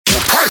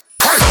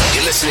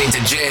listening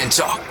to Jan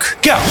Talk.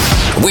 Go.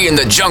 We in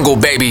the jungle,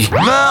 baby.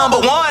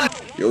 Number one.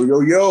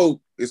 Yo.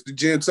 It's the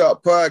Jan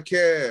Talk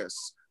podcast.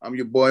 I'm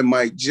your boy,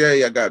 Mike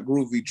J. I got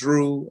Groovy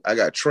Drew. I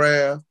got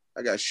Trav.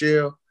 I got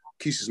Shell.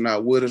 Keisha's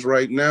not with us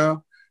right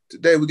now.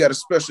 Today, we got a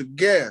special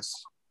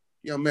guest.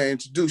 Young man,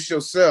 introduce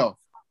yourself.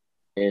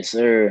 Yes,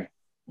 sir.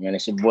 Man,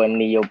 it's your boy,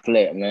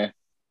 NeauxPlex, man.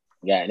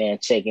 Goddamn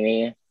checking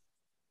in.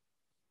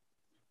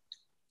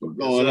 What's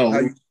going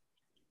on?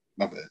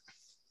 My bad.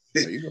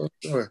 There you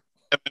go.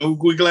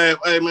 We glad,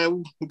 hey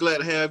man, we're glad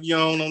to have you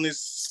on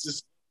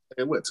this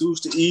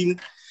Tuesday evening.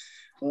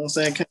 You know what I'm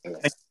saying?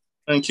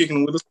 Come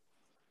kicking with us.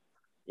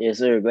 Yes,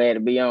 sir. Glad to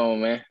be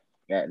on, man.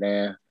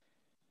 Goddamn.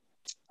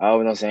 I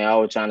always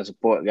trying to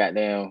support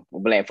goddamn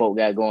what black folk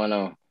got going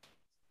on.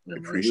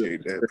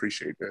 Appreciate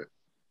that.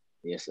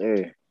 Yes,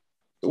 sir.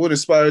 So what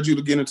inspired you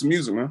to get into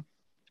music, man?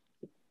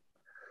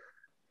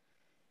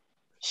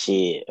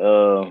 Shit.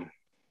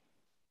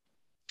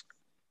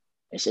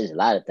 It's just a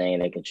lot of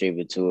things that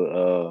contribute to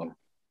it.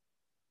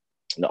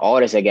 The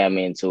artist that got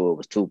me into it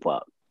was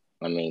Tupac.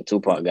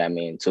 Tupac got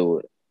me into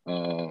it.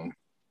 I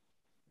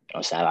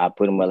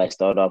put him like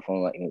start off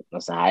on how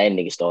that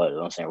nigga started.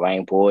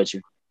 Writing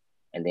poetry,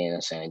 and then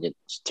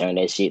just turn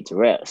that shit to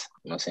raps.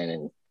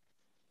 And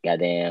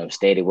goddamn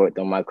steady worked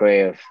on my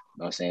craft.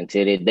 Till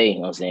this day.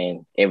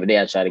 Every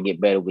day I try to get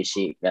better with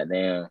shit.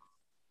 Goddamn,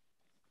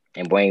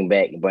 and bring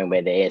back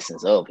the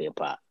essence of hip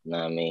hop. You know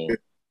what I mean?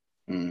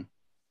 Mm.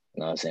 You know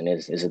what I'm saying?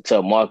 It's a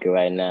tough market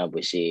right now,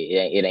 but shit,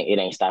 it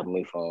ain't stopping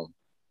me from,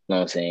 you know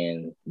what I'm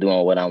saying,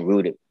 doing what I'm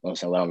rooted,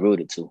 what I'm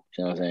rooted to. You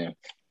know what I'm saying?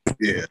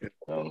 Yeah.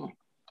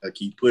 I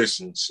keep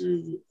pushing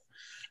to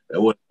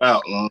that what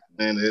about, you know what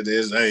I'm saying?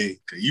 There's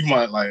cause you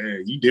might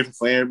you different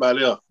from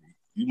everybody else.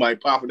 You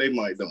might pop it, they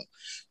might don't.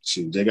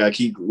 Shoot, they gotta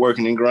keep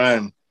working and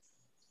grinding.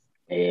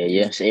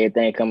 Yeah. So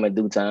everything come in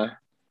due time.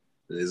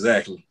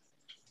 Exactly.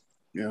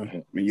 Yeah.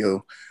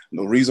 The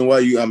reason why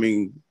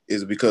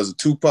is it because of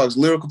Tupac's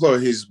lyrical or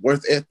his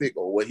work ethic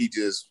or what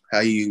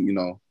how he,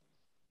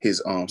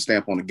 his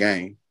stamp on the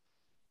game?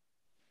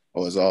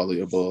 Or is all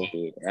the above?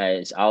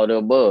 It's all the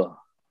above.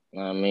 You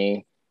know what I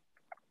mean?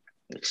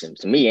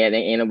 To me,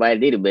 ain't nobody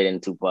did it better than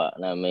Tupac.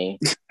 You know what I mean?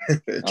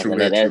 True.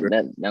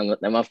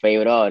 That's my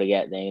favorite artist.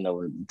 Goddamn,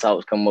 when the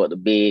talks come up to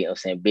Big,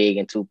 Big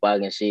and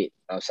Tupac and shit.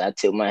 So I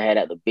tilt my hat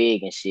out to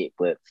Big and shit,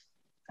 but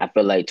I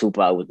feel like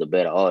Tupac was the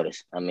better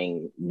artist.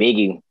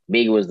 Biggie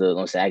was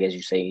I guess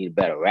you say he's a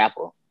better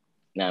rapper.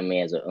 You know what I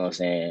mean?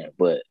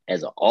 But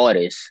as an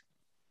artist,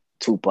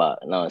 Tupac,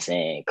 you know what I'm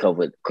saying,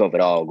 covered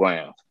all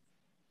ground.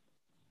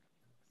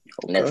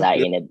 And that's how I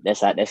end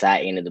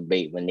the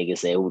debate when niggas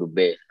say who the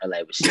best. I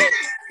like, but shit.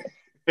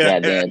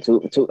 Goddamn,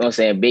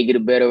 Biggie the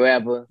better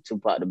rapper,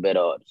 Tupac the better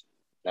artist.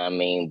 You know what I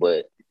mean?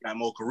 But got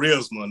more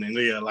charisma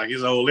than like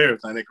his whole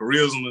everything. That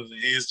charisma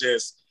is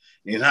just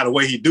and how the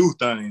way he do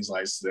things.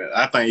 Like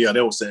I think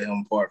that would set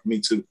him apart for me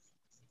too.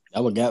 I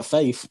would got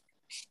faith.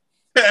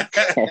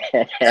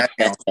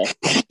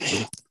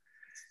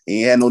 He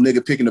ain't had no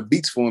nigga picking the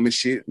beats for him and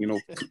shit.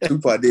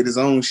 Tupac did his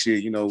own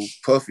shit.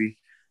 Puffy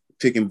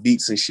picking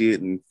beats and shit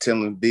and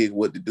telling Big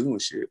what to do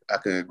and shit. I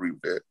couldn't agree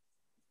with that.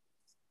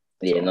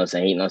 Yeah,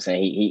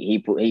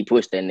 he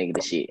pushed that nigga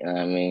to shit. You know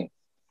what I mean?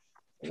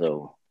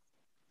 So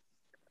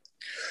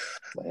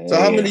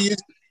how many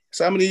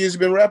years you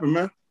been rapping,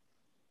 man?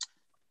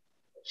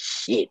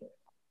 Shit.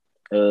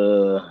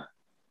 I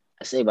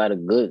say about a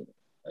good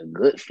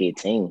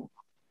 15.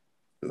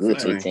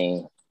 Good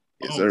 15.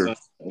 Yes, sir.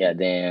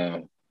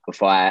 Goddamn.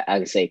 Before I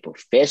can say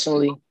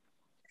professionally,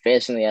 I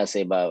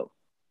say about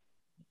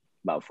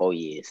 4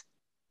 years.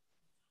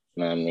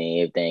 You know what I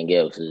mean? Everything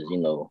else is,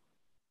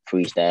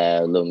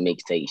 freestyle, little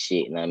mixtape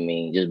shit. You know what I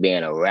mean? Just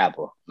being a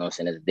rapper. You know what I'm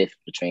saying? There's a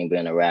difference between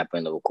being a rapper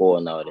and a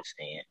recording artist.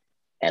 And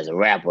as a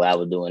rapper, I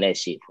was doing that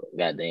shit for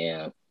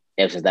goddamn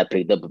ever since I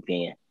picked up a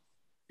pen.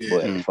 Yeah.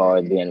 But as far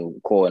as being a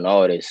recording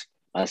artist,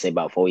 I say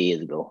about 4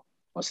 years ago.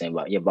 I'm saying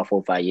about 4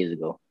 or 5 years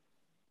ago.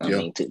 I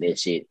mean, took that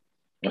shit.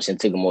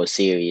 Took it more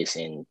serious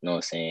and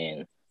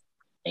and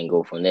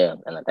go from there.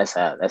 And that's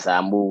how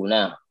I move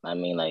now. I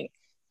mean, like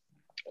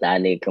a lot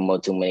of niggas come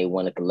up to me, they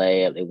want to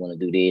collab, they want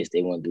to do this,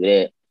 they want to do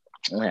that.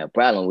 I don't have a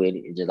problem with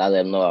it. It's just I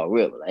let them know I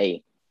rip. Like,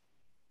 hey,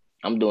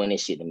 I'm doing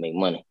this shit to make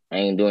money. I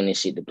ain't doing this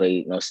shit to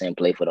play,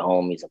 play for the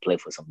homies and play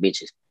for some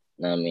bitches.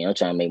 You know what I mean? I'm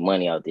trying to make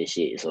money out this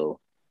shit. So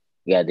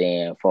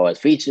goddamn, as far as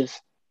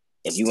features,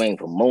 if you ain't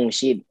promoting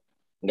shit,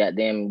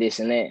 goddamn this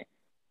and that,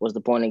 what's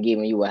the point of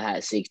giving you a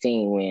hot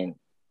 16 when, you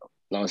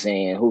know what I'm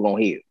saying, who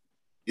gonna hear it?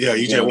 Yeah,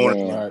 you just want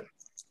Right.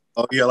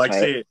 Oh yeah, like I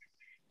said,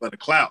 for the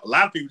clout. A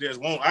lot of people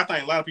just won't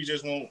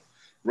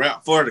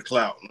rap for the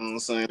clout. You know what I'm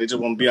saying? They just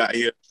want to be out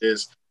here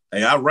just,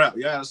 hey, I rap.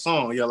 Yeah, a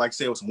song. Yeah, like I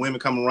said, with some women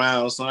coming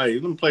around, so hey,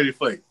 let me play this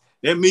for you.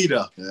 That me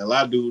though. Yeah, a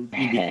lot of dudes.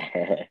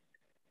 I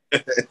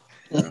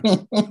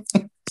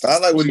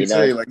like what he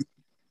say. Like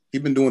he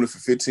been doing it for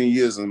 15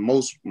 years, and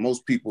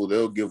most people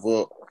they'll give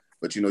up.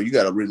 But you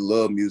gotta really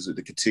love music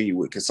to continue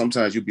with. Because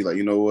sometimes you'll be like,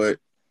 you know what,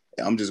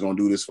 I'm just gonna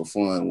do this for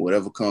fun.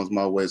 Whatever comes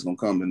my way is gonna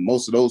come. And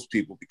most of those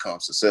people become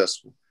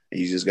successful. And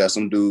you just got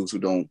some dudes who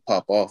don't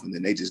pop off, and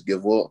then they just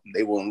give up. And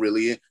they weren't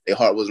really their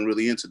heart wasn't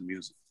really into the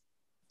music.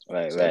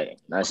 Right.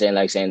 Not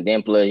saying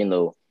then plus,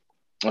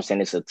 I'm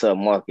saying it's a tough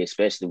market,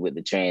 especially with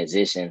the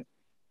transition.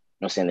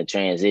 I'm saying the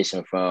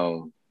transition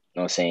from,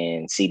 I'm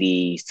saying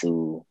CDs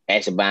to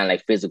actually buying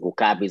like physical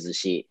copies of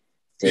shit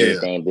to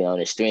everything being on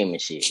the streaming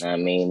shit. I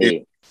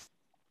mean,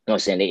 I'm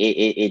saying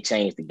it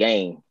changed the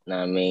game.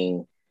 I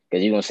mean,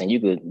 because you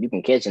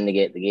can catch a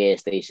nigga at the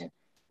gas station,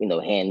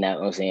 handing out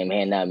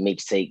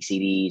mixtape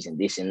CDs and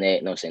this and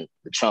that. I'm saying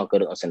the trunk of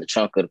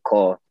the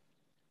car.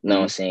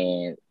 I'm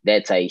saying?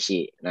 That type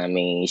shit. I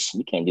mean,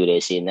 you can't do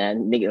that shit now.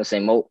 Nigga, I'm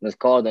saying most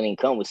cars don't even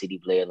come with CD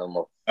player no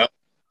more. What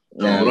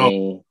I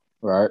mean?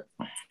 Right.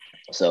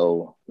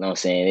 So, I'm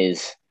saying?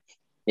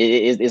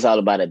 It's all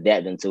about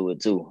adapting to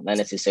it too. Not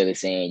necessarily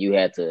saying you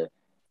have to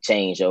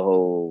change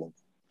your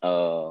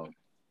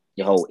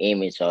whole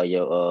image or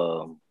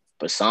your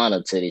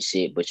persona to this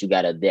shit, but you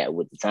gotta adapt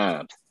with the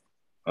times.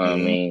 I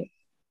mean,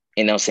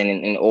 I'm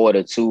saying in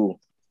order to,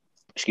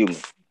 excuse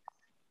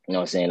me,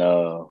 I'm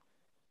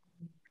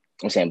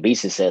saying be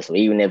successful,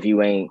 even if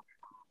you ain't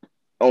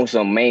on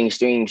some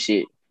mainstream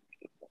shit.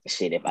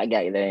 If I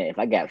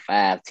got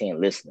 5-10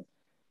 listeners,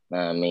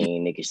 I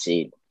mean, nigga,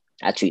 shit,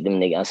 I treat them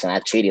niggas. I'm saying I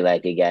treat it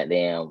like they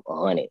goddamn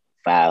 100,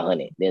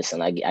 500.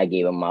 Listen, I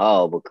gave them my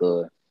all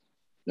because,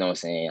 what I'm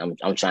saying,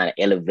 I'm trying to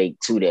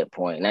elevate to that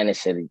point, not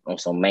necessarily on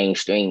some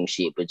mainstream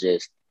shit, but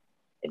just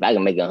if I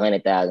can make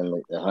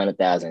 100,000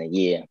 a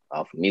year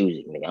off of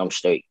music, nigga, I'm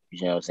straight.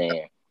 You know what I'm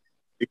saying?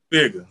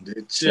 Bigger. You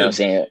know what I'm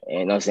saying? And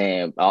you know what I'm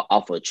saying?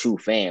 Off a true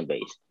fan base.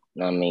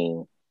 You know what I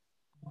mean?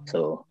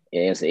 So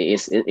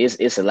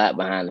it's a lot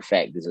behind the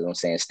fact that, you know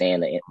what I'm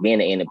saying, being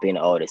an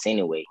independent artist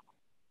anyway.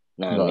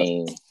 You know what I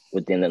mean?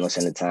 Within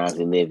the times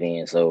we live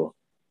in. So,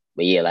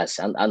 but yeah, like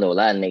I know a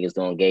lot of niggas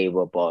don't gave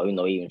up or,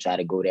 even try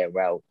to go that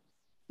route.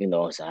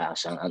 So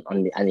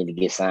I need to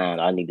get signed.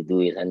 Or I need to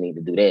do this. I need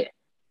to do that.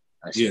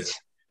 Because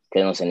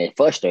I'm saying it's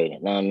frustrating.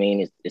 You know what I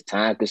mean? It's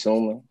time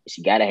consuming.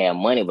 You gotta have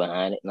money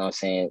behind it. You know what I'm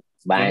saying?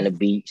 Buying the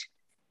beats,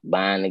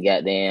 buying the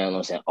goddamn, you know what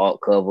I'm saying, art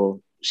cover,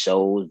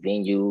 shows,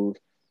 venues,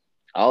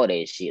 all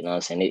that shit. You know what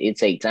I'm saying? It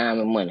take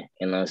time and money.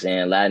 You know what I'm saying?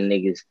 A lot of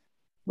niggas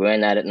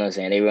run out of, you know what I'm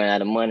saying, they run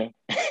out of money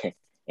and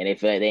they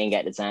feel like they ain't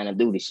got the time to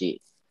do the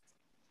shit.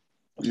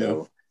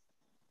 So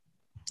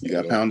you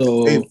got pound.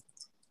 So,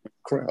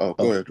 go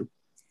ahead, Drew.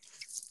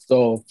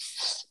 So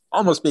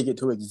I'm gonna speak it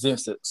to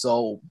existence.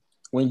 So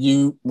when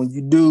you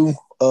do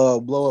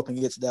blow up and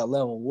get to that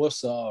level,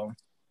 what's because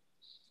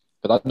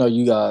I know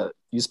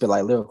you spit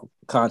like lyrical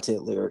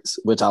content lyrics,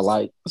 which I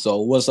like. So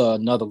what's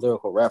another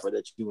lyrical rapper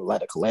that you would like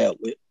to collab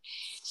with?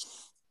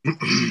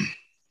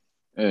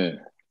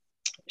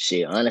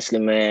 Shit, honestly,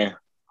 man,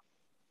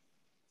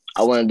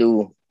 I want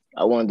to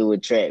do a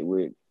track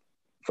with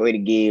Freddie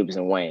Gibbs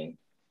and Wayne.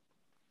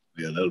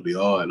 Yeah, that'll be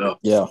hard enough.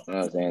 Yeah. You know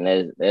what I'm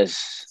saying?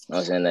 That's you know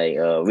what I'm saying,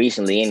 like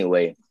recently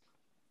anyway.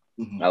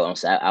 I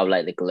would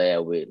like to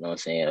collab with, you know what I'm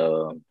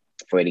saying,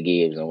 Freddie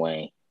Gibbs and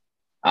Wayne.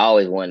 I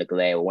always wanted to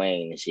collab with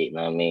Wayne and shit, you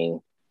know what I mean? You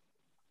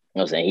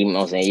know what I'm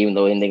saying? Even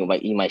though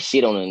he might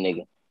shit on a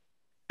nigga,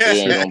 it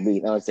ain't gonna be,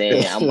 you know what I'm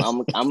saying?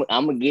 I'm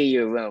gonna give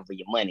you a run for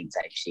your money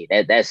type shit.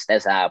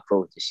 That's how I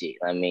approach the shit.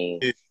 I mean,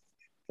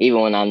 even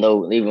when I know,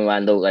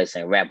 like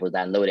saying rappers,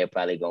 I know they're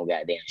probably gonna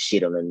goddamn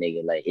shit on a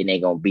nigga. Like it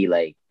ain't gonna be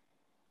like,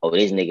 oh,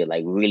 this nigga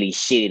like really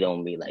shitted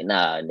on me. Like,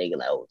 nah, nigga,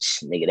 like, oh,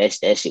 nigga,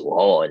 that shit was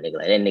hard, nigga.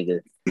 Like that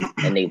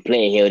nigga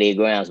playing held their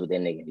grounds with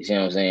that nigga. You see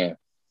what I'm saying?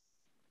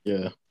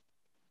 Yeah.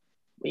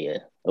 But yeah,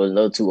 there was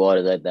no two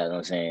artists like that, you know what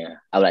I'm saying?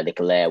 I would like to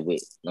collab with,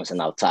 you know what I'm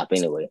saying, off top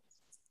anyway.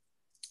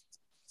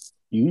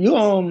 You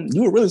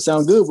would really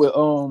sound good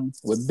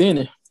with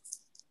Benny.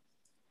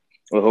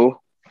 With who?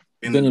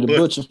 Benny the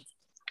Butcher.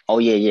 Oh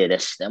yeah,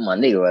 that's my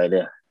nigga right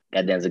there.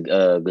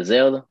 Goddamn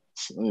Gazelle.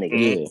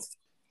 Nigga,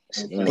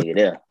 nigga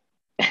there.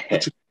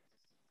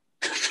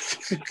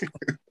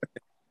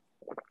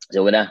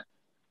 So what that?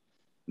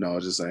 No, I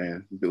was just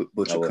saying,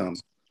 Butcher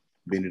comes.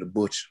 Benny the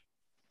Butcher.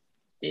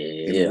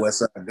 Yeah. West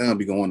Side Gun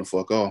be going the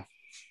fuck off.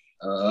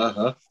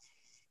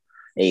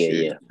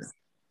 Yeah.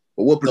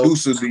 But what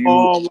producers do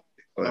you?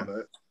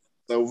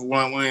 So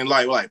when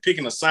like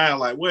picking a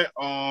sound, like what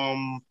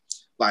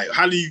like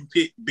how do you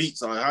pick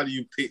beats, or how do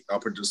you pick a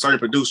certain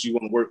producer you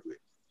want to work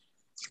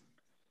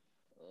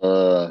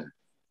with?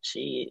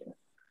 Shit,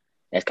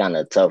 that's kind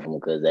of a tough one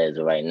because as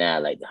of right now,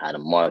 like how the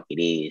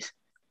market is,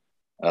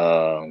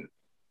 a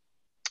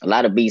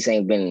lot of beats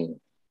ain't been. You know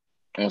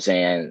what I'm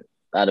saying,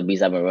 a lot of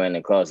beats I've been running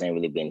across ain't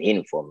really been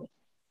hitting for me.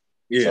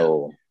 Yeah. So,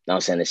 you know what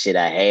I'm saying, the shit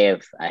I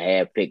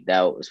have picked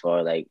out as far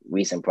as like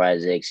recent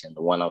projects and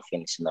the one I'm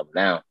finishing up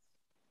now.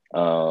 You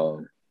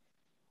know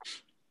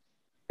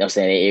what I'm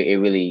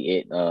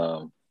saying,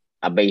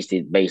 I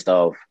based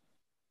off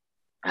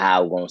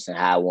how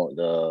I want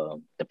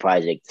the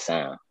project to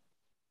sound.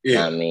 Yeah. You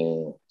know what I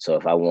mean? So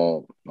if I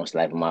want, most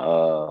like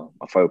my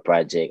first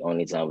project,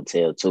 Only Time Will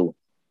Tell 2,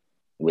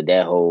 with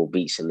that whole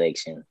beat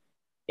selection,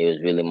 it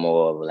was really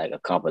more of like a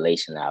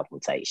compilation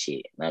album type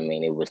shit. I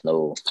mean, it was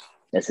no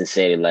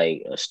necessarily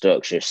like a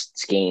structure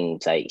scheme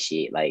type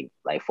shit, like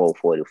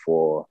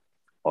 444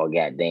 or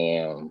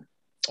goddamn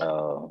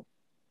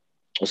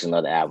what's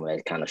another album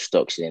that's kind of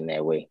structured in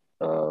that way?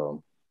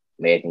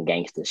 American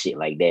Gangster, shit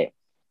like that.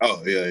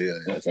 Oh yeah. You know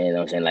what I'm saying? You know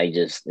what I'm saying? Like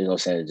just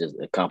just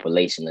a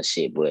compilation of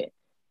shit, but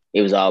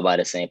it was all by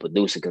the same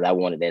producer because I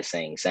wanted that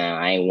same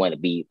sound. I ain't want to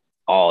be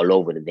all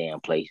over the damn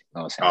place. You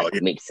know what I'm saying? Like a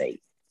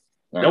mixtape.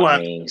 You know what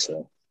I mean?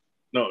 So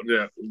no,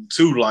 yeah,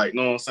 too, like,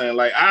 know what I'm saying?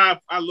 Like, I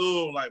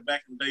love, like,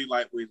 back in the day,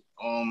 like, with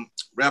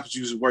rappers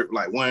used to work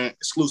like one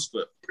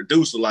exclusive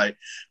producer. Like,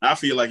 I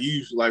feel like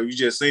you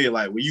just said,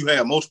 like, when you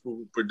have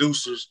multiple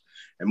producers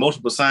and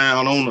multiple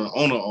sound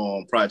on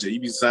a project, you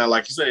be sound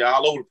like you say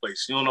all over the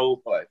place. You don't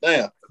know, like,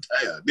 damn,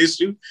 this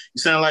you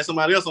sound like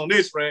somebody else on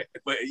this track,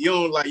 but you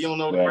don't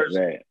know the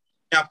person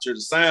capture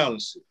the sound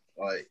and shit.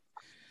 Like,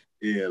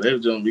 yeah, they're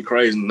gonna be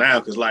crazy now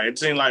because like it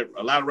seems like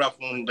a lot of rappers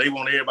they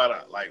want everybody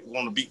like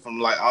want to beat from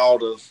like all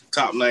the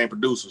top name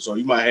producers. So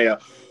you might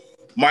have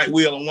Mike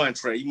Will on one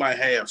track, you might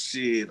have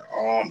shit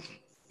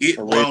it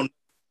on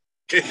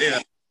yeah.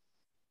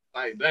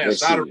 Like damn,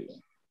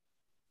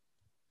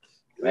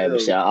 right, but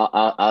shit,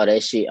 all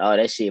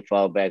that shit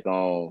fall back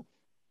on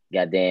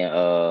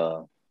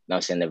goddamn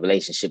I'm saying the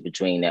relationship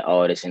between that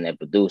artist and that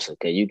producer.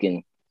 Cause you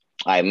can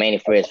like Manny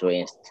Fresh for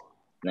instance.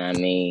 You know what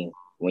I mean?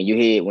 When you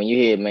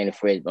hear Manny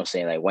Fresh, I'm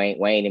saying like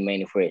Wayne and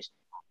Manny Fresh,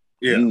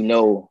 you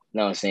know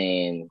what I'm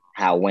saying,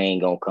 how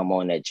Wayne gonna come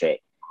on that track.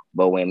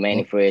 But when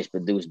Manny Fresh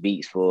produced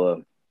beats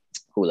for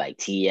who like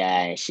T.I.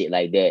 and shit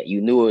like that,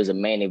 you knew it was a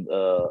Manny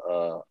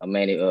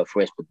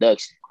Fresh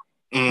production.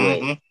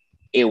 But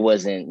it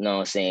wasn't, you know what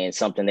I'm saying,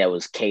 something that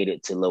was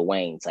catered to Lil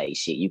Wayne type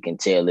shit. You can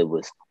tell it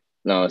was,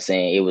 you know what I'm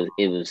saying,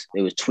 it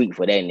was tweaked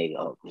for that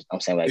nigga. I'm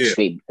saying like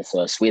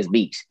Swiss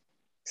Beats,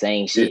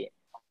 same shit.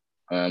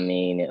 I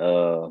mean,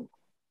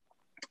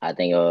 I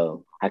think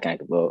I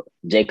can't go.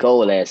 J.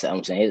 Cole last,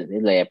 I'm saying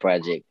his last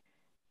project,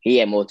 he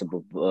had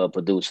multiple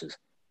producers,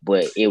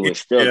 but it was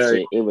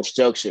structured. It was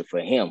structured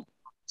for him.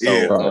 So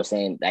you know what I'm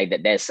saying, like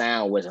that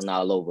sound wasn't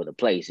all over the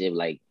place. It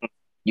like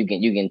you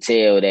can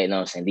tell that, you know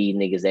what I'm saying, these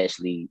niggas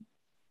actually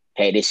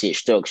had this shit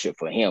structured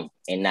for him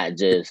and not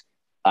just,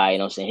 all right, you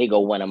know what I'm saying, here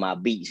go one of my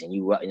beats and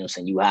you know what I'm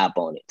saying, you hop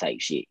on it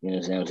type shit. You know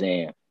what I'm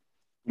saying?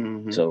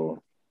 Mm-hmm.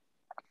 So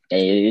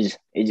and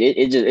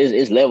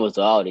it's levels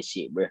to all this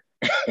shit, bro.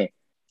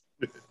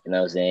 You know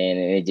what I'm saying?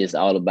 And it's just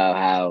all about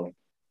how, you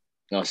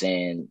know what I'm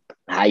saying,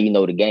 how you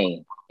know the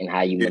game and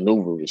how you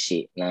maneuver with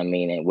shit. You know what I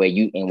mean? And where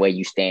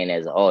you stand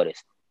as an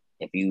artist.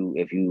 If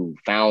you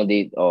found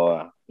it,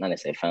 or not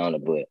necessarily found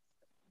it, but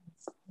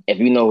if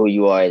you know who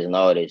you are as an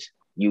artist,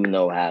 you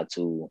know how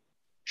to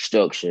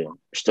structure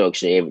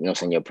every, you know what I'm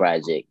saying, your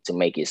project to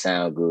make it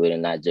sound good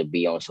and not just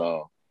be on some, you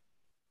know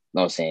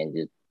what I'm saying,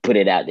 just put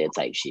it out there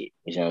type shit.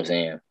 You know what I'm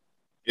saying?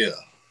 Yeah.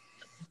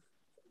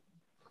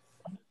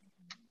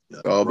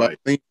 All about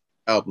the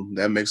album.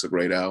 That makes a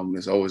great album.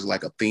 There's always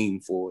like a theme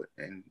for it.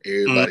 And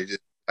everybody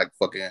just like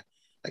fucking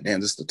like, damn,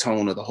 this is the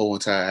tone of the whole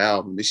entire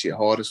album. This shit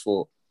hard as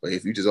fuck. But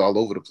if you just all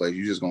over the place,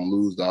 you're just gonna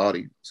lose the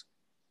audience.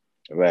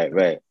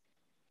 Right.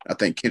 I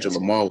think Kendrick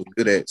Lamar was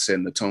good at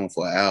setting the tone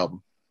for an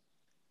album.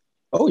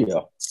 Oh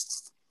yeah.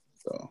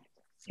 So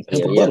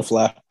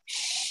Butterfly.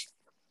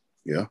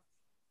 Yeah.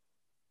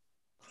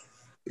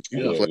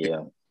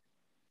 Yeah.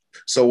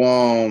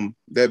 So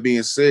that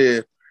being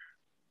said,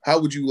 how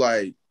would you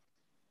like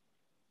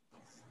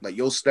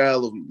your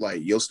style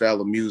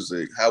of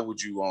music, how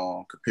would you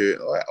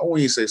compare? I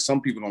wouldn't even say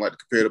some people don't like to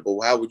compare it, but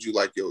how would you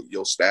like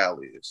your style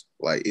is?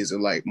 Like, is it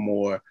like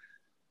more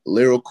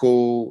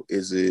lyrical?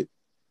 Is it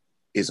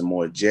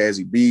more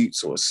jazzy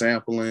beats or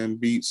sampling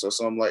beats or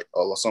something like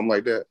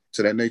that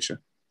to that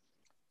nature?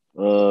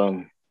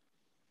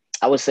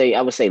 I would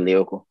say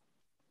lyrical.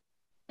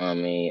 I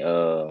mean,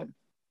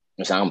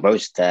 I'm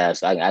versatile,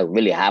 so I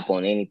really hop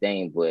on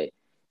anything, but you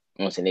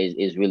know what I'm saying,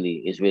 it's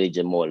really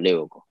just more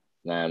lyrical.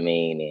 You know what I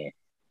mean?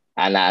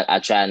 And I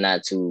try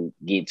not to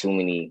get too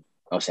many, you know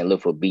what I'm saying,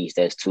 look for beats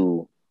that's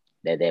too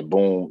that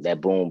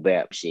boom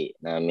bap shit. You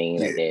know what I mean?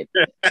 Like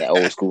that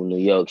old school New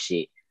York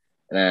shit.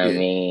 You know what I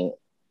mean?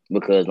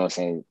 Because you know what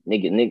I'm saying,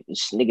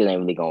 niggas ain't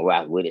really gonna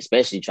rock with it,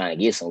 especially trying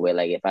to get somewhere.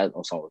 Like if I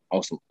on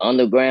some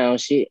underground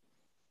shit,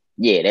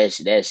 yeah, that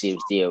shit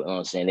was still, you know what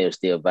I'm saying, it was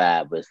still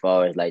vibe. But as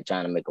far as like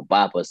trying to make a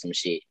bop or some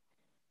shit,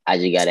 I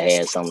just gotta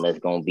have something that's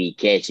gonna be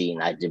catchy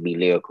and not just be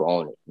lyrical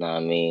on it. You know what I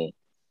mean?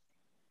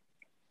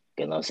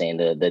 You know what I'm saying?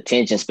 The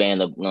attention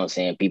span of, you know what I'm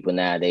saying, people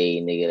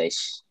nowadays, nigga,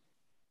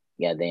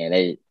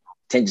 that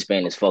attention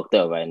span is fucked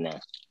up right now.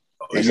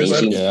 You know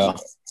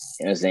what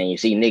I'm saying? You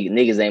see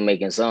niggas ain't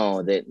making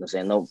songs that, you know what I'm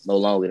saying, no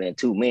longer than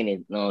 2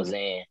 minutes, you know what I'm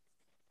saying?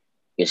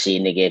 Cause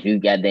shit, nigga, if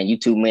you you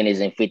 2 minutes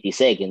and 50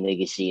 seconds,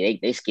 nigga,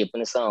 shit, they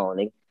skipping the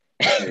song,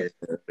 nigga.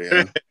 Yeah. You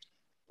know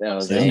what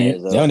I'm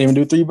saying? They don't even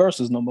do 3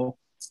 verses no more.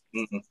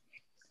 Mm-hmm.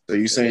 So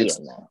you saying?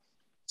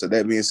 So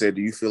that being said,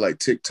 do you feel like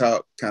Tic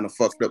Tok kind of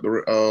fucked up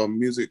the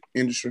music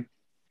industry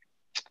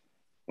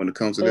when it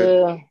comes to that? You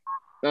know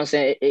what I'm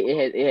saying?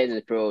 It has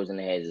its pros and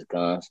it has its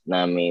cons. You know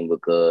what I mean?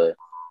 Because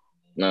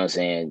You know what I'm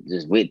saying?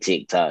 Just with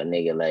TikTok,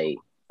 nigga, like,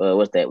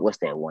 what's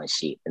that one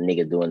shit? The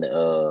nigga doing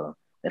that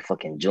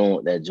fucking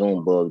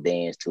June bug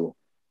dance too.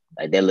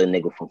 Like that little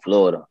nigga from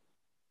Florida.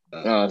 You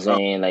know what I'm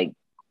saying? Like, you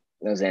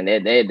know what I'm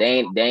saying? They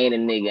ain't a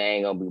nigga I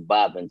ain't gonna be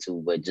bopping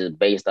to, but just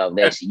based off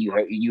that shit,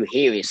 you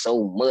hear it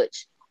so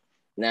much.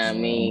 You know what I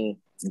mean?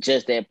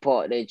 Just that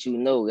part that you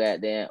know,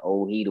 goddamn,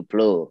 oh, he the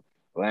plug.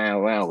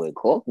 Round with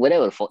Cork,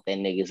 whatever the fuck that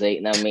nigga say.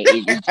 You know what I mean?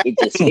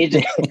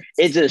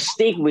 It just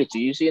stick with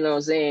you. You see what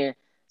I'm saying?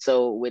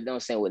 So with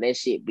with that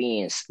shit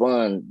being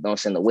spun,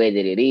 the way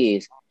that it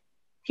is,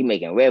 he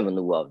making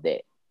revenue off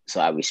that. So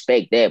I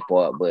respect that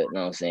part, but you know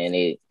what I'm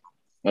saying?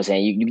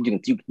 You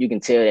can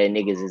tell that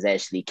niggas is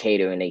actually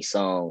catering their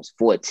songs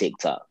for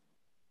TikTok.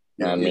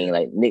 You know what I mean?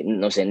 Like, you know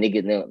what I'm saying?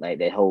 Niggas like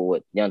that whole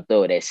Young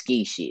Thug, that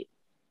ski shit.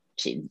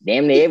 Shit,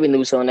 damn near every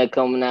new song that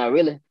coming out,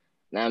 really.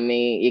 You know what I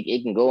mean?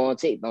 It can go on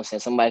TikTok. You know what I'm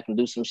saying? Somebody can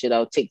do some shit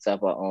off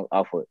TikTok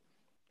off of it.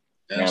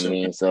 You know what I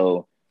mean?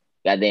 So,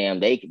 goddamn,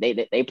 they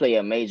play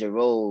a major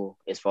role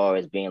as far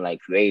as being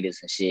like creators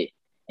and shit,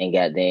 and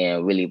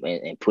goddamn really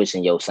and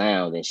pushing your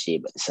sound and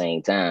shit. But at the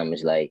same time,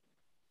 it's like,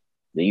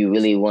 do you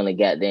really want to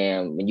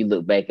goddamn, when you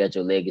look back at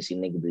your legacy,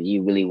 nigga, do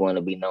you really want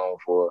to be known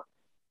for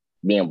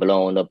being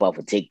blown up off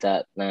of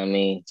TikTok? You know what I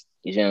mean?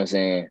 You see what I'm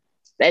saying?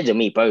 That's just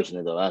me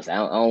personally, though. I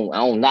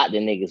don't knock the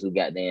niggas who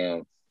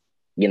goddamn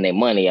getting their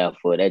money out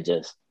for it. That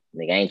just,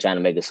 nigga, I ain't trying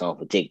to make a song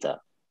for TikTok.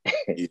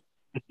 Pretty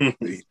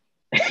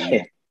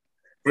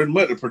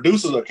much the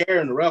producers are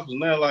carrying the rappers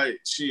now. Like,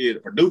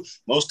 shit,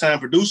 most time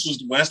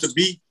producers wants to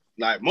beat.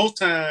 Like, most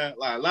time,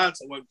 like, a lot of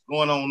time what's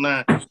going on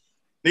now,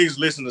 niggas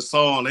listen to the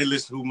song, they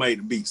listen to who made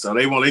the beat. So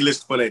they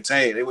listen for that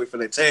tag. They wait for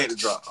that tag to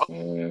drop.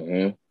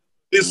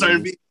 This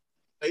certain beat,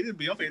 they just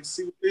be up here to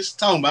see what this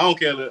talking about. I don't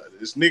care if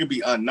this nigga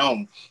be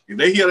unknown. If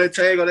they hear that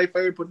tag or they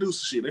favorite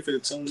producer shit, they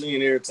finna tune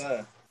in every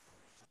time.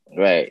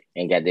 Right.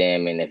 And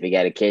goddamn, and if you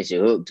gotta catch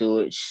your hook to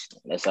it,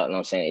 that's all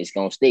I'm saying. It's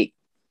gonna stick.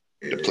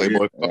 The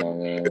Playboy.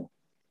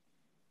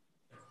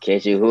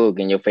 Catch your hook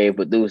and your favorite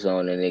producer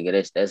on the nigga.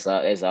 That's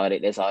all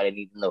they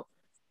need to know.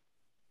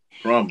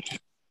 From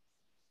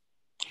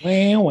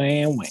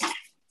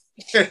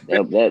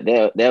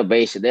They'll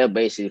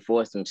basically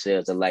force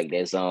themselves to like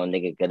that song,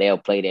 nigga, because they'll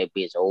play that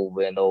bitch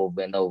over and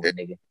over and over,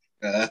 nigga.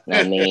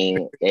 I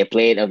mean, they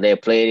play it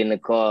in the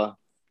car.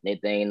 They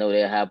think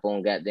they'll hop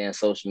on goddamn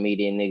social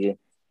media, nigga.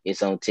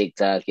 It's on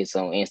TikTok, it's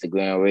on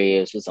Instagram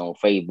Reels, it's on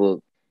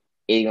Facebook.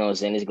 You know what I'm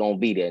saying? It's gonna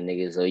be there,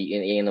 nigga. So you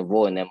ain't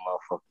avoiding that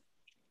motherfucker.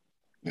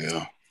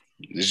 Yeah.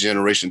 This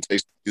generation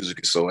takes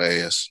music is so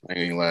ass. I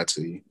ain't lie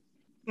to you.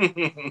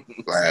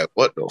 Like,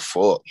 what the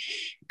fuck?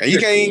 And you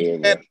can't get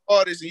mad at the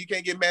artists, and you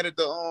can't get mad at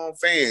the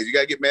fans. You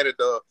gotta get mad at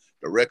the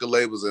record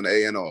labels and the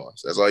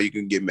A&Rs. That's all you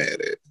can get mad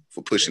at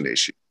for pushing that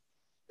shit.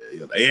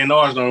 Yeah, the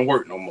A&Rs don't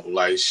work no more.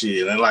 Like,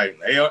 shit. And like,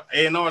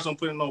 A&Rs don't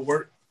put in no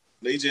work.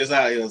 They just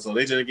out here, so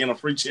they just getting a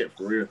free check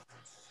for real.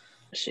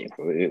 Shit,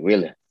 for real,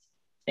 really.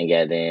 And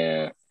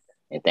goddamn,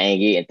 and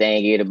thing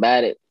is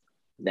about it,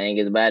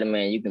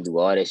 man, you can do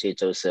all that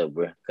shit yourself,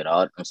 bro.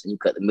 You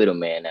cut the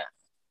middleman out.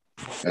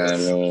 You know what I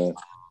mean?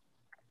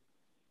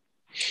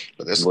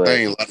 But that's the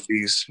thing. A lot of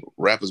these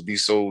rappers be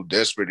so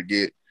desperate to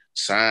get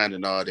signed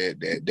and all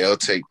that they'll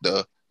take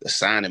the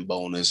signing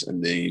bonus,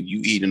 and then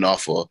you eating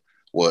off of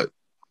what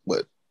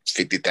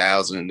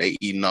 50,000. They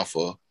eating off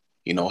of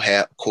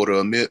a quarter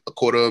of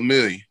a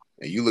million,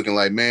 and you looking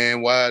like,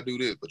 man, why I do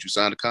this? But you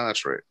signed a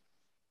contract.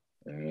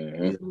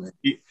 Mm-hmm.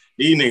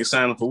 These niggas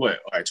signing for what?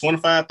 Like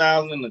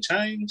 25,000 and the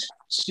change?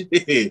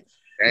 Shit.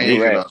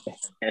 Right.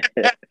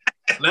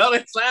 Now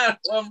they signed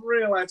for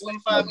real, like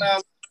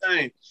 25,000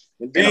 change.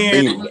 And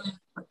then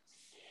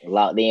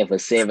locked in for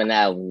 7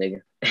 hours,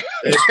 nigga.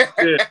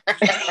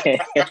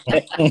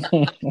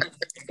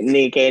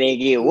 Nigga can't even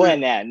get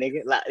one out,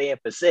 nigga. Locked in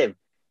for 7.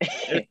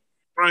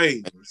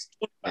 Crazy.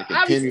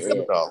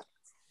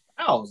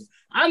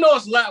 I know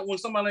it's a lot when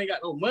somebody ain't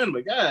got no money,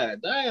 but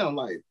god damn,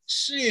 like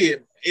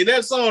shit. If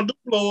that song do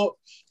blow up,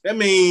 that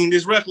mean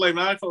this record label,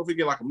 I thought we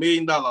get like $1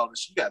 million on it.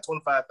 She got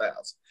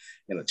 25,000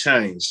 and a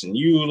change, and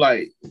you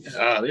like,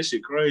 this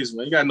shit crazy,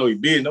 man. You gotta know your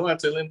business. Nobody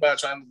tell anybody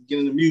trying to get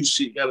in the music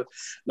shit. You gotta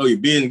know your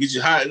business, get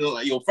you hired.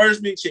 Like your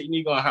first big check, you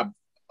need gonna have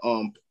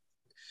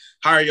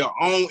hire your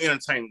own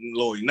entertainment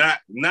lawyer,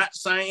 not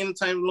same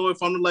entertainment lawyer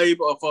from the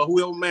label or for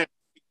whoever man.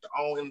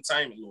 Your own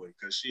entertainment lawyer,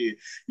 because shit,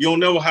 you don't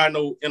never hire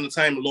no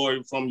entertainment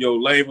lawyer from your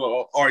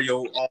label or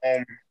your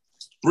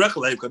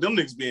record label, because them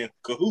niggas be in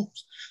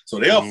cahoots, so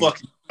they'll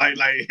fucking like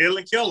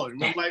Helen Keller,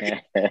 remember,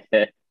 like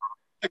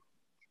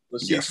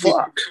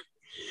fuck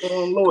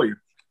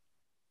lawyer.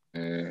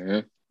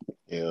 Yeah.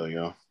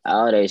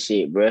 All that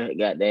shit, bro.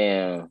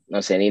 Goddamn,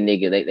 I'm saying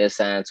these niggas they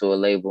signed to a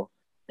label,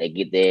 they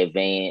get their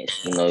advance,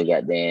 goddamn.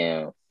 You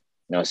know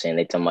what I'm saying?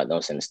 They talking about,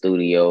 the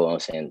studio. I'm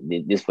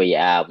saying this for your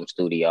album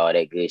studio, all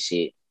that good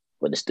shit.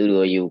 But the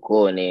studio you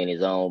recording in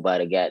is owned by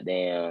the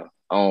goddamn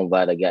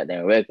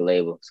record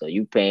label. So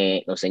you paying, you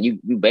know what I'm saying?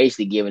 You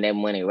basically giving that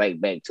money right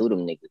back to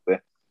them niggas, bro.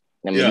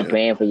 I mean,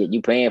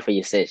 you paying for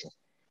your sessions,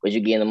 but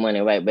you getting the money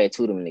right back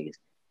to them niggas.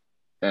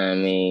 I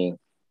mean,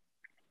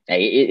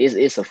 Hey,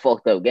 it's a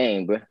fucked up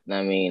game, bro. Know what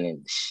I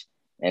mean?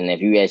 And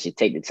if you actually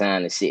take the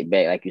time to sit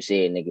back, like you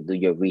said, nigga, do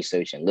your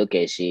research and look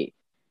at shit,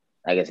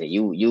 like I said,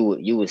 you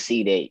would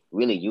see that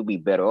really you'll be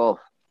better off.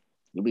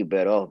 You'll be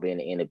better off being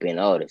an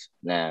independent artist.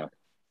 Now,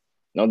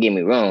 don't get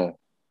me wrong,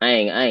 I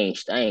ain't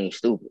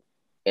stupid.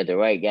 If the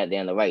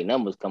right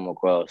numbers come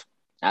across,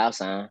 I'll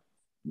sign.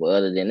 But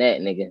other than that,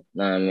 nigga,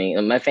 know what I mean?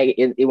 Matter of fact,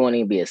 it won't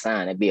even be a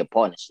sign, it'd be a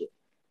partnership.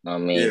 Know what I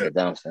mean? Yeah. Cause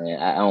I'm saying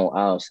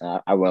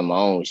I run my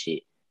own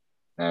shit.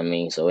 Know what I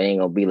mean? So it ain't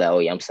gonna be like, oh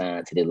yeah, I'm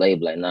signed to the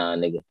label. Like, nah,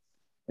 nigga. You know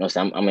what I'm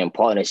saying? I'm in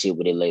partnership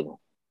with the label.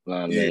 Know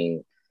what I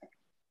mean?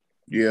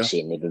 Yeah.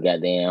 Shit, nigga,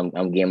 goddamn,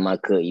 I'm getting my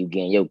cut, you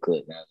getting your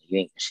cut. Now you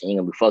ain't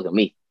gonna be fucking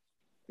me.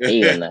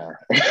 Hell nah.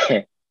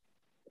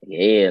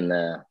 Hell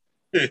nah.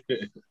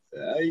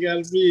 You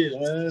gotta be it,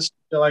 man.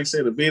 Like I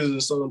said, the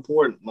business is so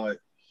important. Like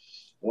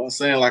what I'm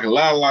saying, like a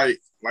lot of like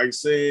I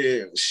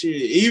said, shit,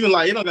 even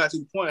like it don't got to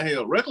the point,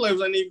 hell, record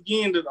labels ain't even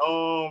getting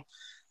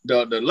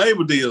the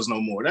label deals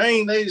no more.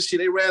 They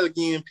rather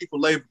getting people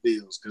label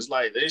deals. Cause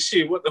like that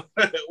shit, what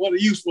are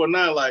you for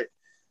now? Like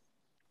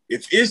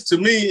if it's to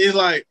me, it's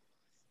like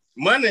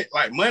money,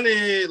 like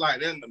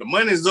then the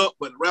money's up,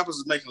 but the rappers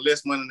is making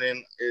less money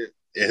than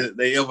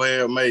they ever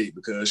have made,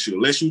 because shit,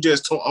 unless you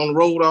just on the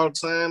road all the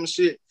time and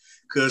shit.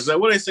 Because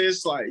what they say,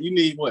 it's like you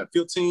need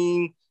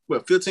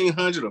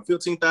 1,500 or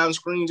 15,000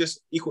 screens just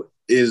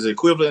is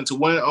equivalent to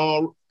one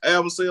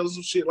album sales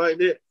and shit like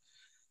that.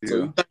 Yeah. So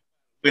you think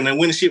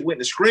when the shit went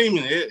to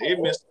streaming,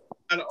 it messed up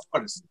a lot of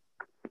artists.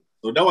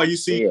 So that's why you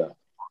see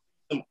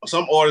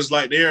some artists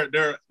like their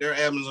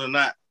albums are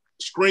not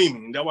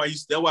screaming. That's why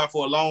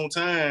for a long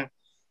time,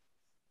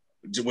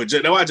 that's why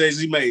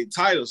Jay-Z made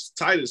Titus,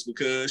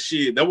 because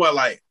shit, that's why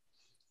like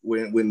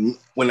when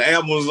the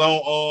album was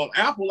on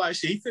Apple, like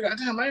shit, he figured,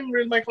 damn, I ain't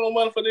really making no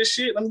money for this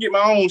shit. Let me get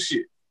my own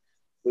shit.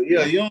 But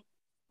yeah, you don't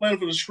money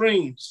for the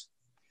streams.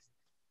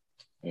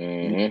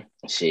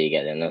 Mm-hmm. Shit,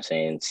 goddamn, you know what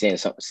I'm saying,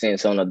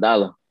 cents on the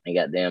dollar. And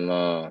goddamn,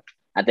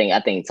 I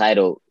think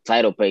Tidal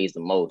pays the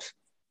most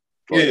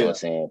for you know what I'm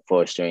saying,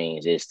 for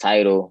streams. It's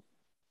Tidal,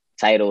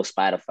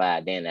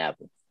 Spotify, then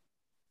Apple.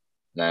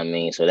 You know what I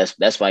mean? So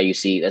that's why you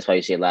see a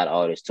lot of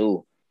artists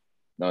too.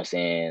 You know what I'm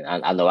saying?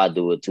 I know I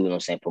do it too. You know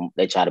what I'm saying?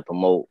 They try to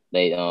promote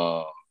they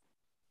I'm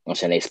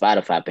saying, they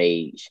Spotify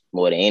page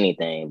more than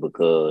anything,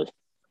 because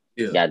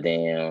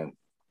goddamn,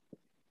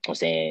 I'm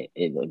saying,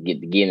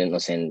 getting I'm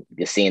saying,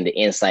 seeing the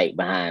insight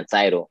behind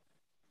Tidal.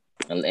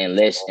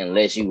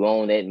 Unless you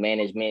own that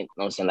management, you know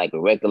what I'm saying, like a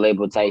record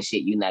label type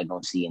shit, you're not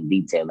gonna see in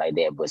detail like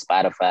that. But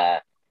Spotify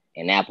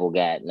and Apple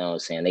got, you know what I'm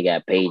saying, they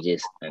got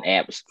pages and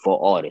apps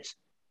for artists.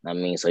 I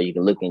mean, so you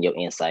can look in your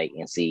insight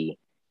and see,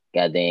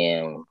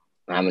 goddamn,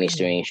 how many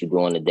streams you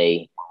doing a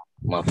day,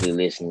 monthly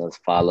listeners,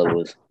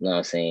 followers, you know what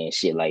I'm saying,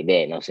 shit like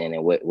that. You know what I'm saying,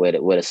 and where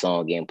the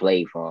song getting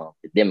played from,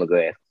 the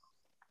demographic.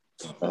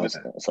 You know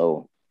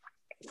so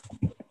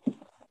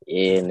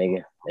yeah,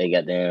 nigga, they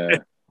got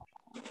them.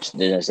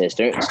 They said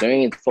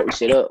streams fuck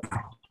shit up.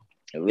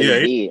 It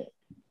really did.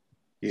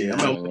 Yeah,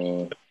 I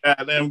mean,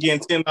 goddamn,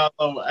 getting $10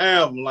 on an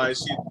album, like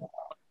shit.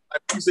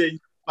 Like you said, you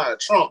buy a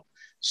trunk.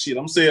 Shit,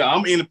 I'm saying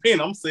I'm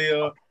independent. I'm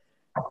saying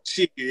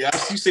shit. You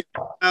said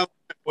 10,000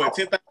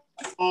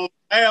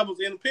 albums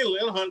independently,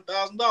 that's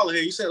 $100,000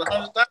 here. You said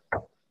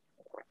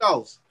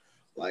 $100,000.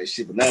 Like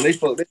shit, but now they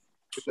fuck that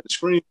the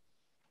screen.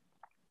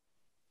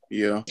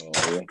 Yeah. Oh,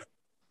 yeah.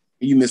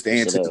 You missed the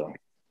answer to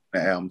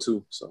the album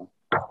too, so.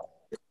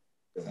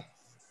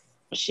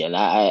 Shit,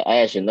 I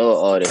actually know an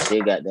artist.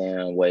 He got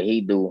down what he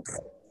do. You know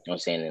what I'm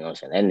saying? You know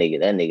what I'm saying?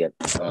 That nigga, you know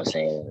what I'm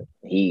saying?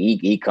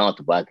 He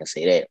comfortable, I can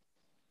say that.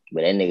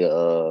 But that nigga, you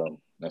know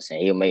what I'm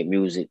saying, he'll make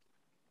music,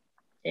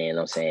 and you know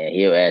what I'm saying,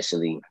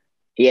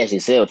 he actually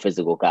sell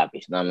physical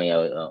copies. You know what I mean?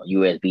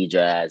 USB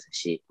drives and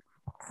shit.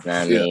 You know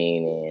what I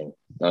mean? And you know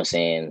what I'm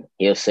saying,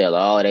 he'll sell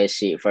all that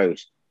shit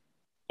first.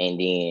 And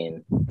then,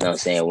 you know what I'm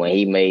saying, when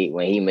he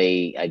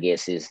made, I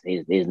guess his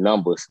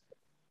numbers,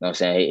 you know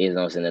what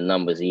I'm saying, the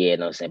numbers he had, you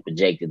know what I'm saying,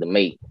 projected to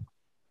make,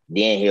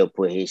 then he'll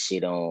put his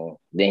shit on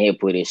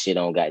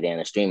goddamn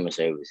the streaming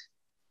service.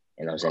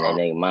 You know what I'm saying? That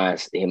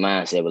nigga his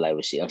mindset was like,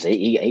 well, shit. I'm saying,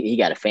 he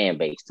got a fan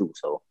base too,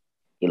 so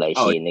he like,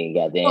 shit, nigga,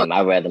 goddamn,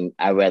 I'd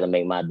rather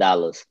make my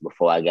dollars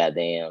before I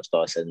goddamn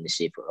start selling this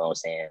shit for, you know what I'm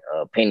saying,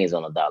 pennies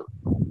on a dollar.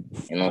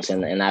 You know what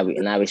I'm saying? And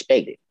I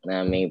respect it. You know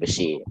what I mean? But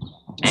shit,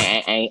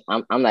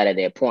 I'm not at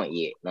that point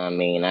yet. You know what I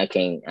mean? I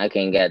can't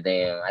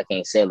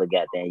sell a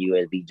goddamn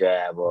USB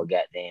drive or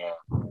goddamn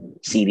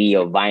CD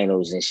or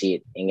vinyls and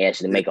shit and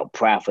actually make a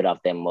profit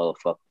off that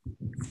motherfucker.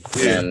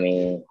 You know what I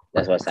mean?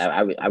 That's what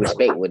I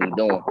respect what he's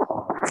doing.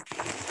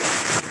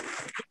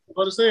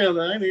 What to say? I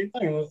ain't even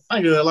thinking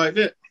like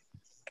that.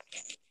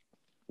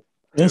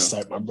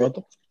 Insight, my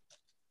brother.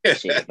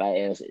 Shit,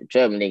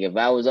 if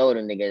I was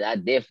older, nigga, I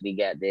definitely be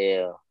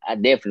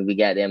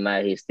goddamn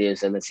out here still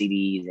selling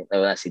CDs and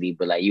not CDs,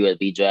 but like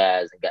USB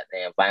drives and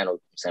goddamn vinyl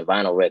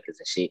records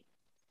and shit.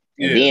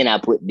 And then I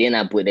put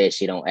that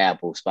shit on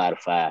Apple,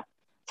 Spotify,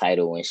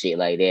 Tidal and shit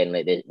like that, and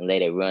let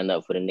it run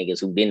up for the niggas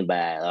who didn't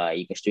buy it. All right,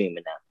 you can stream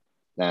it now.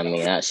 I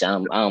mean, I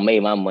don't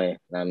make my money.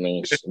 I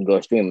mean,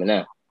 go streaming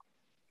now.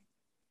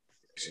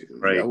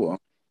 Right. Well,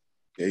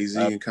 Jay-Z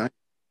and Kanye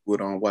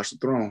would on Watch the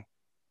Throne.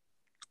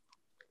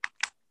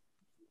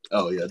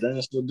 Oh yeah,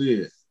 that still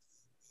did.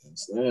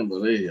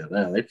 But they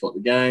fucked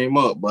the game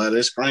up, but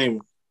they're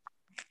screaming.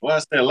 Well, I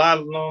said a lot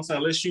of, you know what I'm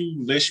saying,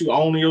 unless you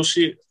own your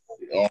shit.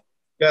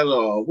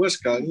 Got what's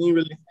called, you ain't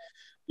really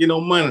get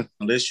no money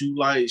unless you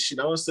like shit.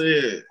 I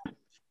said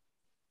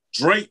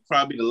Drake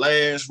probably the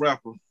last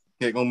rapper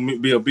that gonna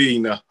be a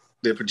billionaire.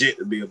 That projected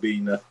to be a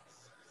billionaire.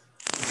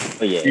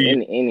 Oh yeah,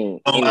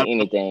 anything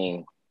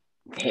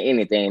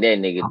that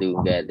nigga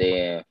do,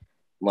 goddamn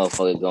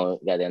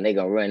motherfucker they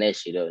gonna run that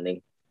shit up,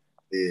 nigga.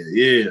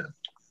 Yeah.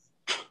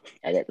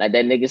 Like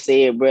that nigga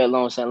said, bro, a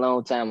long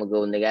time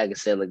ago, nigga, I can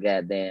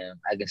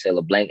sell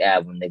a blank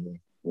album, nigga.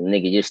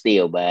 Nigga, you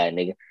still buy it,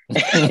 nigga.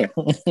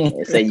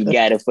 And say you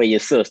got it for your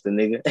sister,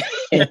 nigga.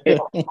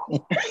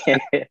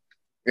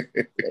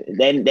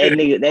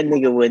 that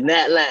nigga would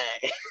not lie.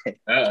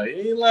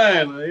 He ain't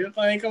lying.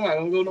 Everything come out,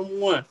 I'm gonna go number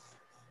one.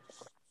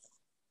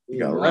 You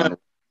got around.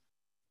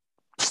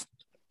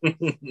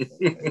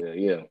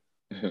 Yeah.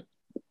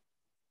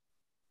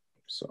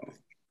 So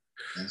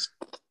that's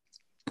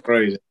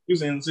crazy. You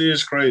saying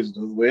it's crazy,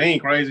 dude. But it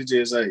ain't crazy,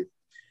 just say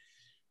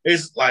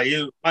it's like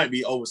it might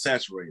be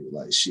oversaturated.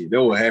 Like shit,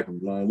 that what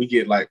happened, man. We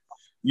get like,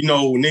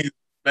 niggas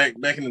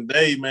back in the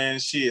day, man,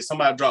 shit.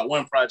 Somebody dropped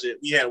one project,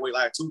 we had to wait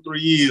like 2-3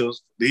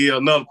 years to hear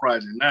another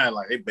project. Now,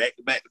 like they back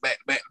to back.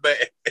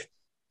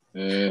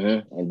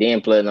 Mm-hmm. And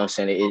then plus, you know what I'm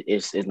saying,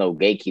 it's no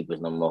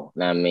gatekeepers no more.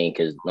 Know what I mean?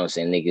 Because, you know what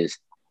I'm saying,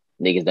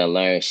 niggas done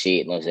learn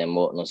shit. You know what I'm saying,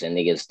 more. You know what I'm saying,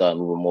 niggas start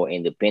moving more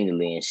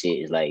independently and shit.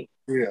 It's like,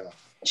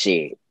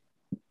 shit,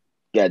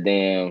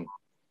 goddamn.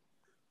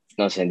 You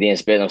know what I'm saying? Then,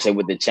 especially, you know what I'm saying,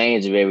 with the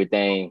change of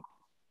everything,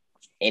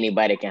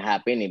 anybody can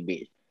hop in it,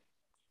 bitch.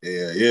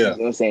 Yeah. You know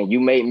what I'm saying? You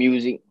make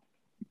music,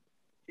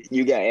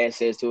 you got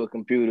access to a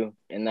computer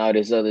and all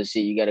this other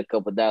shit. You got a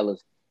couple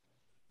dollars,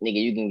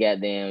 nigga.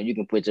 You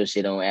can put your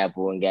shit on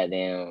Apple and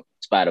goddamn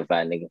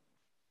Spotify, nigga.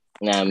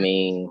 You know what I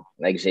mean?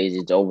 Like I say, it's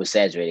just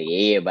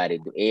oversaturated. Everybody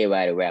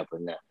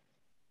rappers now.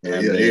 You know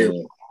what I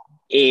mean?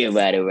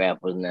 Everybody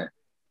rappers now.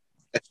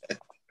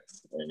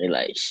 And they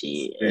like,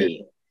 shit,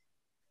 hey,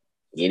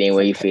 get in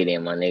where you fit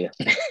in, my nigga.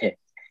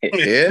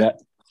 Yeah.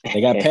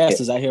 They got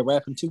pastors out here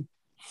rapping too.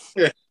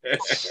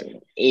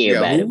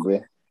 Everybody,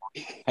 bro.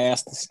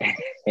 Pastors.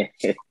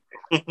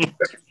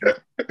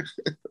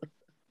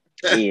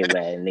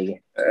 Everybody, nigga.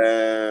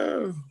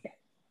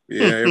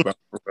 Yeah, everybody.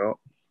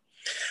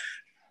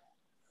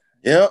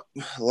 Yep,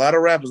 a lot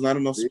of rappers, not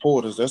enough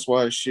supporters. That's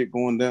why this shit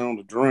going down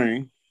the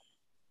drain.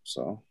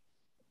 So,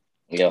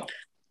 yeah.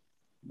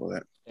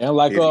 But and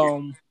like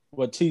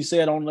what T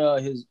said on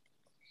his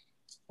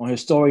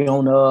story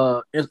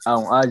on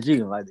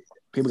IG, like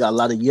people got a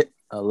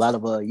lot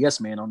of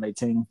yes men on their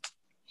team.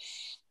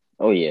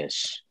 Oh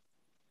yes.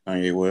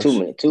 Kanye West.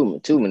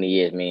 Too many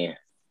yes men.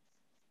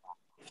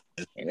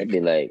 And it'd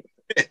be like,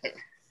 you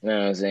know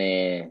what I'm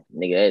saying,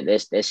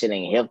 nigga, that shit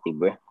ain't healthy,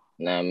 bro.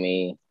 You know what I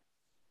mean?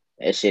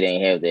 That shit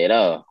ain't healthy at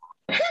all.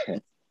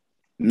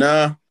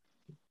 Nah,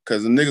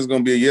 because the niggas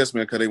gonna be a yes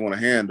man because they want a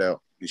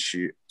handout and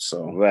shit.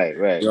 So right.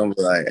 You're gonna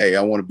be like, hey,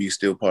 I want to be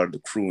still part of the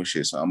crew and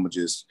shit. So I'm gonna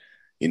just,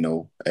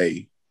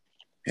 hey,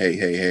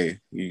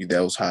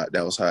 that was hot.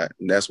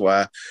 And that's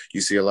why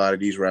you see a lot of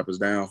these rappers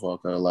downfall,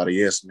 because a lot of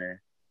yes man.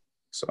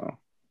 So.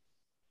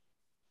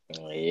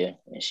 Oh yeah,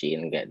 and shit,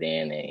 and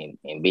goddamn, and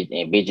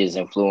bitches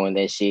influence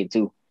that shit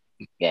too.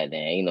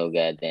 Goddamn,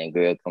 goddamn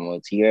girl come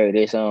on to you,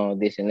 this on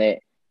this and that.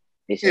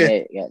 And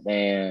that,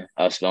 goddamn.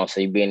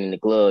 Also, you being in the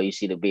club, you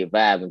see the big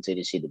vibing to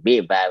this shit, the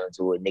big vibing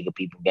to it, nigga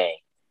people game.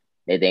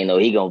 That they know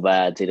he gonna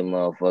vibe to the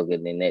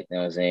motherfucker, then that, you know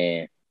what I'm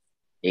saying,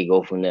 he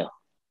go from there.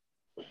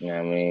 You know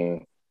what I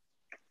mean?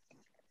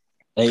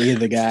 They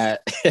either got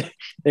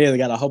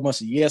a whole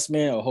bunch of yes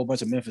men or a whole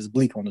bunch of Memphis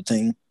Bleak on the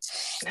team.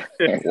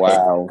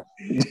 Wow.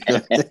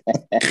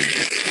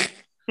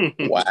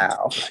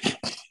 Wow.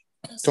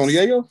 Tony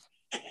Yayo?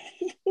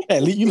 Hey,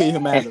 you leave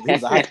him out of it. He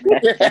was a high school.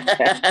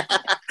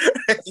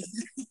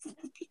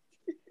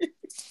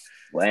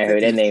 Well, I ain't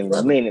heard that name in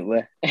a minute,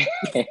 boy.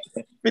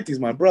 50's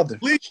my brother.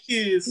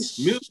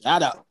 Please.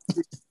 Shout out.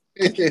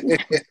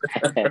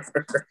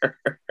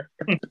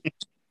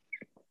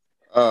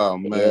 Oh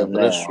man,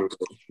 but that's true.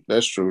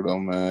 That's true though,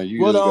 man.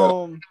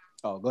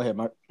 Oh, go ahead,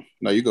 Mark.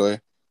 No, you go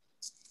ahead.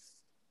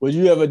 Would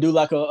you ever do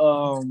like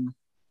a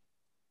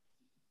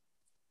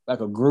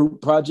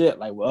group project,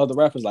 like with other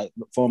rappers, like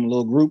form a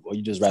little group, or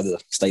you just rather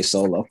stay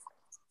solo?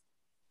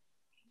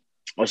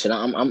 Oh shit,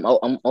 I'm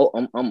open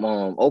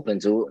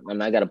to it. I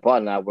mean, I got a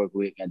partner I work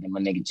with. Goddamn, my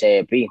nigga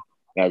Chad P.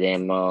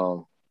 Goddamn,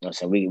 so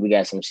we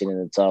got some shit in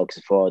the talks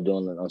as far as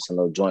doing some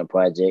little joint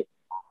project.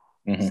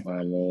 Mm-hmm. You know what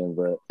I mean,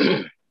 but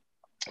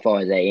as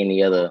far as that,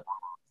 any other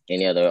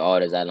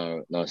artists I don't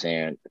know what I'm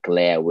saying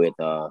collab with,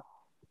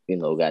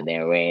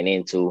 goddamn ran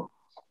into.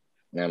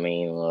 I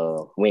mean,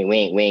 we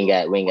ain't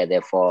got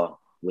that far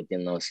within,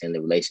 you know what I'm saying,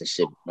 the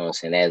relationship, you know what I'm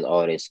saying, as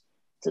artists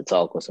to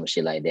talk or some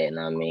shit like that. And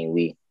I mean,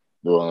 we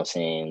do what I'm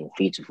saying,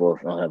 feature for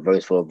a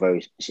verse for a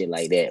verse, shit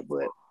like that.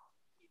 But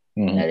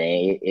that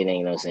ain't it ain't,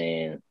 you know what I'm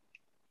saying.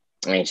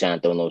 I ain't trying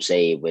to throw no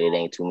shade, but it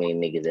ain't too many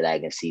niggas that I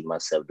can see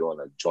myself doing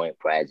a joint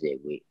project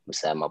with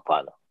beside my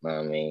partner. You know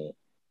what I mean?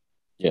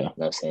 Yeah. You know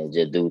what I'm saying?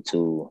 Just due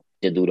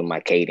to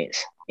my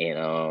cadence and you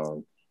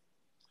know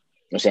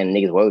what I'm saying,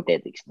 niggas work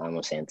ethics, you know what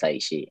I'm saying,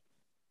 type shit.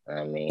 You know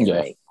what I mean?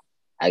 Yeah.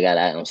 Like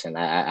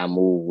I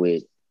move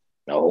with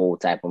a whole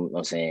type of, you know what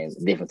I'm saying,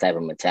 different type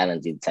of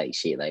mentality type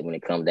shit. Like when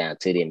it comes down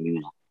to their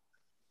music.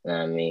 You know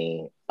what I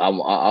mean?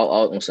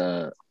 I'm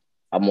saying,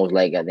 almost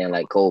like goddamn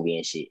like Kobe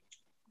and shit.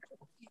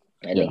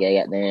 That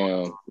nigga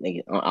goddamn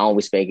nigga. I don't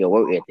respect your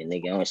work ethic,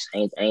 nigga.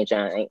 I ain't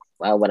trying.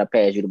 Why would I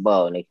pass you the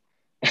ball, nigga?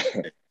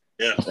 Yeah.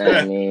 You know what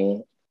I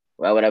mean?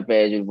 Why would I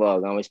pass you the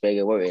ball? I don't respect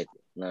your work ethic.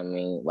 You know what I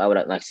mean? Why would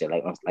I, like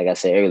I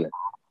said earlier,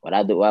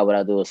 why would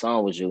I do a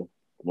song with you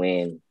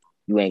when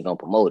you ain't gonna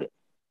promote it?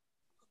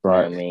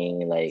 Right. You know what I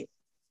mean? Like,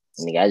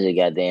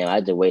 nigga, I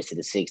just wasted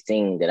the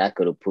 16 that I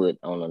could have put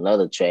on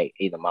another track,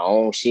 either my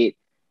own shit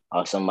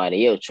or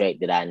somebody else's track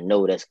that I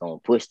know that's gonna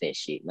push that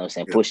shit. You know what I'm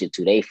saying? Yeah. Push it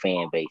to their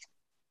fan base.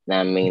 You know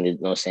what I mean? You know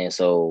what I'm saying?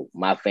 So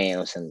my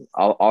fans and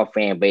our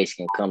fan base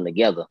can come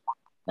together.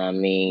 You know what I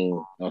mean? You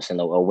know what I'm saying?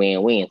 A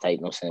win-win type, you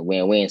know what I'm saying?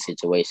 Win-win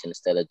situation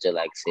instead of just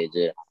like I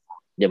said,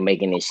 just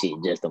making this shit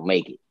just to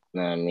make it.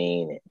 You know what I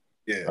mean?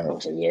 Yeah. You know what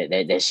I'm saying?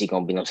 Yeah, that shit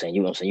gonna be, you know what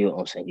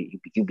I'm saying?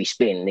 You be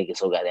spitting niggas,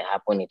 so goddamn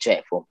hop on the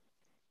track for me.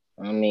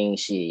 I mean,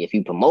 shit, if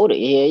you promote it,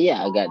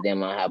 yeah, I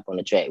goddamn I hop on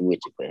the track with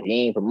you. But if you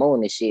ain't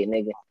promoting this shit,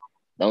 nigga,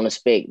 don't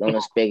expect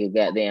a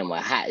goddamn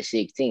a hot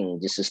 16.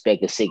 Just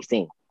expect a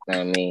 16. You know what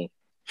I mean?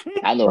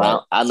 I know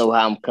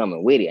how I'm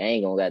coming with it. I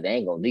ain't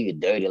gonna do you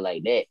dirty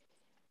like that.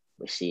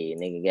 But shit,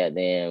 nigga,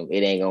 goddamn,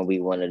 it ain't gonna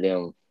be one of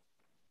them.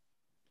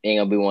 It ain't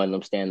gonna be one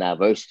of them standout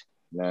verses.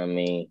 You know what I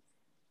mean?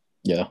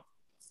 Yeah.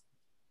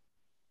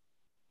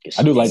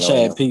 I do like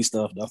Chad P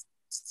stuff though.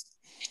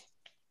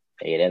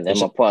 Yeah, that's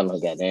my partner.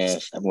 Goddamn,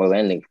 I've been with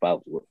that nigga for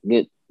about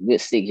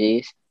good 6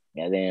 years.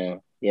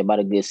 Goddamn, yeah, about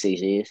a good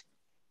 6 years.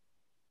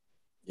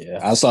 Yeah,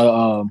 I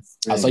saw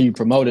you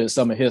promoted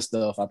some of his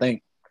stuff. I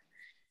think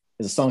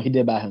it's a song he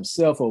did by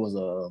himself, or was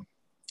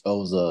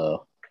a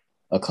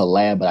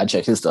collab. But I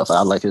checked his stuff.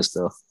 I like his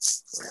stuff.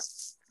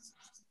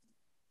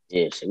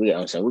 Yeah,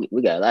 so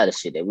we got a lot of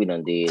shit that we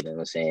done did. You know what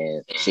I'm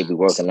saying? Shit we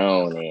working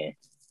on, and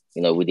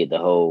you know we did the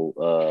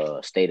whole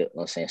state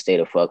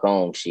of fuck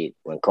home shit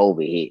when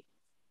COVID hit.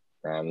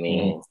 You know what I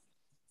mean?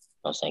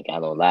 I'm saying I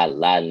know a lot of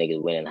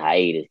niggas went in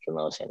hiatus. You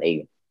know what I'm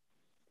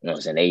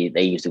saying?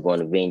 They used to go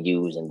into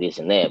venues and this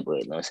and that, but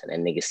you know what I'm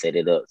saying, that nigga set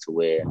it up to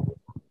where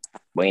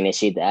bring that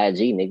shit to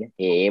IG, nigga.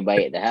 Yeah,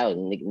 everybody at the house,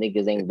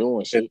 niggas ain't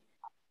doing shit.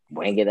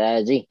 Bring it to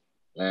IG. You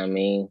know what I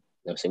mean? You know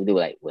what I'm saying? We do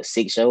like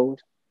 6 shows?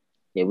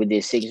 Yeah, we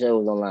did 6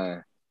 shows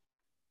online.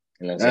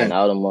 You know what I'm saying?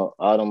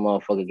 All them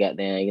motherfuckers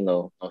goddamn, you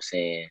know what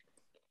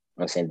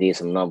I'm saying, did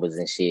some numbers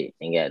and shit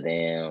and goddamn,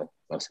 you know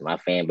what I'm saying, my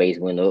fan base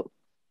went up.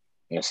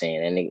 You know what I'm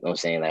saying? That nigga, you know what I'm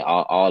saying, like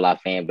all our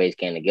fan base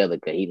came together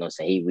because he, you know what I'm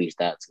saying, he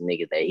reached out to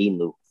niggas that he knew.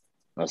 You know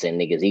what I'm saying,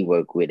 niggas he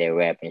worked with that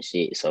rap and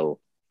shit. So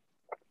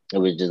it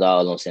was just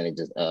all, you know what I'm saying,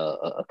 just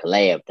a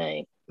collab thing.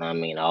 You know what I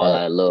mean? All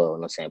out of love, you know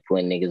what I'm saying,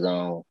 putting niggas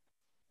on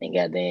and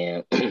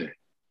goddamn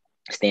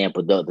staying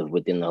productive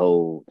within the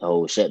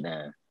whole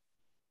shutdown.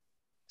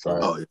 So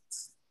I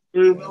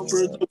give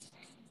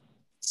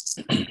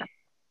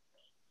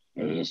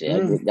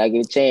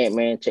a chance,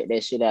 man. Check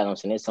that shit out. I'm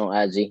saying it's on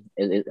IG.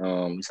 It's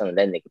on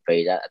that nigga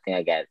page. I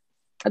think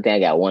I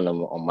got one of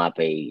them on my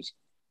page.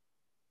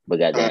 But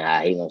goddamn,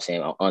 how he, you know what I'm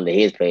saying, under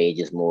his page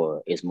it's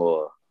more, you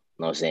know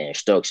what I'm saying,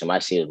 structure. My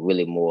shit is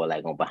really more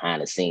like on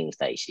behind the scenes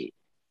type shit.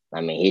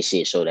 I mean, his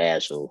shit show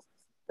the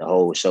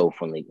whole show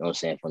from the, you know what I'm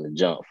saying, from the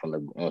jump, from the,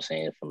 you know what I'm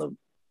saying, from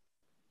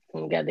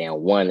goddamn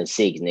 1 to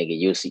 6, nigga.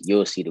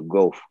 You'll see the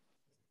growth.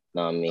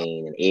 You know what I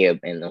mean? And you know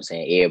what I'm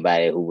saying,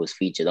 everybody who was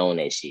featured on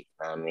that shit.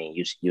 You know what I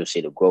mean? You'll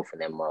see the growth in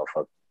that motherfucker.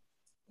 You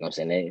know what I'm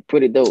saying? That's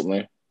pretty dope,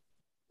 man.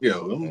 Yeah,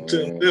 let me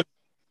tell you.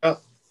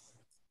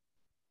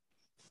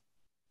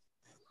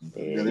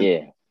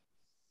 Yeah.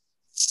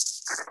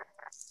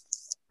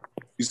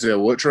 You said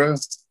what,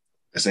 Trav?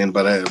 Does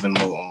anybody have any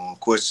more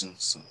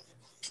questions?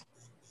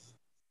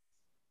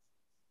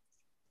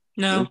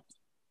 No.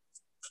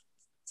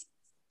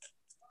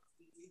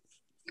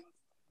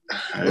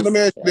 Well, let me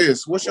ask you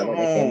this. What's your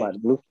Let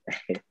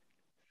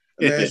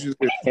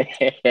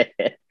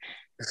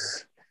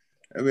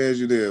me ask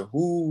you this.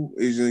 Who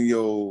is in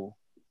your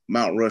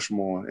Mount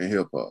Rushmore in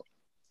hip hop?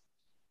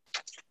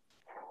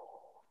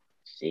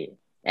 Shit.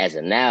 As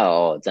of now,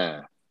 all the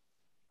time.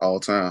 All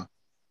time.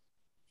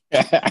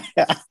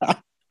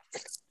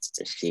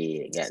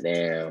 Shit,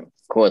 goddamn.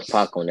 Of course,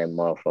 Pac on that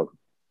motherfucker.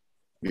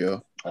 Yeah.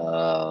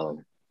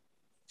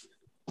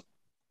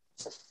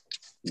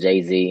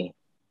 Jay-Z.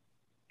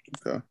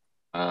 Okay.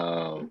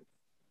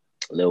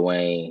 Lil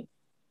Wayne.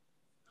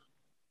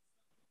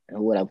 And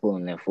who would I put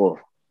on that fourth?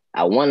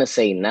 I want to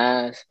say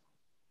Nas,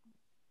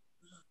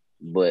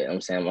 but I'm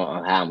saying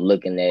how I'm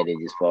looking at it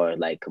as far as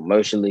like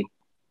commercially,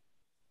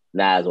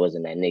 Nas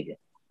wasn't that nigga.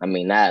 I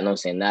mean, now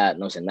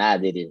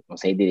did it.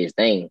 He did his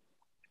thing,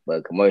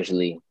 but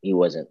commercially, he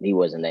wasn't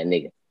that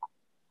nigga.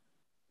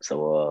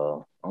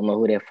 So I don't know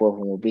who that fourth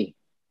one will be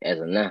as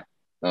of now. You know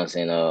what I'm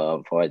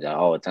saying? For the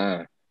all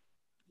time.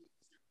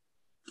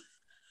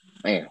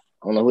 Man,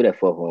 I don't know who that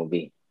fourth one will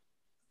be.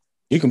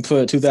 You can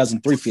put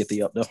 2003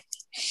 50 up though.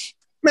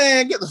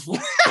 Man, get the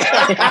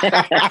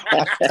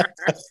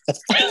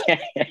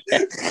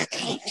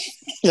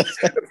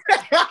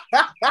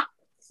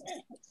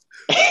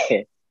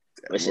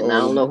But shit, I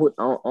don't know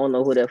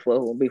who that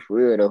fourth will be for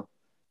real though.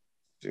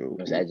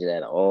 It's actually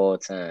at all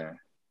time.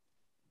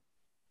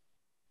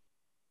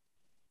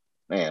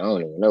 Man, I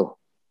don't even know.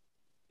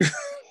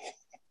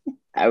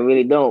 I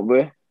really don't,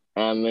 bro.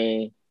 I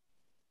mean,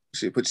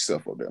 shit, put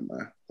yourself up there,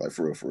 man. Like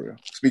for real.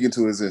 Speaking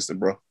to existence,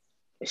 bro.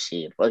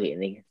 Shit, fuck it,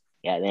 nigga.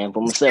 Goddamn,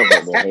 put myself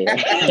up there.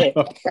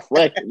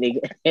 Fuck it,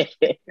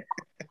 nigga.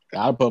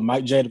 I'll put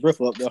Mike J. the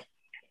Ripper up there.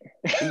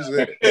 Who's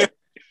that?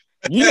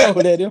 You know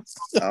who that is.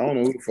 I don't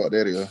know who the fuck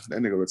that is. That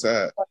nigga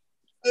retired.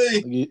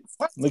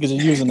 Look at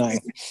your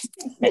username.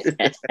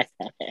 That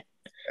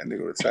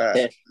nigga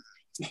retired.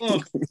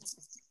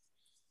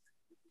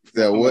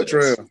 That what,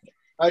 Trail?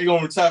 How you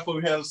gonna retire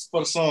before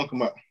the song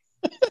come out?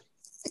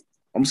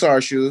 I'm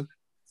sorry, Suge.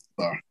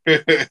 Sorry.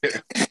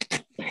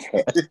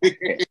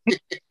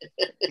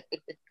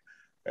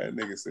 That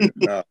nigga said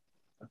nah.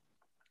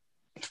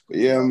 But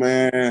yeah,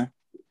 man.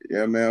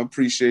 Yeah, man. I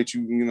appreciate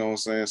you, you know what I'm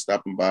saying,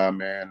 stopping by,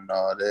 man, and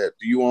all that.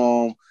 Do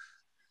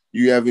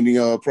you have any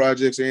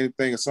projects or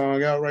anything, a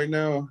song out right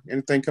now?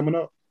 Anything coming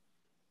up?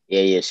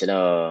 Yeah, shit.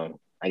 I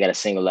got a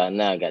single out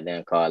now,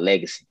 goddamn, called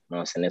Legacy. You know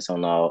what I'm saying? It's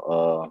on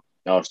all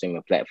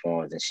streaming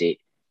platforms and shit.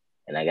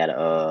 And I got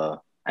an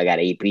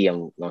EP I'm, you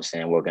know what I'm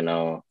saying, working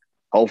on.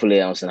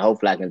 Hopefully I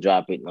can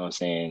drop it, you know what I'm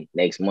saying,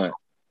 next month.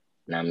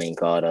 You know what I mean,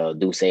 called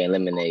Douce and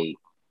Lemonade.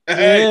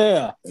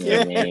 Yeah. You know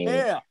what I mean?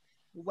 Yeah.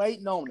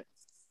 Waiting on it.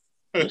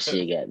 And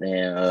shit,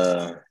 goddamn,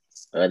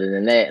 other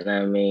than that, you know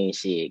what I mean,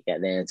 shit,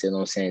 goddamn, you know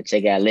what I'm saying,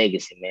 check out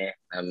Legacy, man.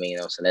 I mean, you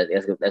know what I'm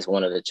saying, that's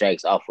one of the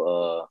tracks off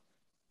of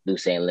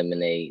Douce and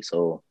Lemonade.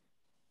 So,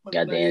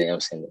 goddamn, you know what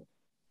I'm saying,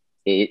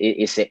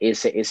 it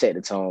set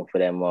the tone for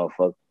that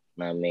motherfucker.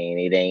 You know what I mean,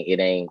 it ain't, you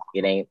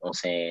know what I'm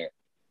saying,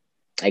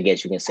 I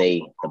guess you can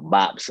say the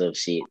bops of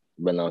shit,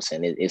 but you know what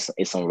I'm saying, it's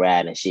some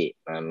riding shit.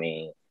 You know what I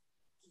mean,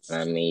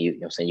 you know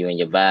what I'm saying, you in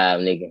your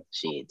vibe, nigga.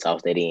 Shit,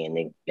 toss that in,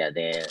 nigga.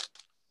 Goddamn.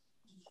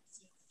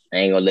 I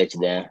ain't gonna let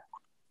you down.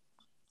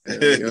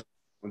 Yeah.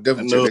 We'll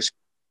definitely check that shit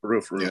for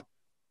real. Yeah.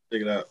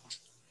 Check it out.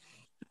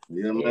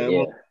 Yeah,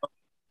 man.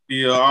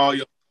 Yeah. All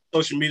your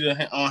social media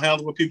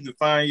handle where people can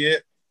find you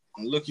at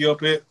and look you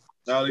up at,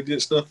 all that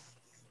good stuff.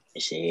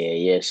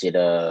 Shit, IG,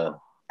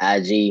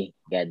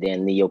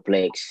 goddamn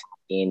NeauxPlex,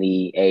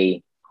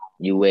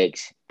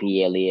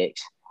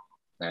 NeauxPlex.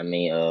 I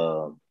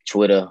mean,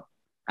 Twitter,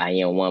 I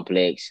am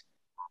OnePlex,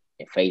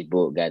 and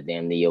Facebook,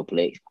 goddamn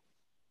NeauxPlex.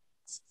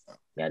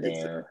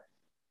 Goddamn.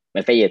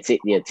 My favorite,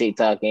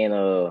 TikTok and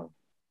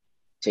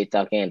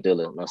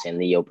Thriller. You know what I'm saying,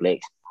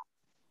 NeauxPlex.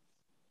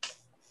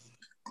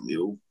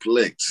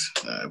 NeauxPlex.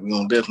 We're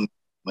gonna definitely.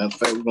 Matter of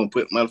fact, we're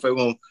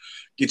gonna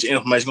get your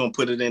information. We're gonna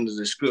put it in the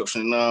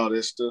description and all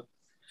that stuff.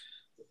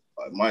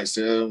 Like Mike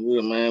said,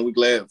 we're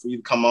glad for you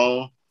to come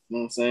on. You know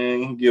what I'm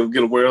saying?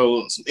 Get a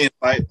world some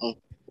insight on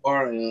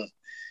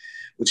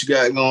what you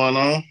got going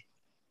on.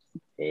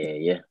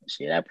 Yeah.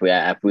 Shit, I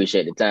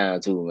appreciate the time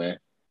too, man.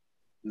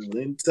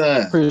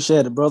 Anytime.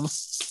 Appreciate it, brother.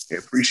 Yeah,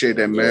 appreciate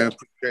that, man.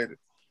 Appreciate it.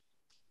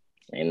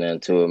 Ain't nothing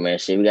to it, man.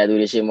 Shit, we gotta do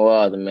this shit more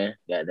often, man.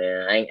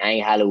 Goddamn, I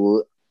ain't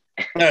Hollywood.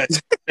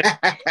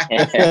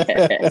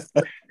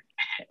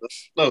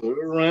 No,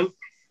 run.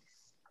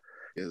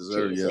 Yes,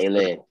 sir.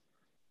 Yes,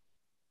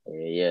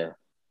 Yeah.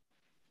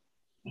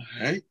 All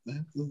right,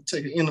 man. We'll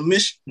take an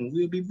intermission and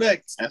we'll be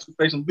back after we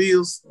pay some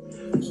bills.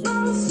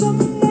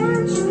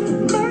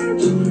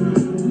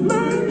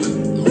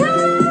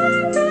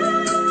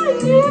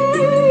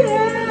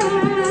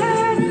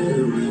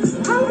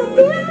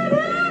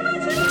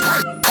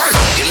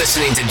 You're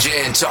listening to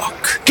Jan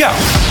Talk. Go.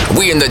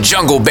 We in the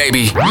jungle,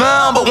 baby. #1.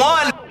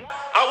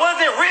 I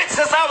wasn't rich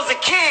since I was a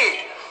kid.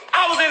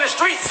 I was in the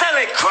street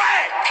selling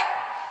crack.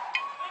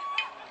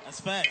 That's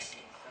facts.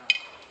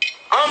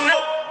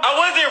 I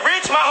wasn't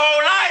rich my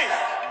whole life.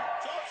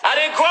 I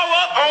didn't grow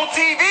up on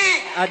TV.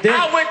 I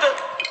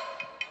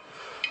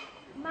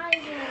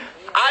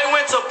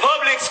went to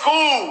public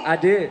school. I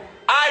did.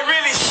 I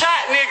really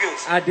shot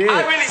niggas. I did.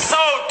 I really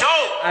sold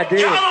dope. I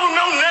did. Y'all don't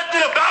know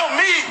nothing about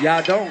me.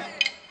 Y'all don't.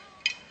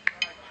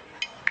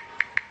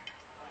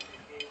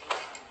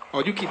 Oh,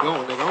 you keep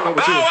going, nigga. I don't know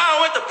what Bow you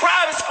Wow went to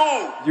private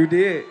school. You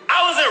did.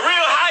 I was in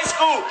real high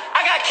school.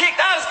 I got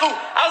kicked out of school.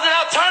 I was in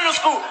alternative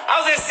school.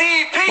 I was in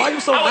CEP. Why you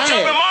so I was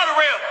mad? jumping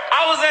monorail.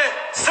 I was in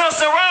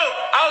Simpson Road.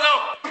 I was on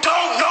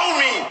Don't Know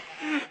Me.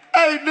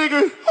 Hey,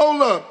 nigga,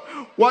 hold up.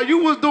 While you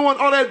was doing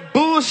all that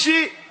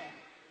bullshit,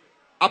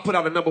 I put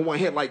out a #1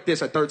 hit like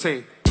this at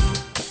 13.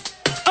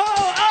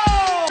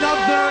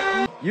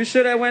 Oh! You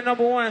should have went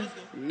 #1.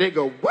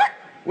 Nigga, what?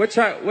 What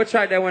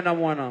track that went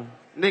 #1 on?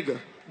 Nigga,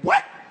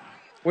 what?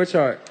 What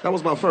chart? That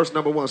was my first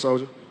number one,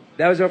 Soulja.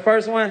 That was your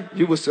first one?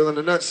 You was still in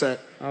the nutsack.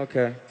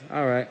 Okay.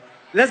 All right.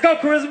 Let's go,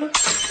 Charisma.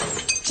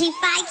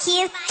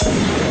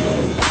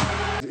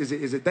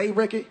 Is it they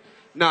record?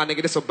 Nah,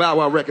 nigga, this a Bow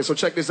Wow record. So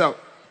check this out.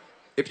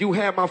 If you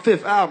have my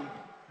 5th album,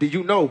 do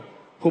you know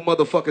who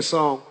motherfucking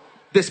song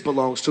this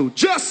belongs to?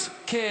 Just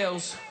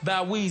Kales,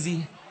 Bow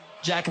Weezy,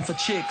 jacking for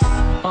chicks.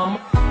 I'm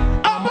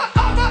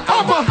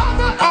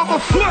a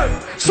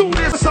flirt. Soon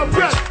as I'm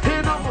ready.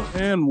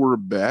 And we're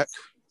back.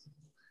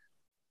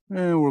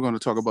 And we're going to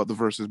talk about the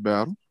Verzuz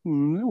battle.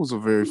 It was a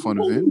very fun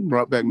event.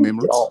 Brought back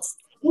memories.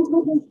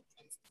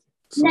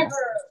 So,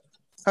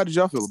 how did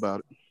y'all feel about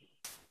it?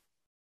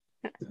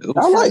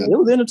 I like it. It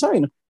was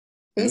entertaining.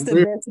 It's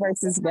the best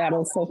Verzuz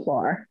battle so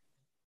far.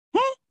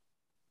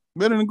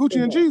 Better than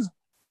Gucci and Jesus.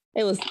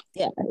 It was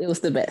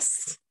the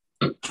best.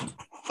 I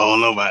don't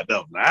know about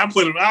that.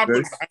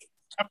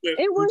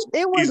 It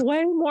was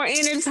way more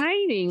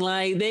entertaining.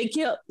 Like they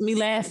kept me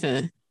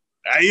laughing.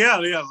 Yeah,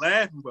 they are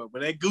laughing, but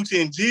that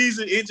Gucci and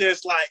Jesus, it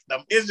just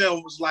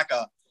was like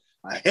a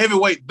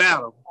heavyweight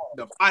battle,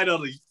 the fight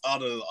of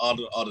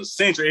the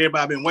century.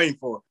 Everybody been waiting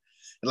for.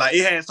 Like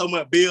it had so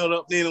much build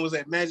up. Then it was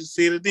at Magic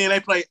City. Then they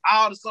played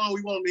all the songs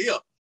we wanted to hear.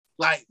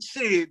 Like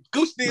shit,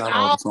 Gucci did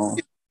all the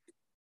songs.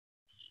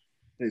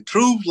 The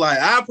truth, like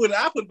I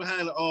put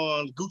behind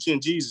on Gucci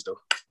and Jesus though.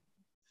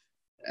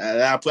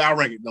 I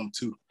rank it number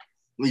 2,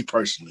 me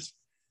personally.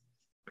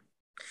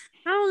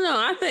 I don't know.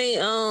 I think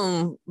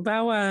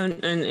Bow Wow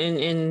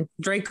and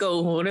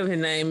Draco, whatever his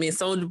name is,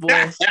 Soulja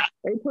Boy,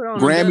 they put on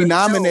Grammy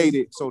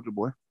nominated Soulja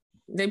Boy.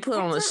 They put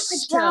on a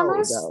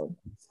show though.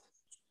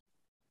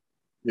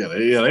 Yeah,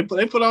 they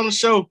put on a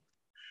show,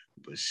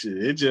 but shit,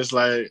 it just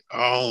like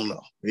I don't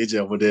know. It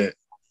just with that.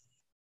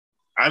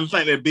 I just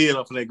think they build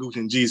up for that Gucci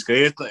and Jesus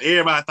because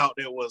everybody thought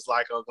that was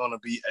like gonna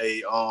be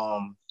a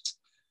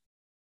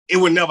it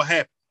would never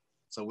happen.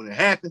 So when it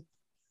happened,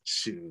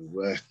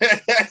 shoot,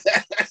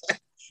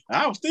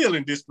 I was still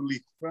in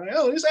disbelief. Right?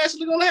 Oh, it's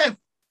actually gonna happen.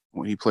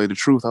 When he played the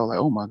truth, I was like,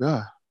 oh my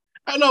God.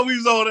 I know we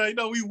was on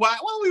there, we white.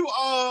 Well, we were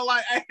all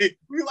like, hey,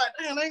 we were like,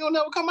 damn, they ain't gonna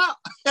never come out.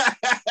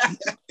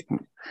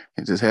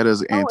 It just had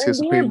us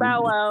anticipating. And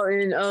Bow Wow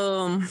and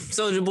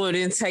Soulja Boy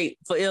didn't take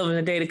forever and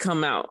a day to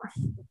come out.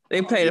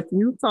 They played a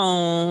few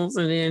songs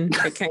and then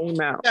they came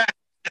out.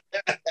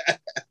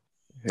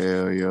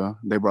 Hell yeah.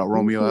 They brought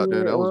Romeo out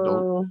there. That was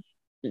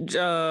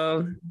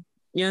dope.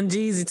 Young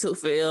Jeezy took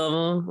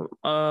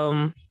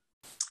forever.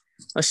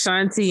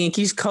 Ashanti and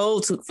Keisha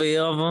Cole took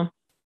forever.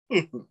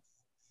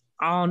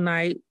 All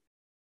night.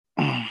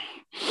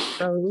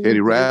 Teddy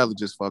Riley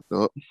just fucked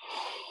up.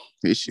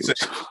 His shit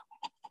was,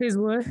 his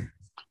what?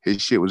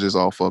 His shit was just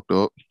all fucked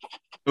up.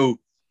 Who?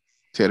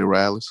 Teddy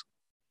Riley's.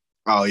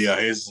 Oh yeah,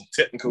 his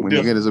technical. When he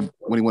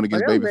went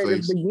against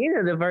Babyface. The beginning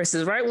of the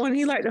verses, right? When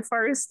he like the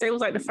first, they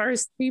was like the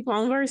first people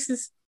on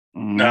verses.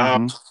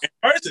 No,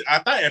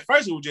 at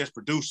first it was just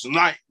producing.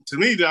 Like to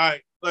me,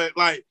 like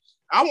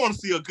I want to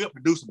see a good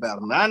producer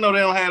battle. Now I know they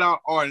don't have all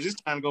artists.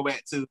 Just trying to go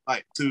back to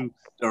the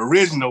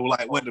original,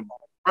 like what the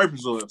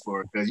purpose of it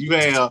for. Because you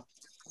have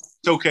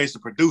showcase the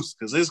producer.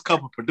 Because there's a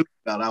couple of producers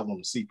that I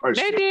want to see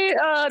personally. They did.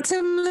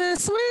 Timbaland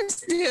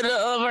Swift did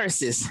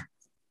verses.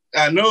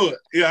 I know it.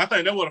 Yeah, I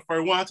think that was the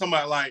first one. I'm talking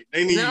about like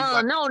they need.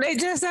 No, they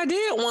just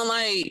did one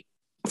like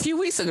a few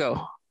weeks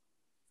ago.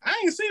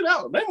 I ain't see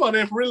that one. They might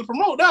have really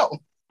promote that one.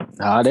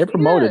 Nah, they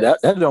promoted that.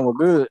 That one was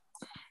good.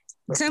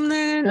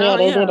 Timbaland. Yeah,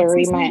 they did a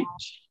rematch.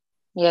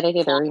 Yeah, they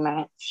did a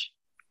rematch.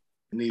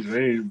 They need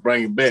to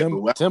bring it back.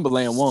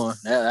 Timbaland won.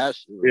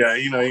 That's yeah,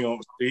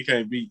 he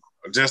can't beat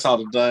just out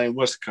of dang.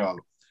 What's it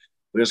called?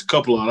 There's a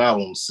couple of I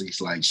want to see.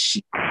 It's like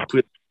shit.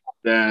 Put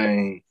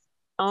dang.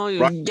 Oh,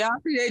 right. Y'all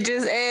see they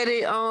just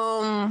added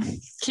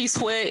Keith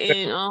Sweat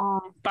and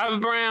Bobby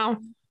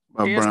Brown.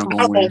 Bobby Brown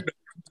gonna win.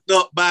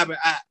 Bobby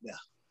out there.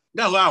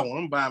 That's what I want.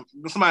 I'm buying.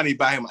 Somebody need to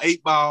buy him an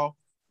 8-ball.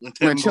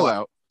 Man, chill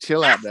out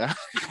there.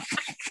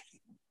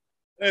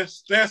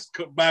 That's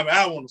Bobby.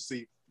 I want to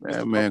see.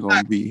 That man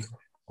gonna be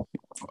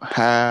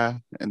high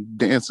and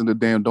dancing the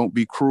damn "Don't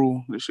Be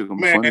Cruel." This shit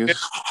gonna be funny.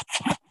 That's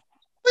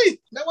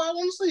what I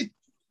want to see.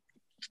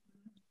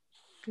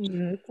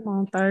 Yeah, come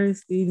on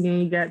Thursday.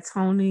 Then you got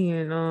Tony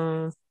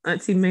and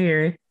Auntie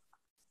Mary.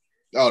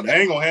 Oh, that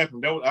ain't gonna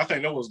happen. I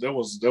think that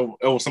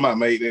was somebody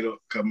made it up.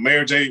 Cause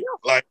Mary J.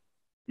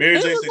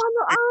 Mary J.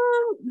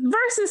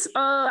 Versus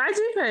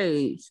IG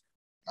page.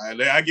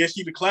 I guess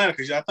she declined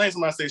because I think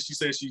somebody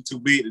said she's too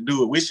big to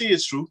do it, which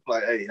is true.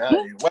 Like, hey,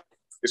 what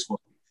this one?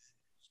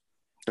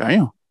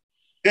 Damn.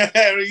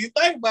 Yeah, you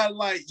think about it,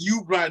 like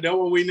you right there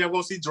when we never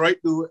gonna see Drake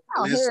do it.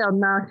 Oh hell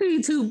no,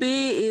 she too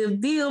big. If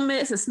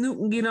DMX and Snoop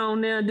can get on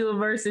there and do a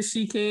versus,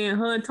 she can.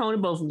 Her and Tony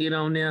both can get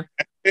on there.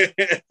 I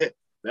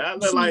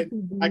guess like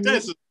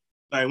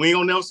we ain't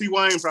gonna never see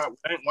Wayne. Probably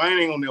Wayne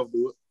ain't gonna never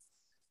do it.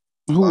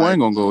 Who Wayne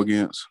gonna go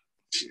against?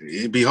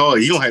 It'd be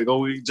hard. You don't have to go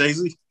with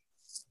Jay-Z.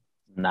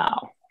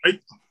 No.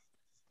 Right?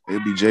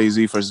 It'd be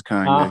Jay-Z versus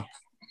Kanye.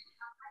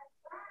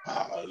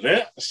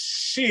 That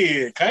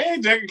shit.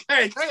 Kanye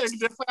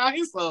just put out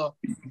his You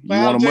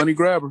want a money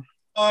grabber?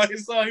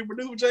 His song he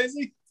produced with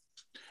Jay-Z.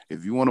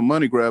 If you want a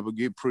money grabber,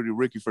 get Pretty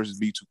Ricky versus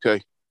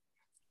B2K.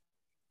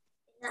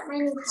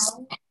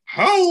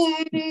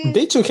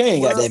 B2K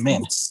ain't got that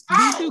many.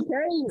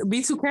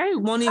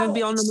 B2K won't even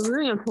be on the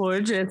Millennium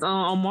Tour, just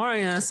on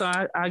Omarion. So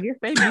I guess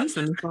they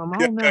beefing or something. I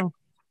don't know.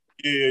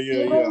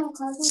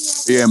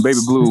 Yeah, and Baby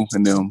Blue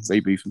and them, they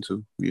beefing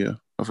too. Yeah,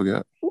 I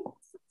forgot.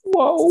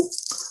 Whoa,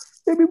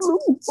 Baby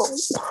Blue.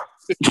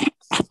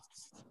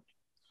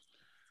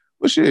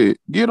 Well, shit,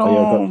 get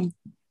on.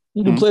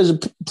 You do pleasure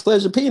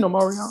P,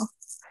 Omarion.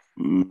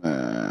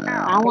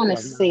 I want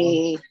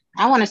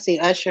to see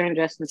Usher and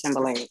Justin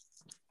Timberlake.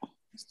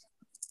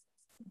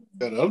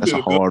 That's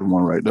a hard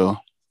one right there.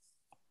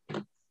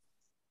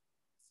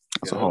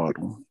 That's a hard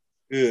one.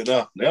 Good,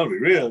 that'll be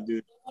real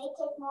good.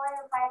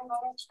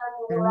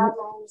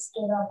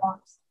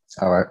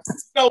 All right. You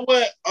know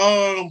what?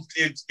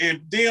 If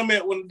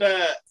DMX wouldn't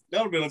died,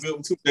 that would have been a good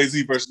one too.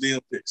 Jay-Z versus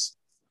DMX.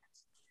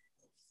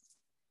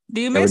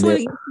 DMX would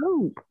get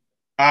Snoop.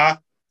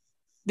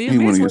 He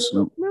want to get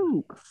Snoop.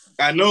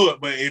 I know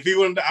it, but if he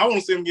wouldn't, I want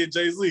to see him get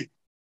Jay-Z.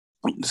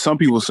 Some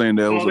people saying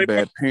that was a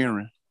bad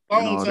pairing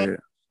and all that.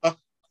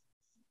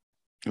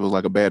 It was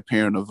like a bad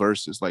pairing of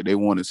verses. Like they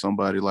wanted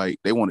somebody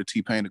they wanted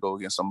T-Pain to go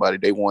against somebody.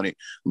 They wanted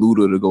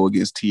Luda to go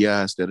against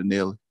T.I. instead of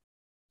Nelly.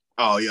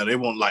 Oh yeah, they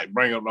want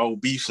bring up the old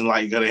beefs and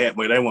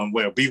they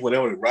want beef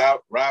whatever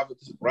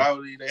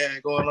rivalry they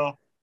had going on.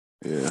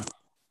 Yeah.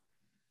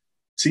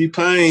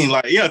 T-Pain,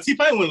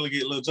 T-Pain wanted to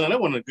get Lil Jon.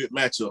 That wasn't a good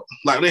matchup.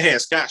 Like they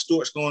had Scott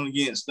Storch going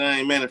against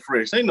Manny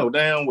Fresh. They know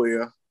damn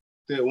well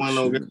that wasn't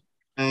no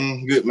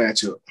good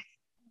matchup.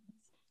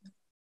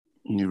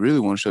 You really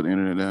want to shut the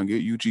internet down?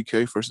 Get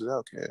UGK versus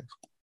Outkast.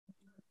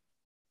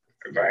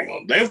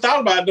 They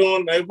thought about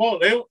doing.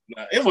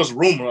 It was a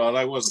rumor.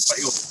 Like was a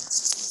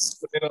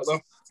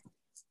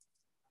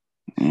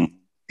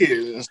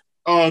yeah.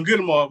 Good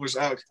tomorrow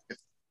versus Outkast.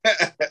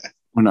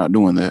 We're not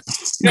doing that.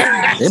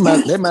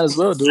 They might as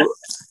well do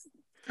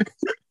it.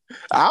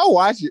 I'll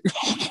watch it.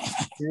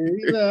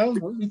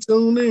 I'll be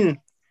tuned in.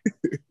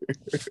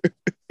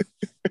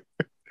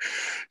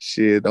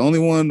 Shit, the only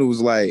one that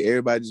was like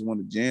everybody just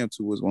wanted to jam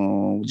to was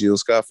Jill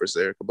Scott versus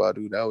Erykah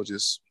Badu. That was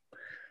just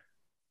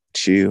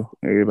chill.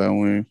 Everybody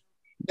won,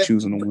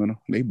 choosing the winner.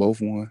 They both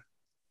won.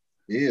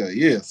 Yeah,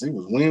 yes, it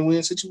was a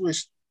win-win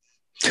situation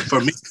for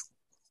me.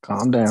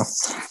 Calm down.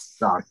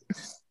 Oh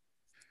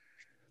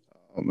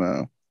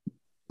man,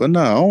 but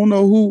no, I don't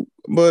know who.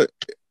 But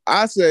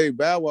I say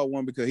Bow Wow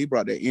won because he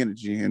brought that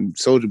energy, and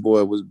Soulja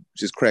Boy was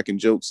just cracking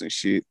jokes and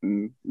shit,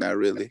 and not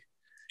really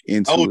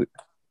into it.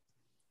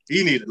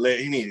 He need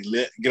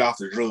to get off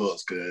the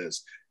drugs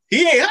because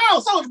he ain't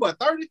Soulja Boy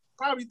 30,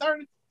 probably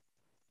 30.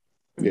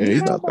 Yeah,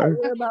 he's about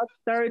 30. About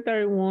 30,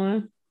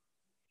 31.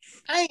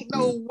 Ain't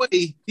no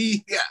way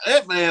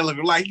that man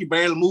looking like he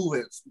barely move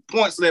at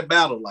points of that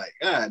battle. Like,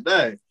 God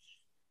dang.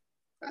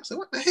 I said,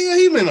 what the hell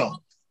he been on?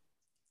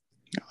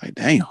 Like,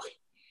 damn.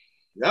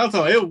 Yeah, I'm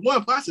talking. It was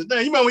one part. I said, damn.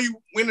 You remember when he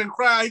went in the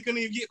crowd, he couldn't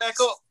even get back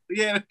up.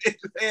 He had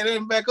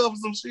him back up or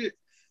some shit.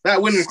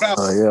 Not winning the crowd.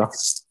 Oh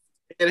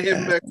yeah. He had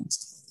him back.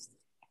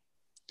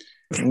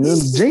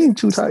 Jean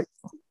too tight.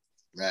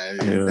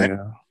 Yeah.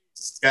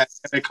 Got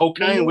that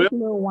cocaine with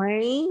Lil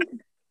Wayne.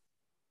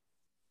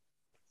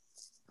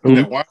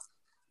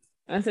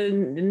 I said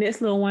the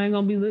next Lil Wayne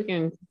gonna be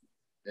looking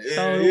like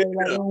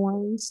Lil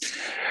Wayne.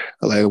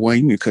 Like, Wayne,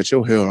 you need to cut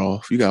your hair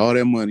off. You got all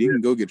that money. You can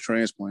go get a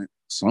transplant.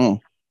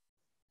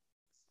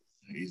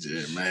 He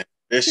did, man.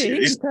 That shit.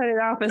 He can cut it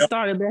off and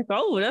start it back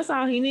over. That's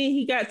all he need.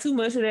 He got too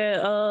much of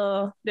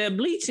that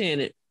bleach in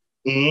it.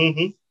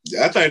 Mm-hmm.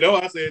 I think that's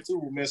what I said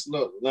too. Messing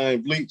up,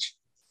 bleach.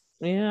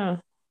 Yeah.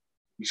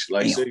 You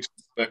should say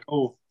back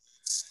over.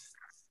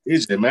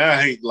 It's just, man,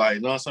 I hate I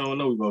know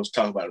we're going to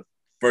talk about it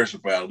first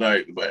about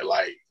that, but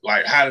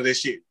how did that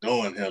shit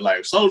doing here?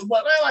 Like Soulja Boy,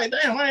 they like,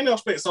 damn, I ain't never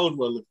expect Soulja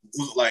Boy to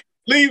look like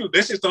leave.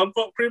 That shit started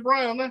to fuck Chris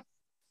Brown now.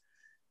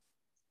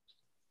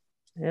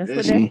 That's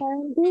what that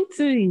can do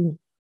to you.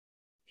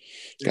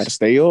 Gotta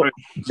stay up.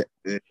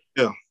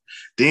 Yeah.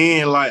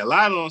 Then a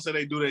lot of them say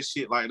they do that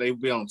shit like they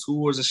be on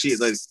tours and shit,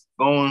 like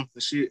going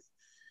and shit.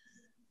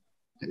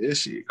 That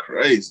shit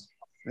crazy.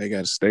 They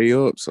gotta stay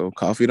up. So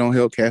coffee don't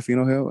help, caffeine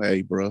don't help.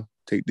 Hey, bro,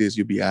 take this,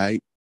 you'll be all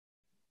right.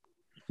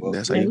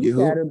 That's how you get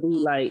hooked. Gotta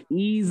be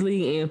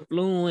easily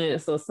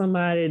influenced or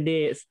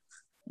somebody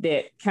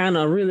that kind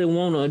of really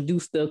want to do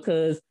stuff.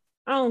 Because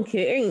I don't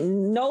care, ain't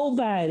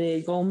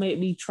nobody gonna make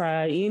me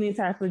try any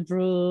type of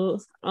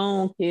drugs. I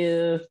don't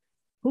care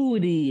who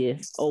it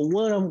is or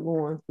what I'm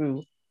going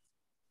through.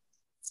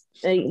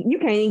 You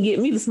can't even get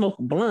me to smoke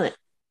a blunt.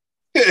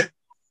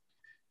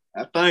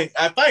 I think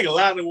a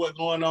lot of what's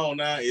going on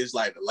now is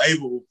the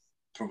label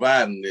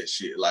providing that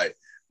shit. Like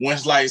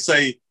once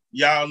say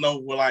y'all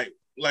know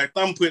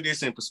I'm putting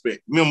this in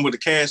perspective. Remember with the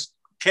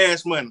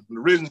cash money, the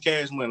original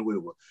cash money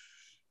with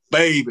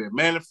Baby,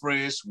 Manny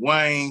Fresh,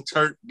 Wayne,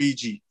 Turk,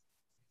 BG.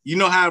 You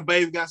know how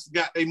Baby got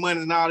their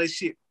money and all that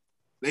shit.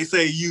 They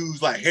say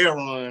use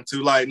heroin to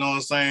know what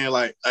I'm saying?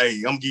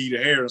 Hey, I'm giving you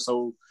the heroin.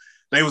 So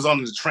they was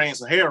under the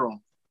trance of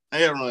heroin.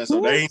 So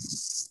they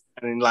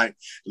and like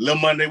little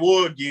money they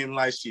were getting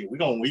like shit. We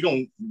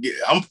gonna get.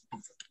 I'm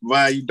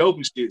providing you dope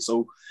and shit.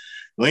 So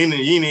you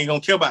ain't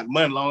gonna care about the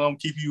money long. I'm gonna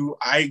keep you.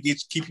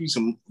 Keep you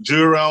some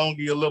jewelry on,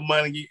 give you a little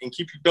money, and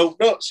keep you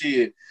doped up.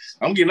 Shit,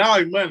 I'm getting all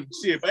your money.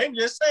 Shit, baby,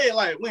 just say it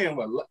like when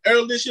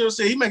earlier this year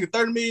said he making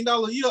 $30 million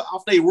a year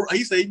off they.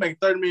 He said he making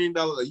 $30 million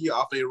a year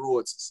off their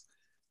royalties.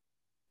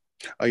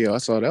 Oh yeah, I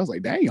saw that. I was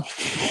like, damn.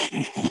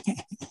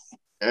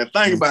 And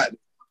think about it.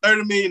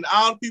 30 million,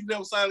 all the people that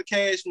was signing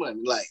Cash Money,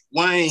 like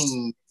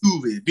Wayne,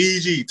 Tuvi,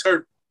 BG,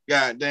 Turk,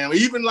 goddamn.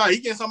 Even like he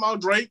getting something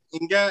out Drake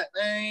and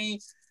goddamn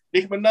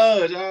Nicki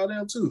Minaj, all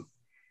them too.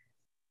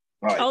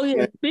 Right. Oh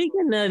yeah,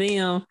 speaking of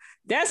them,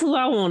 that's who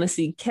I want to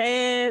see.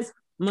 Cash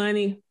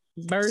Money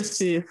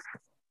versus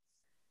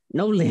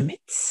No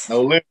Limits.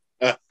 No Limits.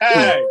 Hey.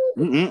 I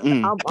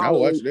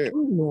watched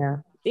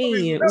that.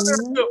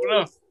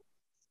 Yeah.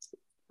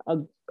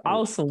 An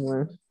awesome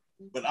one.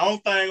 But I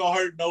don't think gonna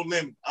hurt No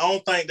Limit. I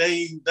don't think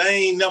they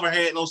ain't never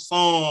had no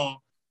song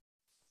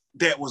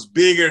that was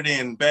bigger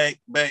than back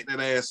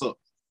that ass up.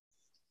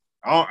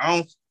 I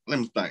don't let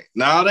me think.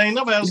 Nah, they ain't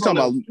never had a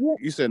song.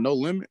 You said No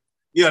Limit?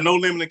 Yeah, No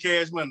Limit and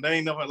Cash Money. They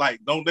ain't never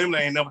like No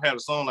Limit ain't never had a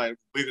song like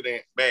bigger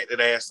than back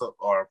that ass up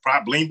or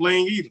probably Bling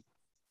Bling either.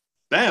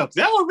 Damn,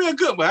 that would be a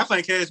good one. I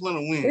think Cash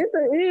Money win. It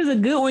is a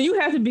good one.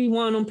 You have to be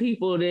one of them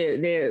people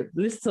that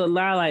listen to a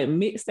lot of like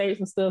mixtapes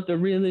and stuff to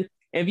really.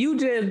 If you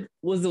just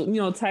was,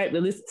 type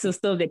to listen to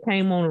stuff that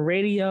came on the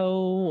radio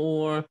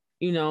or,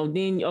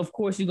 then of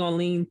course you're going to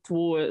lean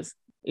towards,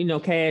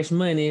 Cash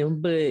Money.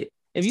 But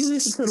if you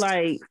listen to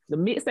like the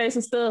mixtapes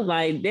and stuff,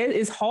 like that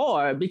is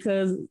hard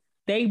because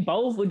they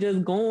both were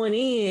just going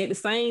in at the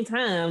same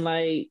time.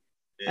 Like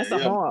that's a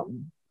hard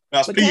one.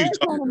 But Cash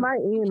Money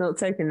might end up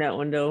taking that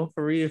one though,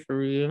 for real.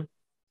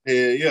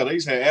 Yeah, they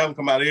used to have album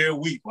come out every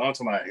week. I'm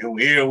talking about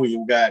every week.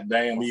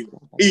 Goddamn, even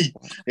E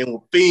and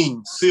with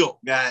Fiend, Silk,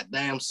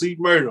 goddamn, C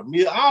Murder.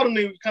 All them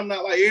niggas coming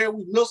out like every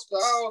week. Milk,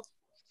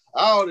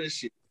 all this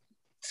shit.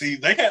 See,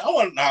 they can't. I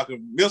want to knock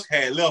them. Milk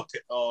had left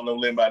on No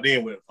Limit by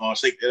then with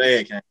Shake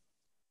That Ass.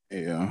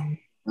 Yeah.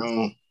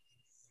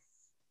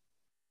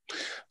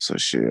 So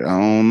shit, I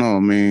don't know. I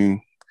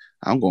mean,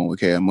 I'm going with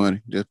Cash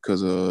Money just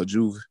because of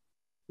Juvie.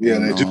 Yeah,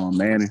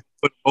 Manny.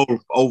 Put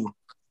over.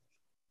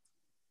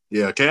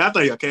 Yeah, I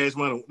think Cash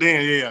Money.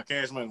 Then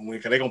Cash Money win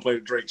because they gonna play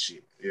the Drake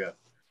shit. Yeah.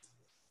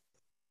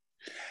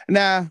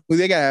 Nah, well,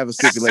 they gotta have a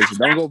stipulation.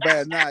 Don't go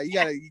bad. Nah, you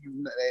gotta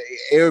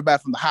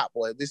everybody from the Hot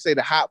Boys. They say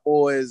the Hot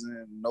Boys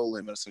and No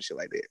Limit or some shit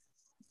like that.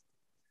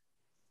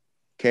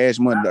 Cash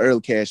Money, the early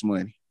Cash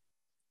Money.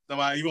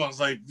 Somebody, you want to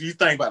say? You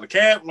think about the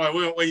Cap? Like,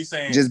 what you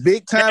saying? Just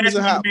Big Timers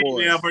and Hot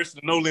Boys. Yeah, versus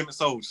the No Limit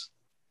Soulja.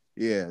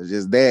 Yeah,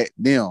 just that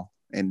them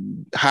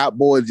and Hot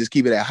Boys. Just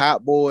keep it at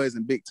Hot Boys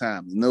and Big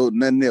Timers. No,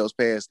 nothing else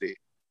past that.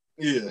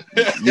 Yeah,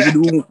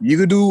 you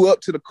could do up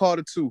to the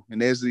Carter 2,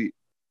 and that's it.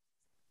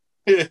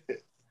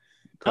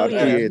 Carter 3,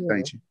 everything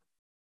changed.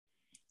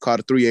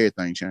 Carter 3,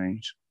 everything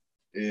changed.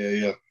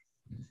 Yeah.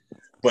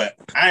 But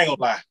I ain't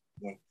gonna lie.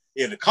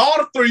 If the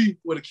Carter 3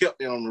 would have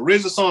kept it on the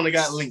original song, they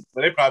got linked,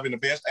 but they probably been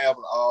the best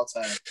album of all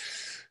time.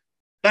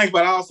 Think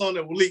about all songs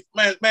that were leaked.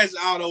 Imagine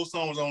all those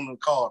songs on the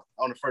Carter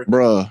on the first.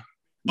 Bruh,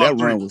 that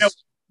run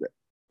was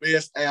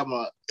best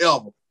album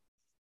ever.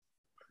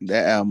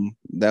 That album,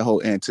 that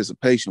whole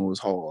anticipation was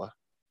hard.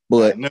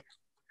 But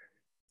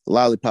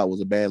Lollipop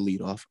was a bad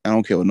lead off. I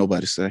don't care what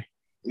nobody say.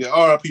 Yeah,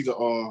 R.I.P.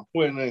 to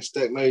what's name,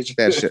 Static Major.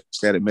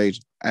 Static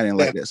Major. I didn't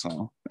like that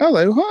song. I was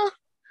like, huh?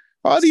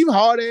 All these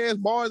hard ass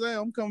bars.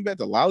 I'm coming back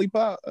to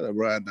Lollipop.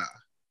 Right now.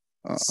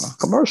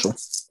 Commercial.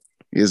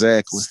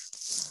 Exactly.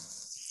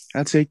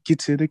 I take you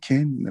to the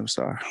candy. I'm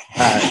sorry.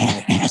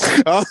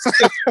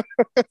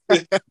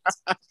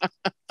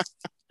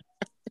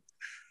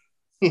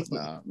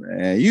 Nah,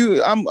 man.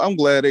 I'm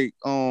glad they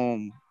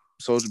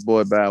Soulja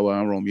Boy, Bow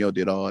Wow, and Romeo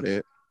did all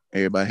that.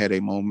 Everybody had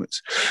their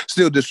moments.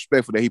 Still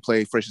disrespectful that he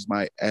played Fresh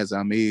as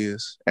I'm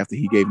Is after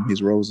he gave him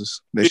his roses.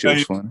 That shit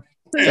was funny.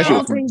 So you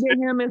don't think that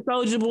him and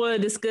Soulja Boy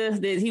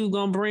discussed that he was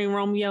gonna bring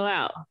Romeo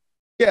out?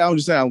 Yeah, I'm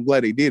just saying I'm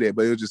glad they did it,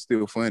 but it was just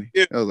still funny.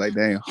 Yeah. I was like,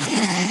 damn.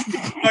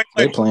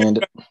 They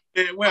planned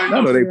it.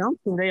 I'm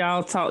sure they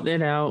all talked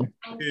that out.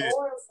 Yeah.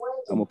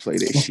 I'm gonna play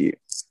that shit.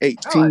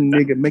 18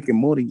 nigga making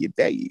more than your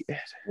dad. Yeah.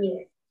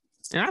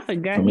 And I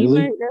forgot he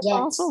made that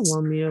song for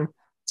Romeo.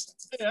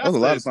 Yeah, that's a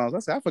lot of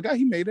songs. I forgot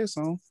he made that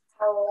song.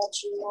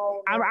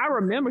 I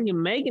remember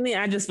him making it.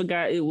 I just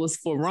forgot it was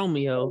for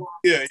Romeo.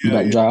 Yeah. You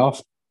about to dry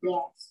off?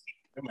 The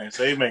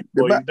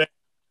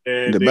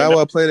Bow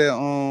Wow play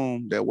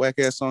that whack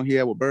ass song he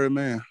had with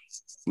Birdman.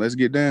 Let's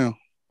Get Down.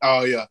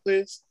 Oh yeah.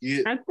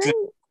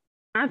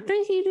 I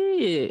think he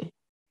did.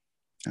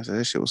 I said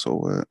that shit was so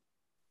what?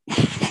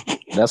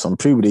 That's when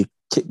puberty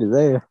kicked his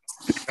ass.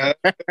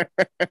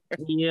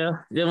 Yeah.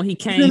 Then when he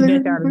came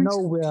back out of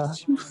nowhere,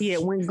 he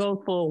had went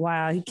ghost for a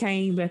while. He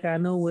came back out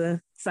of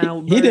nowhere.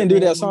 He didn't do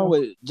that song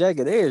with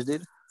Jagged Edge,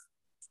 did he?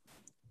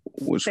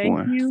 Which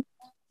one?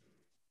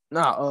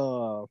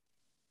 Nah,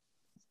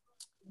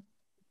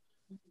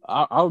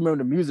 I remember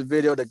the music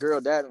video. The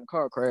girl died in a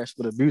car crash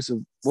with an abusive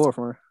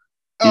boyfriend.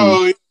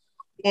 Oh,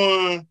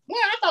 one. Well,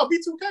 I No,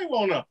 B2K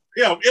won't know.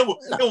 Yeah, it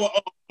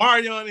was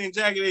Mario and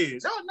Jagged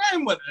Edge. Your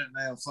name was that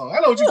damn song. I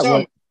know what you're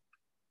talking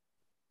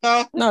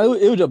about. No,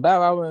 it was a Bow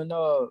Wow and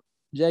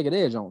Jagged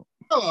Edge on.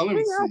 Hold on, let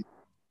me see.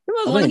 It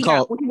was when he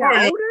got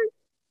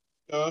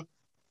older.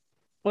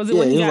 Was it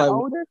when he got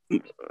older?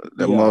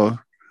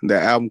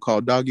 That album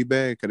called Doggy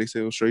Bag, because they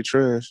said it was straight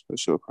trash. That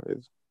shit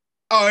crazy.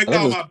 Oh, they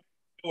called my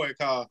boy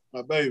called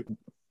My Baby.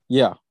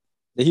 Yeah.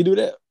 Did he do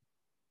that?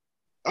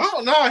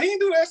 Oh, no, he didn't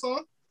do that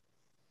song.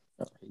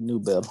 He knew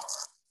better.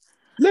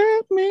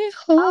 Let me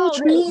hold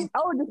you.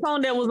 The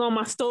song that was on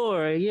my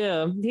story.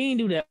 Yeah, he didn't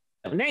do that.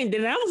 That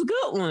was a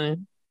good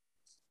one.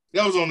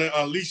 That was on the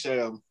Unleash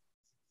album.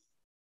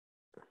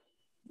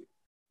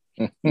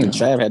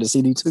 Trav had the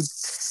CD too.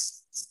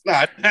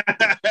 Nah,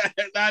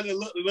 I didn't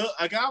look.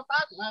 I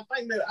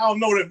think that I don't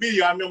know that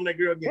video. I remember that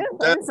girl again.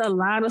 There's a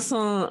lot of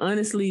songs,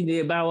 honestly,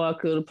 that Bow Wow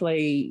could have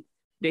played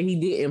that he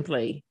didn't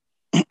play.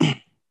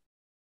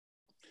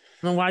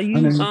 And while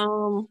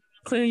you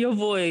clear your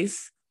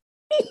voice.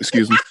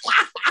 Excuse me.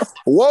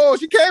 Whoa,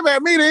 she came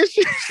at me this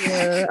shit.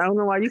 Yeah, I don't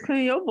know why you clear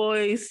your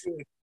voice.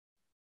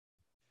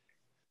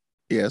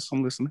 Yes,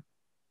 I'm listening.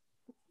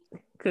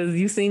 Because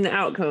you seen the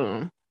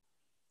outcome.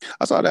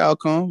 I saw the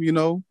outcome,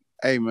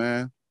 Hey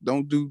man,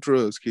 don't do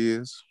drugs,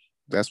 kids.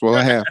 That's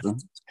what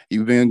happened.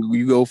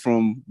 You go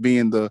from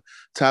being the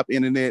top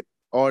internet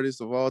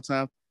artist of all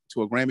time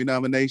to a Grammy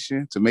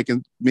nomination to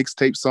making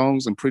mixtape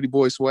songs and Pretty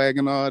Boy swag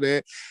and all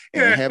that,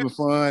 and having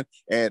fun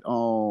at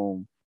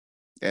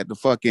the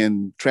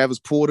fucking Travis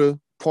Porter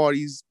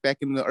parties back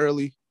in the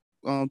early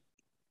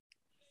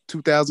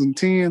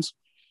 2010s.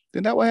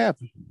 Then that what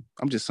happened.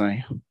 I'm just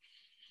saying.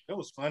 That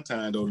was fun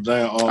time though.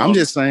 I'm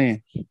just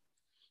saying.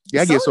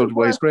 Yeah, I get Soulja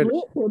Boy's credit.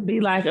 It could be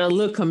like a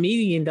little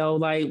comedian though,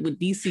 like with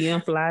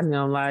DCM Fly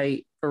now,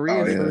 like for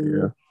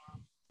real.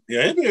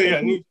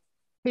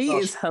 He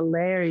is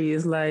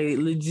hilarious, like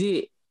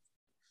legit.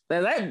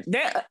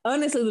 That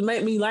honestly would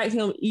make me like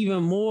him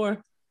even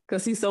more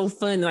because he's so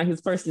funny, like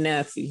his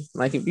personality.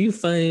 Like if you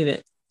funny,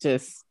 that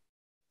just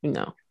you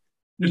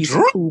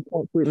cool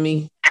punk with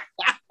me.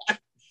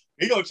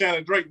 He gonna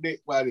challenge Drake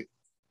next, buddy.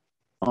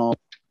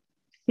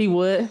 He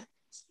would.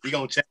 He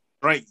gonna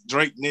challenge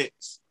Drake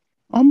next.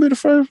 I'm be the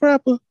first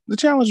rapper to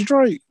challenge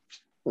Drake.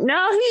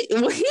 No, he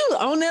was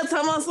on that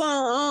time I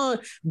song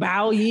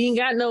Bow. You ain't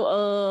got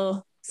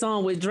no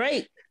song with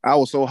Drake. I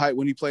was so hyped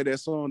when he played that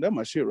song. That's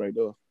my shit right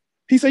there.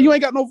 He said, "You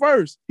ain't got no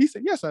verse." He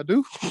said, "Yes, I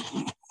do."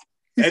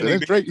 He said,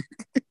 "That's Drake."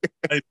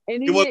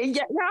 And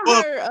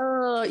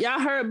y'all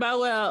heard Bow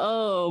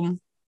Wow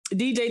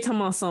DJ talking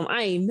about something.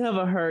 I ain't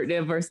never heard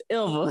that verse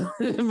ever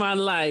in my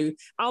life.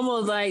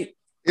 Almost like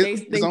they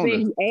said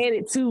he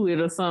added to it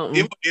or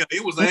something.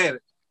 It was added.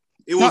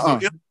 It was a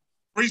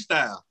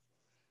freestyle.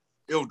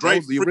 It was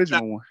Drake, the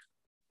original one.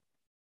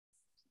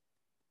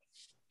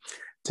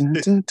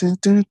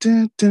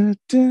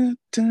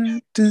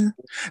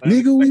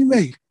 Nigga, we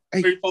made.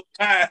 Hey.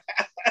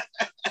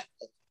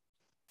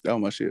 That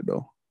was my shit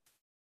though.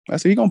 I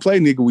said he gonna play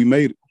Nigga, we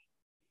made it.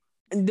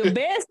 The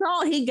best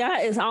song he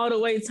got is All the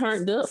Way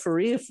Turned Up, for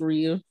real.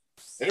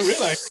 They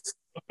really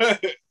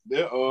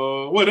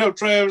what else?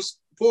 Travis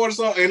Porter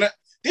song, and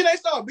did they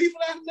start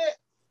beefing after that?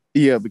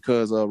 Yeah,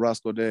 because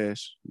Roscoe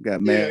Dash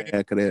got mad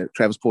because that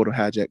Travis Porter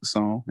hijacked the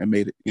song and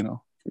made it, yeah.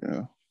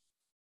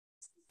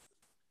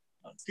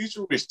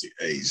 Futuristic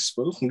days,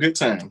 but some good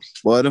times.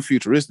 Boy, them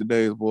futuristic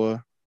days, boy.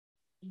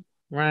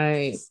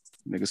 Right.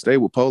 Nigga, stay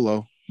with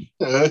Polo.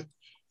 They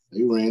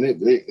ran it.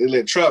 They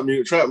let trap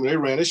me. They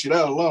ran this shit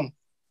out alone.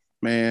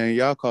 Man,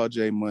 y'all call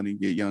Jay Money,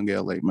 get Young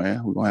LA,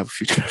 man. We're gonna have a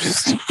future.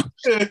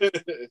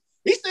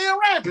 He's still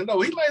rapping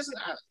though. He made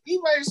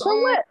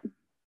some.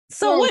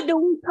 So what do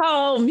we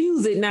call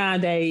music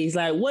nowadays?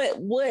 Like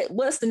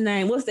what's the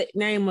name? What's the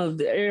name of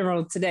the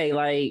era today?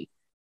 Like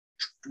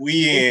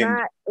it's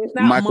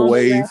not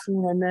microwave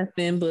or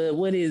nothing, but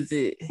what is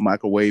it?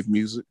 Microwave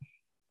music.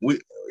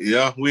 We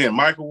in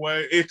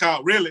microwave. It's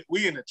called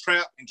we in the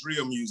trap and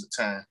drill music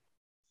time.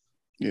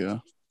 Yeah.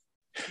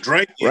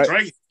 Drake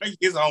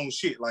his own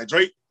shit. Like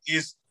Drake,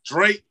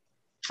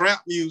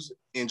 trap music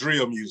and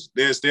drill music.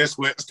 That's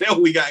what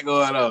we got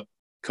going on.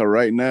 Cause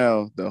right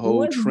now the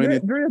whole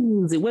trend drill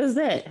music. What is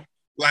that?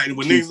 Like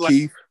when niggas like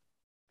Keith,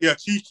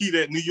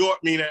 that New York,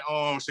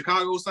 that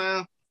Chicago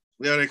sound.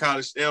 Yeah, they call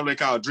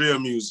it drill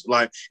music.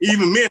 Like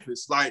even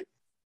Memphis, like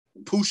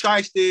Pooh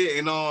Shiesty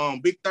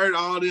and Big 30,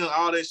 all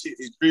that shit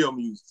is drill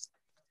music.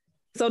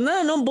 So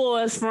none of them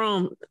boys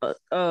from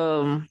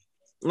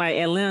like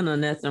Atlanta,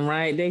 nothing,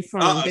 right? They're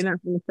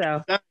not from the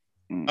South. That's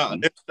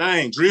the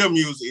thing. Drill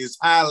music is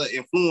highly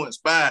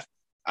influenced by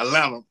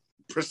Atlanta,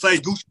 per se.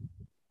 Gucci,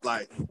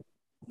 like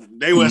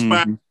they were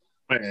inspired,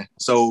 man.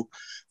 So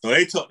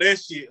they took that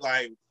shit.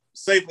 Like,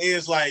 say for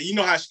instance, like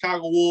how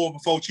Chicago was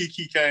before Chi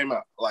came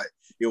out. Like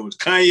it was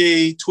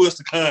Kanye,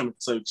 Twista coming.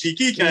 So Chi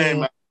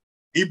came out.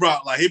 He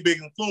brought like his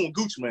big influence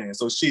Gucci Man.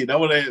 So shit, that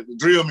was that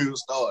drill music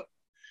started.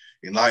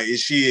 And like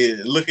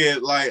look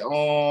at like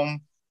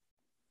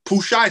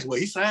Pooh Shiesty,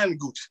 he signed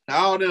Gucci.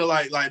 All that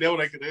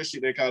that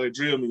shit they call it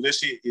drill music. That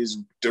shit is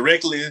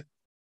directly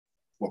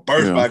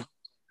birthed by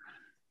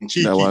That's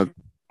why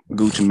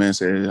Gucci Man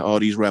said all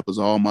these rappers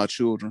are all my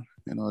children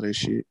and all that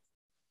shit.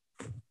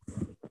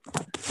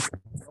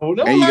 Oh,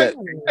 no,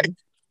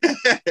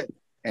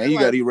 and you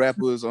got these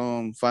rappers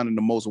finding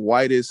the most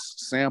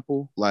whitest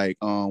sample, like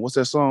what's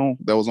that song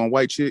that was on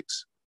White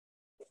Chicks?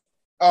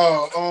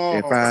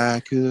 If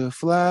I could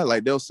fly,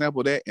 like they'll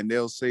sample that and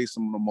they'll say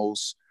some of the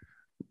most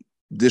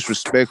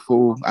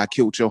disrespectful, I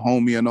killed your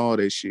homie and all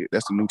that shit.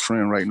 That's the new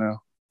trend right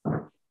now.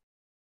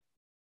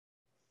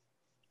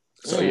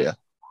 So yeah,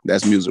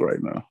 that's music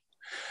right now.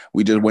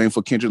 We just waiting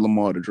for Kendrick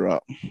Lamar to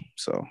drop.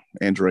 So,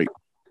 and Drake.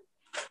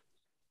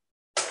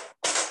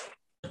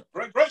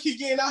 Drake keep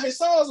getting out his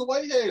songs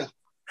away here.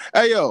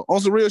 Hey yo,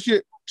 on some real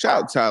shit,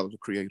 shout out to Tyler, the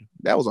Creator.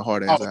 That was a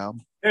hard ass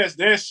album.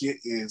 That shit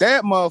is.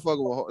 That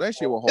motherfucker that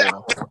shit was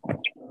hard.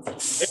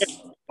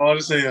 Hard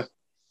as hell.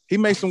 He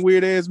makes some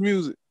weird ass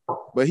music,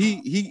 but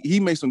he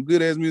makes some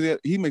good ass music.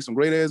 He makes some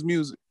great ass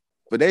music.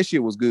 But that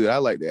shit was good. I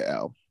like that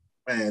album.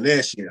 Man,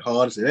 that shit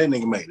hard as hell. That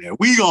nigga made that.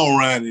 We gonna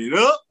run it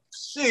up.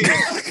 Shit.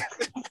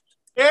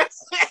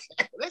 That's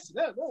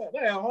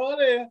hard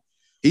there.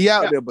 He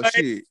out there, but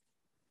shit.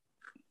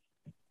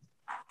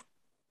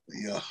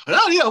 Yeah.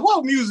 Oh yeah,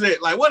 what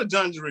music? Like what a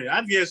genre?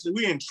 I guess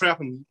we in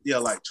trapping,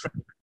 like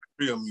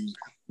real music.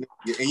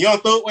 Yeah, and Young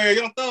Thug,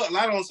 a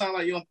lot don't sound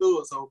like Young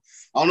Thug, so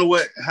I don't know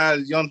how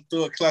Young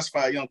Thug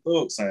classify Young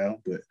Thug sound,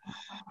 but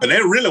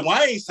that really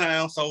Wayne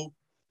sound, so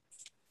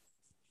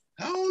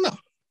I don't know.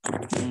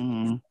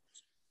 Mm-hmm.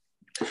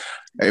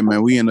 Hey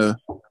man, we in a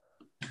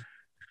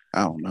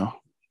I don't know.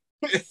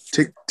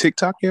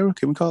 TikTok era?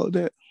 Can we call it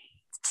that?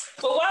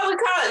 But why we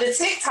call it the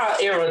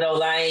TikTok era though?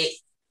 Like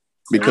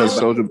because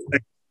Soulja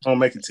don't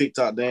make a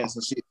TikTok dance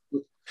and shit.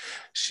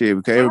 Shit,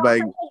 because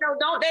everybody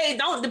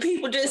don't the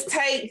people just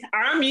take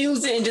our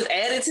music and just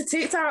add it to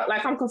TikTok?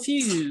 Like I'm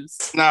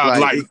confused. No,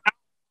 like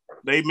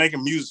they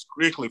making music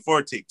strictly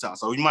for TikTok.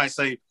 So you might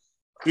say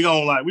we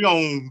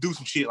gonna do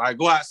some shit like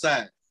go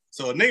outside.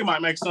 So a nigga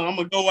might make something, I'm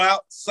gonna go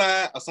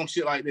outside or some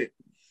shit like that.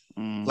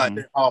 Mm-hmm. Like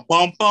that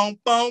bum bum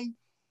bum.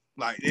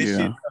 Like this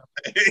shit.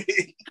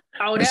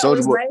 Oh, that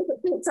was made for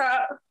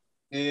TikTok.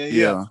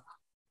 Yeah.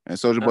 And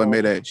Soulja Boy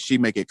made that she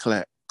make it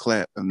clap,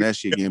 and that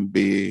shit getting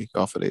big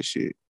off of that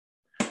shit.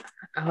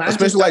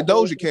 Especially like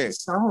Doja Cat.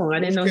 I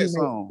didn't know he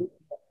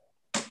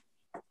made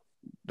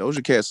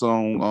Doja Cat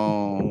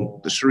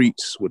song The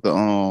Streets with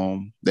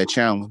the that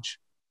challenge.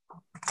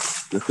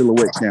 The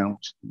silhouette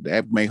challenge.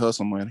 That made her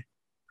some money.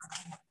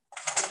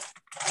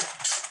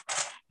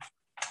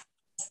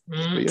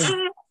 Mm-hmm.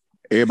 Yeah.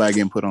 Everybody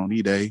getting put on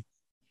E-Day.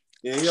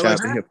 Yeah, shout out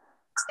to him.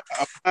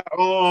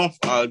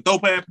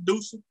 Dope ass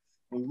producer.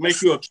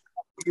 Make you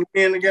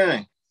in the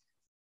game.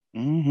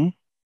 Mm-hmm.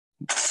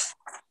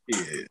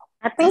 Yeah.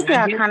 I think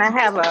y'all kind of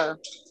have a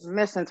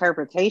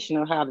misinterpretation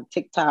of how the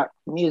TikTok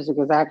music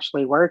is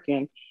actually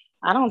working.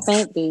 I don't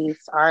think these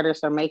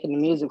artists are making the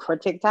music for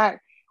TikTok.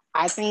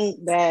 I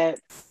think that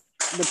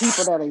the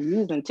people that are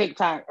using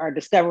TikTok are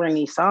discovering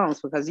these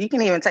songs, because you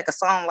can even take a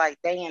song like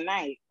Day and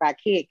Night by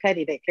Kid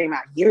Cudi that came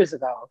out years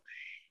ago,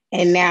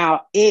 and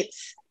now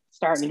it's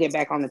starting to get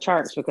back on the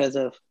charts because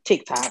of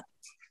TikTok.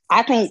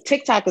 I think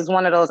TikTok is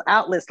one of those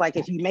outlets, like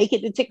if you make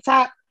it to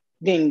TikTok,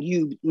 then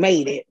you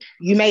made it.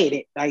 You made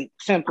it. Like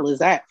simple as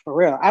that, for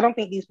real. I don't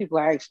think these people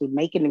are actually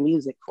making the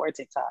music for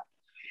TikTok.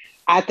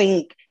 I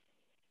think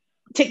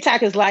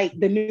TikTok is like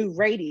the new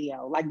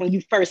radio. Like when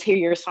you first hear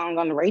your song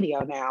on the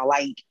radio now,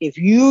 like if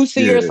you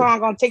see your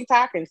song on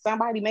TikTok and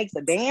somebody makes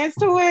a dance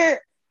to it,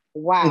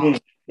 wow. Mm-hmm.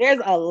 There's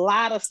a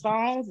lot of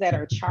songs that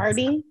are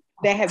charting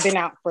that have been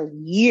out for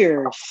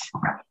years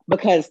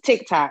because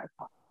TikTok.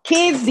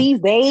 Kids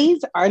these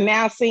days are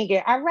now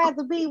singing, I'd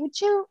rather be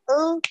with you.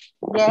 Ooh,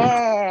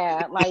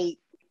 yeah. Like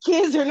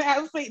kids are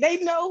now singing, they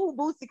know who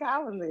Bootsy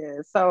Collins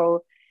is.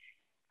 So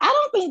I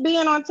don't think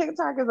being on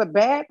TikTok is a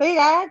bad thing.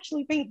 I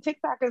actually think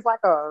TikTok is I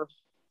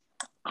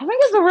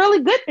think it's a really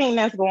good thing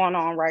that's going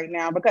on right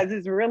now, because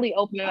it's really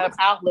opening up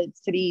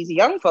outlets to these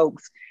young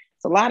folks.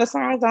 There's a lot of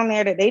songs on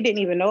there that they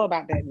didn't even know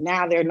about that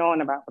now they're knowing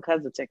about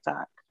because of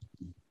TikTok.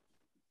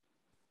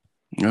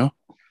 Yeah.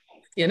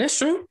 Yeah, that's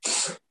true.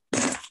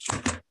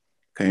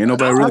 Ain't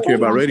nobody really care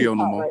about radio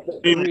no more.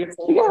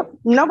 Yeah,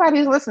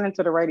 nobody's listening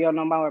to the radio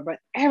no more, but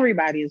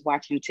everybody is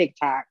watching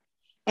TikTok.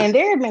 And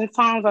there have been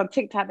songs on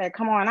TikTok that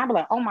come on, and I'll be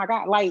like, oh my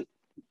God. Like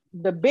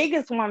the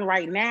biggest one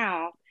right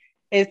now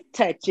is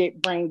Touch It,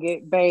 Bring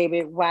It,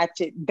 Baby, Watch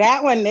It.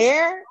 That one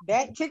there,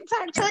 that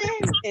TikTok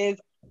trend is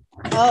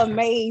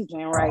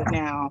amazing right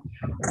now.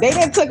 They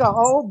just took a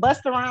whole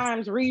Busta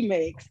Rhymes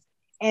remix,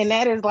 and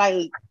that is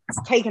like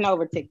taking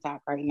over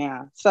TikTok right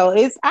now. So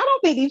I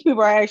don't think these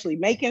people are actually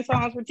making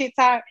songs for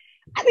TikTok.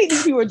 I think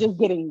these people are just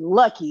getting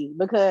lucky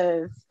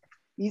because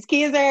these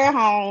kids are at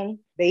home,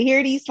 they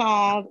hear these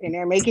songs and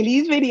they're making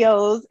these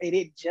videos, and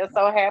it just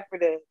so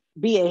happened to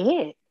be a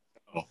hit.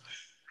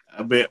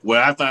 I bet.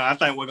 Well, I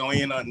think we're gonna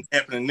end up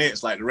happening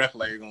next. Like the record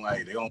label gonna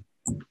like they gonna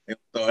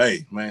so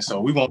hey man,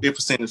 so we want their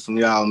percentage from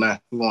y'all now.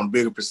 We want a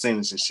bigger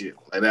percentage and shit.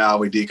 Like they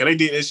always did. Cause they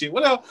did that shit.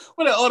 What else?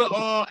 What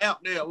other app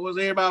there was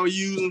everybody was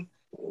using?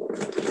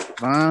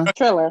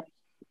 Triller.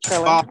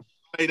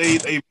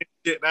 they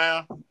shit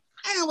down.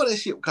 Damn, what that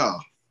shit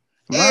called?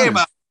 Vine.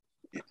 Everybody.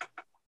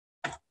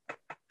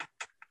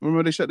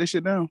 Remember they shut that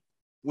shit down?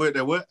 What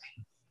that what?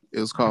 It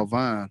was called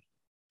Vine.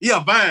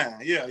 Yeah,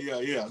 Vine. Yeah.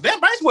 That's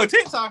basically what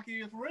TikTok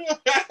is for real.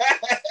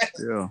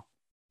 Yeah.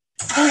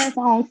 In its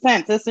own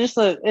sense, it's just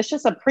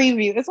a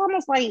preview. It's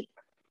almost like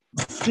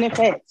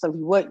snippets of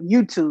what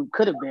YouTube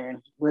could have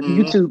been, what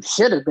YouTube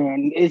should have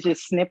been. It's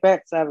just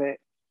snippets of it.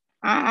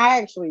 I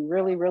actually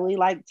really, really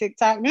like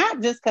TikTok,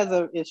 not just because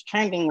of it's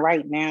trending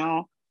right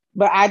now,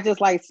 but I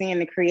just like seeing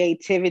the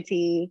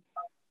creativity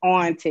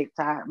on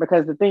TikTok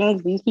because the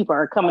things these people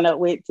are coming up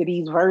with to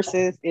these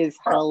verses is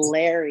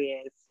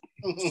hilarious.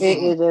 It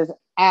is just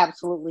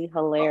absolutely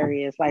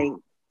hilarious. Like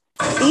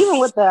even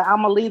with the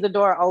 "I'ma Leave the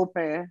Door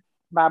Open"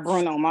 by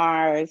Bruno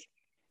Mars,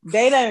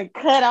 they done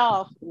cut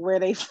off where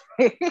they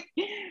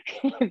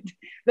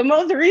the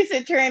most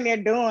recent trend they're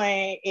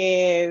doing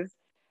is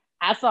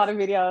I saw the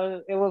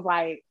video, it was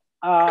like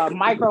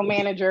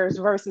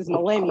micromanagers versus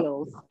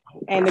millennials.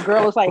 And the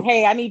girl was like,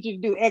 hey, I need you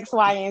to do X,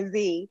 Y, and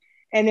Z.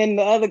 And then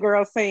the other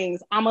girl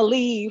sings, "I'ma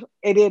leave."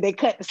 And then they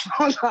cut the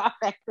song off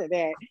after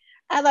that.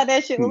 I thought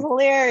that shit was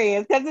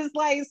hilarious because it's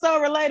like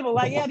so relatable.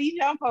 Like, yeah, these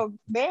young folks,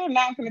 they're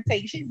not gonna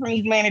take shit from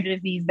these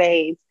managers these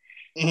days.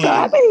 So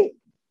I think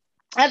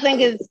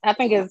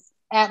it's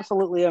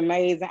absolutely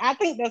amazing. I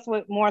think that's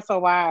what more so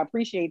why I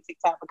appreciate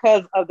TikTok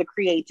because of the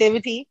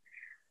creativity.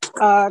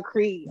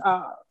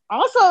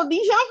 Also,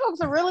 these young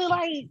folks are really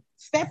like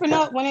stepping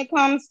up when it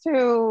comes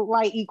to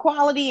like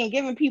equality and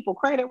giving people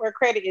credit where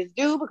credit is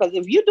due. Because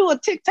if you do a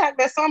TikTok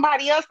that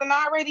somebody else than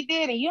already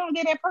did and you don't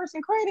give that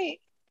person credit,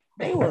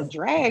 they will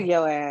drag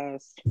your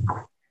ass.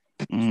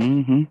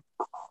 Mm-hmm.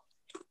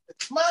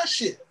 It's my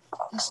shit.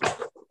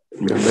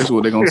 Yeah, that's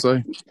what they're gonna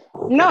say.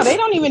 No, they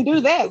don't even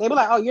do that. They be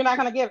like, "Oh, you're not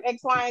gonna give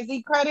X, Y, and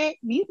Z credit."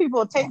 These people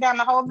will take down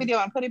the whole video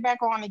and put it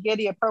back on and get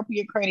the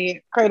appropriate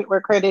credit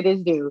where credit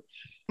is due.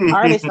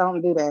 Artists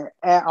don't do that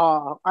at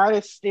all.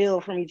 Artists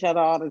steal from each other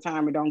all the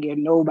time and don't give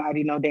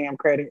nobody no damn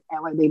credit.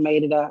 Act like they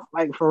made it up.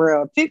 Like for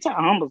real, TikTok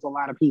humbles a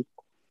lot of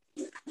people.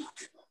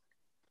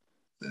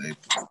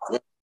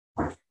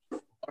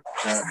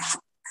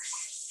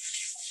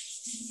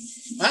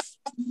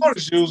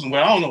 Artists using,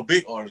 well, I don't know.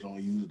 Big artists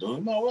don't use it though.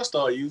 You know, I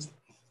start using.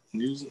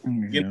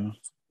 Yeah.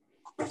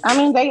 I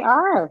mean, they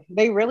are.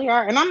 They really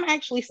are. And I'm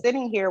actually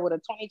sitting here with a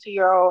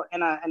 22-year-old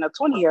and a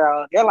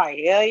 20-year-old. They're like,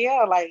 hell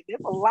yeah. Like,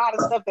 there's a lot of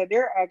stuff that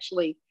they're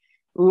actually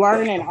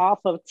learning off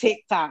of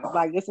TikTok.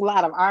 Like, it's a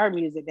lot of our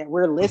music that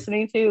we're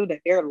listening to that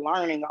they're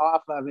learning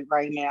off of it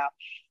right now.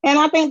 And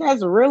I think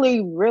that's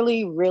really,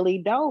 really, really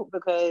dope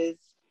because,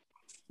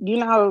 you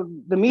know,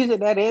 the music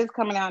that is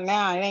coming out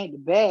now, it ain't the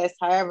best.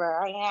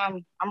 However,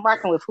 I'm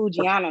rocking with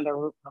Fujiana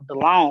the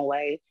long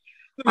way.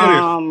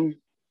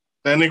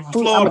 That nigga from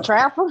Florida. I'm a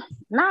trapper?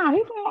 Nah,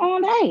 he's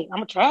on day.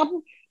 I'm a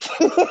trapper.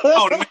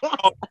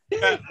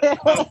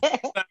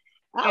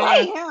 I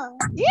like him.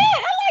 Yeah,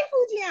 I like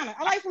Fujiana.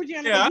 I like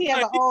Fujiana because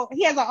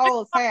he has an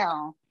old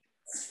sound.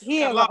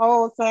 He has an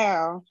old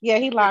sound. Yeah,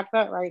 he locked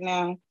up right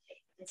now.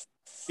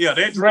 Yeah,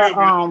 that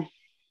drill.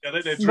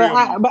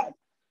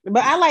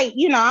 But I like,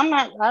 you know,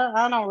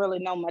 I don't really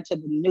know much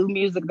of the new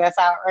music that's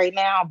out right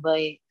now,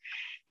 but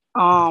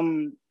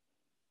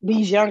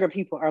these younger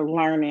people are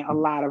learning a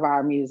lot of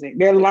our music.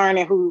 They're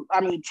learning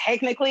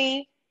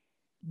technically,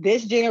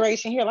 this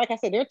generation here, like I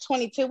said, they're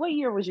 22. What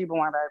year was you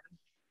born,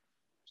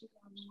 baby?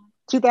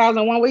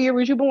 2001. What year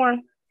was you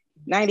born?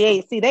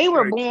 98. See, they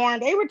were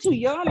too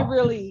young to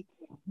really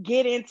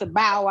get into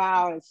Bow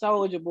Wow and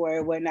Soulja Boy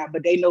and whatnot,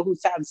 but they know who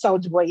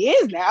Soulja Boy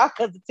is now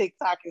because of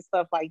TikTok and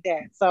stuff like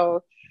that.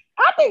 So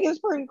I think it's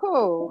pretty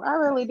cool. I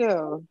really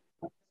do.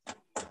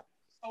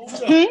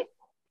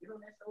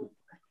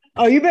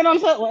 Oh, you been on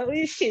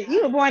shit?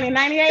 You were born in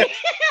 98.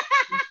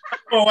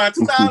 Oh,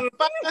 2005.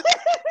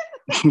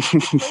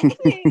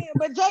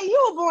 But Jay,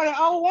 you were born in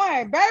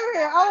 01. Baby,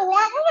 01.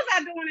 What was I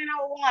doing in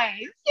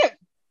 01? Shit.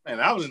 Man,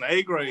 I was in the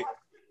 8th grade.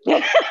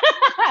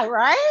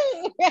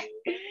 Right?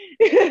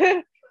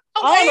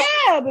 Oh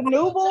yeah, the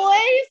New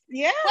Boys.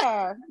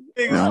 Yeah.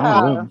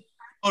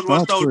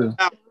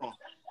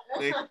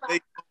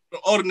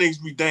 All the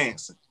niggas be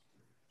dancing.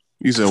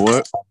 You said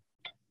what?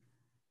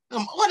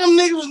 What them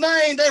niggas was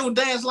named? They would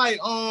dance like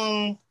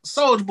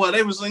Soulja Boy.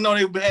 They was, you know,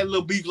 they had a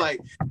little beef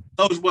like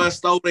Soulja Boy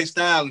stole their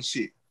style and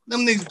shit.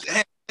 Them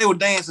niggas they were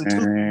dancing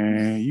too.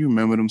 And you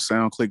remember them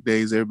sound click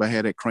days? Everybody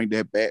had that crank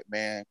that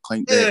Batman,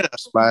 crank that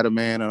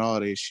Spider-Man, and all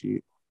that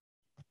shit.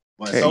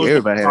 Hey,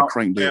 everybody had a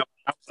crank that.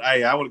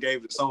 Hey, I would have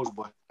gave it to Soulja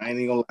Boy. I ain't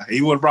even gonna lie.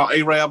 He would have brought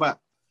A-Rab out.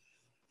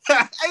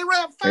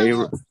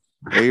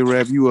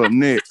 A-Rab, you up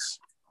next?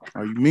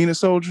 Are you meaning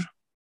Soulja?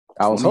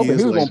 I was hoping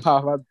he was gonna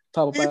pop up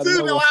out of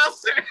nowhere.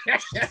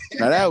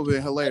 Now that would have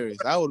been hilarious.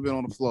 I would have been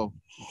on the floor.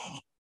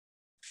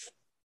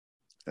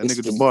 That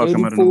nigga Jabbar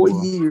come out of the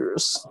 84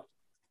 years.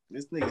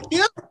 This nigga.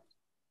 Yeah.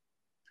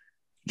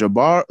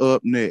 Jabbar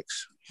up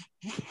next.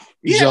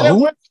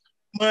 Yeah.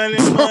 Money.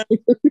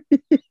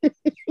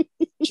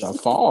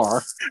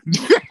 Jafar.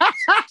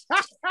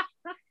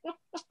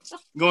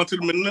 Going to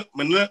the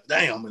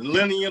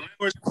millennium.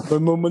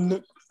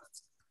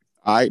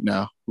 All right,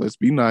 now let's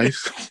be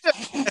nice.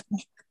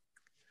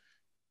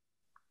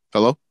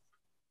 Hello.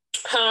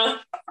 Huh?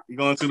 You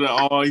going to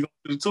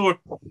the tour?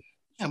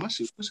 Yeah, my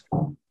shit. I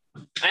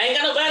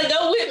ain't got nobody to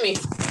go with me.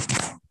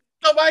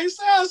 Nobody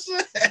says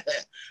shit.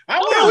 I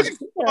know what you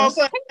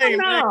saying.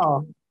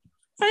 No,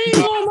 I ain't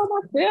going by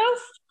myself.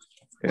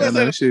 Yeah,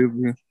 that shit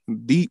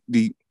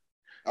deep.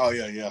 Oh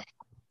yeah.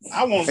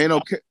 I want. Ain't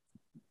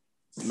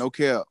no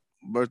cap.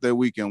 Birthday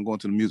weekend, I'm going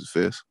to the music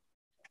fest.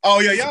 Oh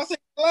yeah, y'all say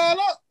line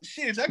up.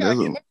 Shit, I gotta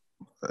get.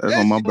 That's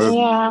on my birthday.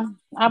 Yeah,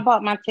 I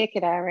bought my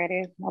ticket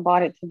already. I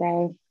bought it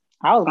today.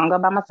 I was gonna go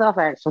by myself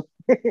actually.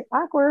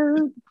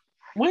 Awkward.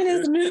 When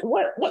is the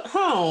what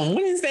home?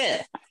 When is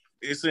that?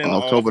 It's in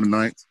October the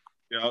 9th.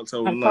 Yeah,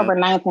 October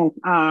 9th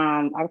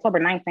and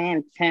October 9th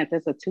and 10th.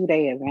 It's a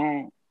 2-day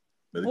event.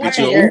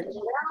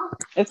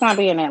 It's gonna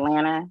be in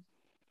Atlanta.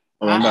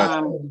 I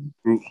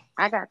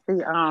got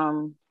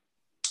the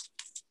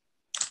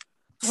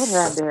what did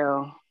I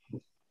do?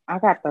 I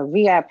got the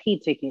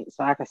VIP ticket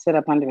so I could sit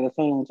up under the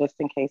thing just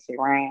in case it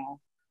rains.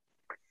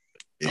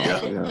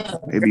 Yeah.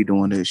 They be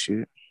doing that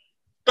shit.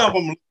 Stop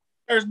them.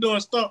 First doing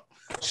stuff.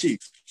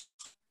 Shit.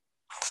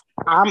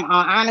 I'm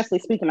honestly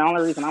speaking, the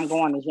only reason I'm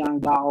going is Young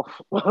Dolph.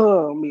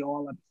 Me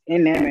all up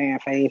in that man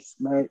face.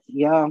 But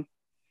yeah,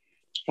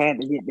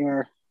 had to get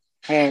there.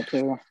 Had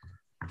to.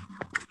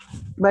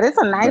 But it's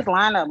a nice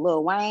lineup.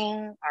 Lil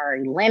Wayne,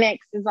 Ari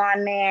Lennox is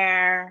on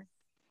there.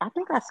 I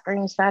think I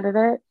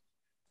screenshotted it.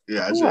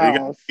 Yeah, I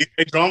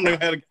drum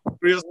had a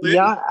real thing.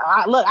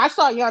 I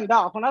saw Young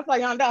Dolph. When I saw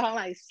Young Dolph, I'm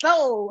like,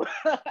 so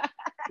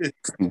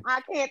I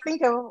can't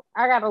think of.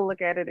 I gotta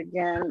look at it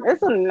again.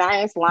 It's a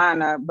nice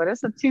lineup, but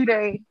it's a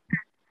 2-day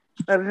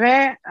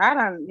event.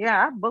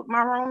 I booked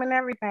my room and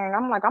everything.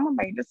 I'm like, I'm gonna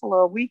make this a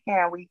little weekend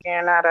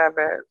out of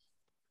it.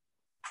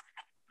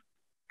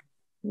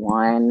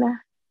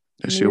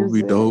 That shit would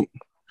be dope.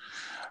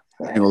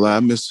 I ain't gonna lie,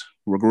 I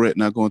regret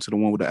not going to the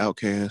one with the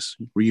Outkast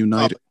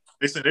reunited.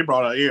 They said they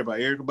brought out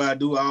everybody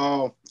do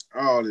all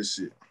this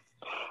shit.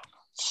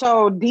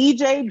 So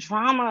DJ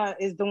Drama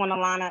is doing a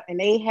lineup, and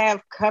they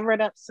have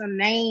covered up some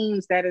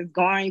names that is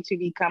going to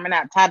be coming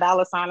out. Ty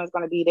Dolla $ign is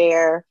going to be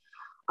there.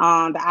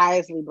 The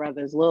Isley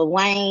Brothers, Lil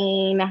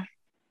Wayne,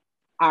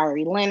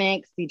 Ari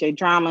Lennox, DJ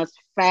Drama's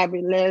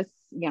Fabulous,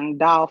 Young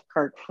Dolph,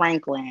 Kirk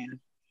Franklin,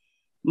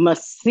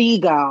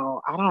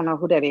 Masego. I don't know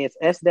who that is.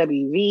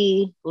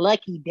 SWV,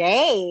 Lucky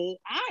Day.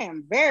 I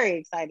am very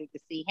excited to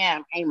see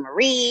him. A.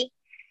 Marie.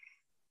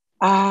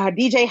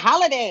 DJ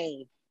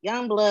Holiday,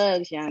 Young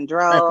Bloods, Young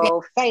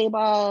Dro,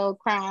 Fabo,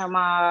 Crime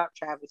Mob,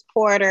 Travis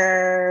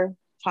Porter,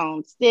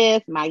 Tone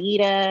Stiff,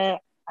 Maida,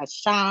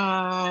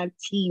 Ashan,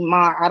 T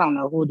Mar. I don't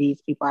know who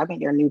these people. I think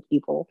they're new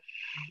people,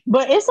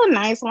 but it's a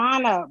nice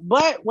lineup.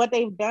 But what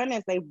they've done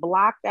is they've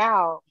blocked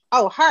out.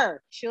 Oh,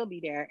 she'll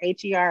be there.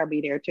 HER will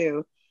be there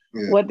too.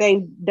 Yeah. What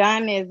they've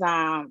done is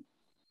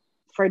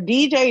for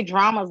DJ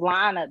Drama's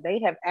lineup, they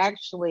have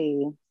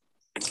actually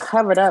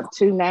covered up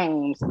 2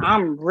 names.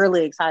 I'm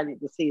really excited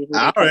to see who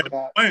they covered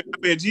up. I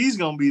bet G's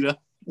gonna be there.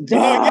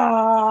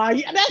 Yeah,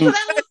 that's what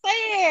I was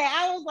saying.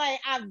 I was like,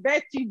 I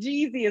bet you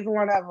Jeezy is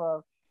one of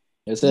them.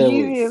 It said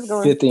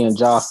 50 and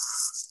Ja.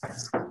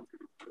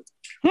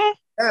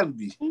 That'll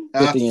be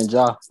 50 and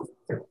Ja.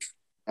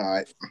 All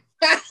right.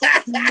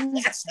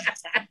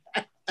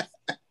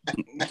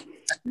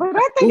 But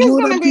I think it's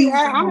gonna be.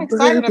 I'm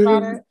excited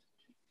about it.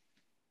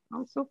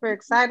 I'm super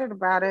excited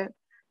about it.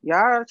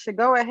 Y'all should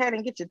go ahead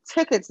and get your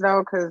tickets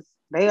though, because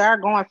they are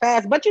going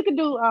fast. But you can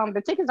do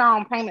the tickets are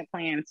on payment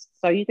plans,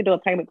 so you can do a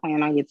payment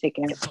plan on your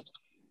ticket.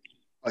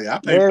 Oh yeah, I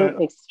pay.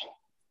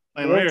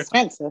 They're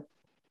expensive,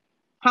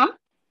 huh?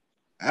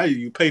 I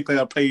use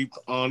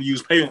PayPal,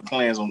 use payment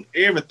plans on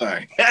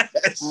everything.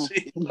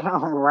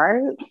 All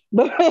right.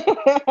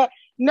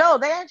 No,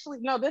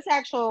 this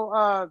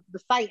actual the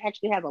site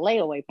actually has a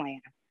layaway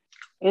plan.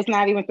 It's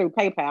not even through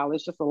PayPal.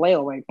 It's just a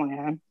layaway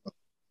plan.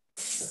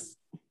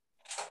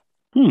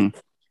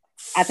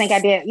 I think I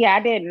did. Yeah,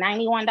 I did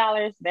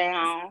 $91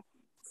 down.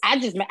 I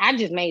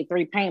just made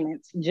 3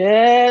 payments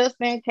just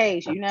in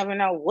case. You never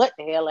know what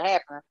the hell will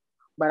happen.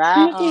 But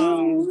I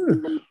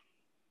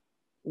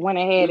went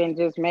ahead and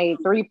just made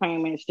 3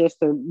 payments just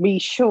to be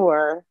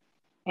sure.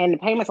 And the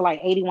payments are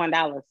like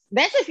 $81.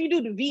 That's if you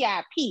do the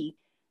VIP,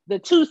 the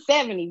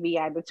 270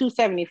 VIP, the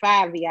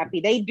 275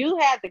 VIP. They do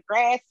have the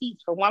grass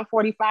seats for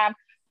 $145,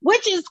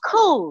 which is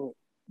cool.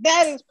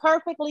 That is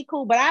perfectly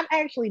cool. But I've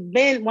actually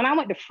been, when I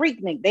went to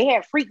Freaknik, they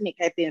had Freaknik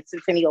at the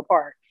Centennial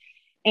Park.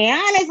 And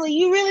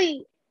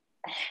honestly,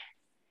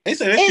 they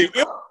said that shit,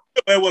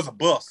 it was a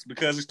bust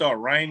because it started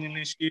raining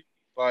and shit.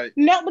 Like,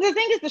 no, but the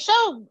thing is, the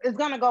show is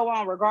going to go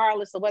on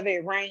regardless of whether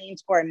it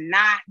rains or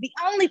not. The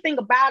only thing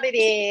about it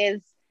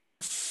is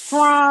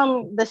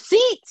from the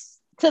seats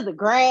to the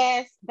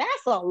grass,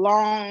 that's a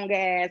long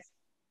ass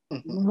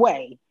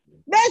way.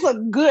 That's a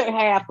good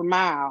half a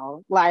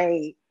mile.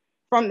 Like,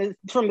 from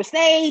the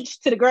stage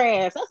to the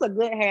grass, that's a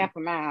good half a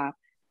mile.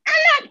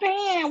 I'm not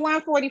paying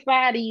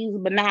 $145 to use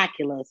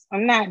binoculars.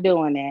 I'm not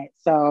doing that.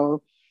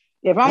 So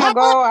If I'm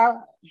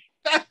gonna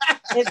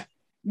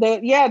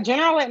go,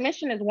 general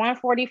admission is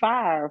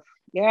 $145.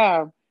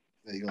 Yeah,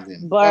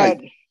 but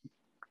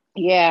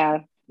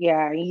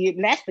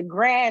that's the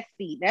grass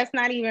seat. That's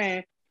not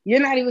even. You're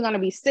not even gonna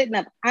be sitting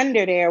up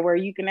under there where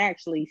you can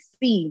actually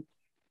see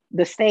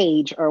the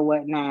stage or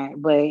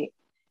whatnot. But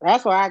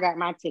that's where I got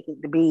my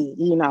ticket to be,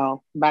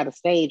 by the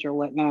stage or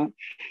whatnot,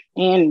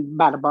 and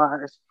by the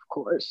bars, of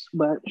course.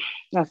 But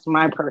that's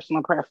my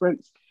personal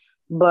preference.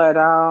 But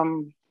I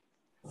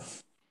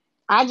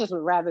just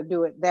would rather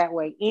do it that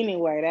way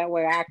anyway. That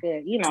way I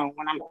could,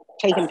 when I'm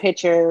taking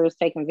pictures,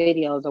 taking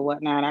videos or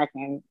whatnot, I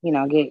can,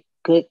 get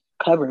good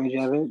coverage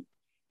of it.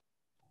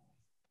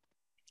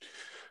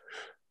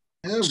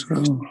 I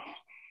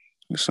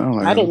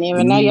didn't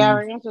even know y'all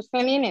were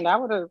interested in it. I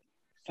would have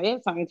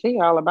said something to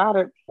y'all about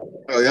it.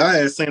 Oh, y'all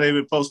had seen they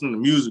been posting in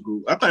the music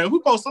group. I think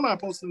somebody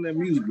posted in that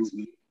music group.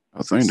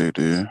 I think they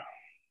did.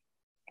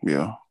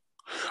 Yeah.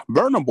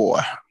 Burna Boy.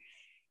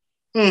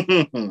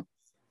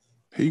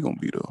 He gonna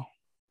be there.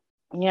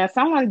 Yeah,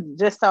 someone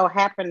just so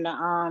happened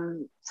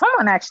to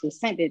someone actually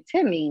sent it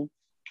to me,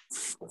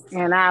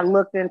 and I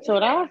looked into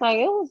it. I was like,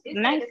 it was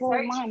nice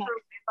little minor.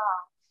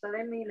 So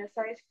that means the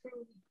search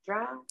crew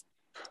drive.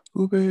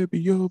 Oh baby,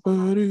 your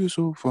body is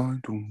so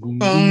fine. Doom,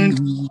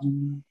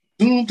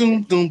 doom,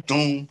 doom, doom,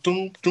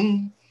 doom,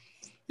 doom.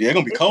 Yeah, it's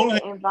gonna be cold.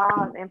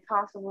 Involved in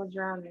possible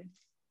drowning.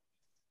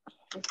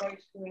 The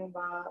search crew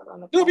involved on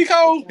the. It'll be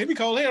cold. It'll be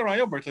cold here around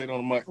your birthday on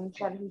the mic. I'm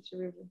trying to hit you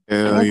river.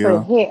 It's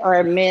a hit or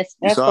a miss.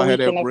 That's the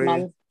weekend of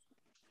my.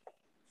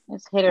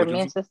 It's hit or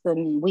miss. It's the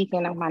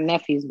weekend of my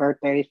nephew's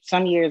birthday.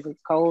 Some years it's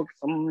cold.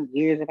 Some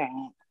years it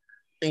ain't.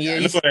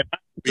 Yeah,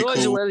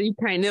 Georgia weather you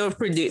can't never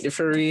predict it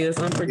for real. It's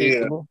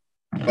unpredictable. Yeah.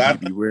 But I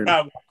think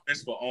probably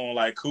it's for on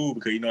like cool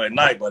because at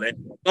night, but that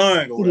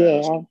sun go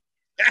down.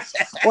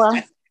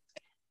 Well,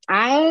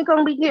 I ain't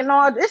gonna be getting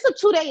all. It's a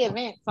 2-day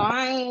event, so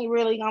I ain't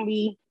really gonna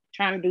be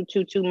trying to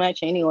do too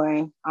much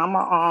anyway. I'm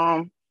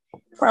gonna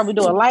probably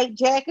do a light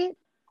jacket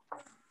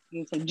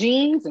and some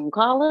jeans and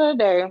call it a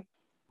day.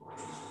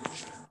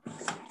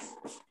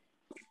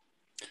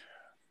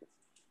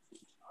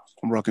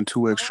 I'm rocking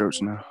 2X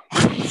shirts now.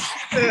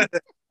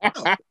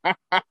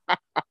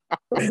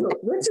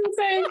 What you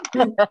say?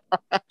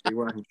 They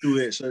rocking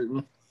 2X shirts.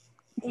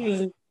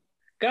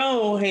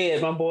 Go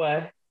ahead, my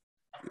boy.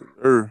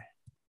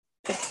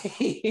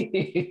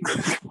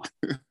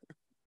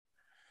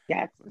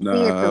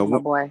 My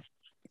boy.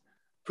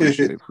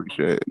 Appreciate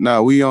it.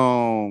 Nah, we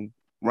around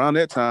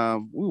that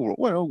time we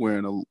were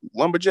wearing a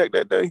lumberjack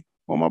that day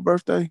on my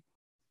birthday.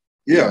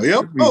 Yeah.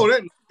 Oh,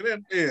 that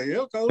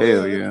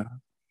hell yeah.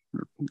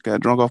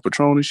 Got drunk off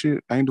Patron and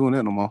shit. I ain't doing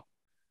that no more.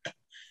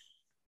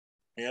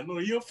 Yeah, I know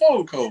you're a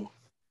phone call.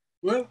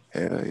 Well,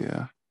 hell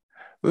yeah.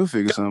 We'll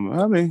figure something.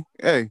 I mean,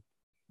 hey,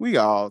 we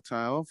got all the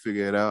time. I'll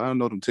figure it out. I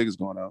know them tickets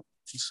going out.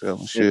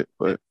 Selling shit,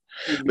 but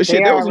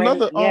shit, there was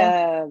another.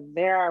 Yeah,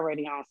 they're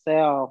already on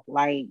sale.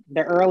 Like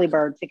the early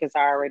bird tickets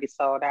are already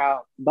sold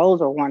out.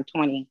 Those are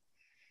 $120.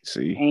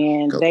 See,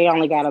 and they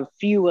only got a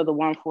few of the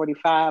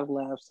 $145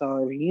 left.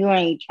 So if you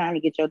ain't trying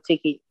to get your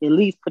ticket, at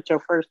least put your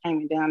first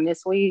payment down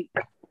this week.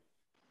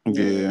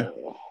 Yeah.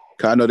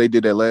 I know they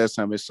did that last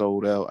time it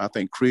sold out. I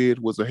think Creed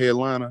was a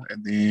headliner,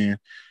 and then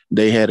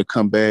they had to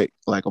come back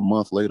like a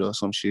month later or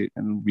some shit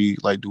and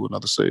do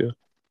another sale.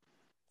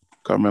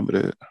 Can't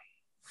remember that.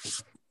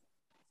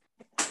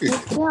 And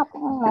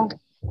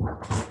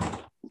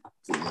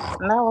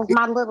that was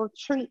my little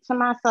treat to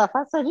myself.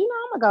 I said,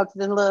 I'm gonna go to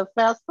this little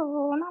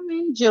festival and I'm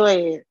gonna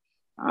enjoy it.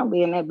 I'll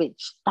be in that bitch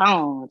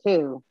stone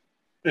too.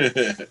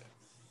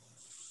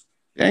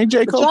 Ain't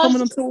J. Cole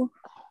coming on tour?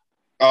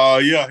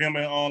 Yeah, him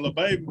and Lil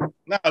Baby.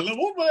 Like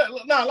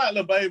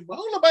Lil Baby, but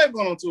who Lil Baby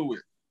going on tour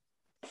with?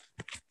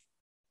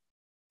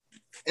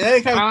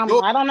 I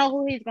don't know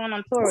who he's going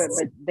on tour with,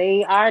 but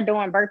they are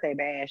doing Birthday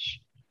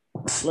Bash.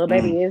 Lil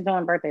Baby is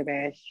doing Birthday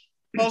Bash.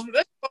 That's supposed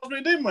to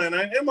be this man.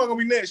 Ain't it gonna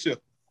be next year?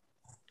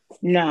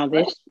 No,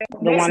 the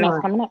one that's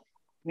coming up.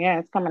 Yeah,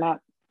 it's coming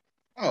up.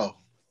 Oh.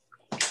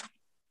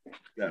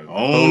 Yeah, I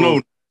don't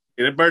know.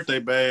 Get a Birthday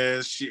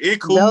Bash.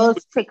 It cool.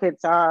 Those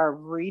tickets are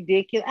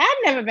ridiculous. I've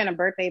never been a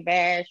Birthday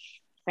Bash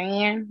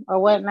fan or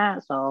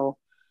whatnot, so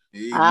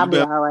I'll be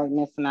all right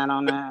missing out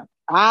on that.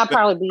 I'll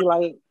probably be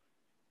like,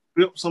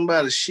 flip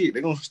somebody's shit.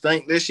 They're gonna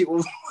think that shit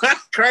was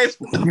crazy.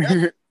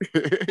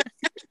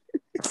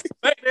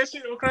 That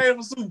shit was crazy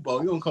for Super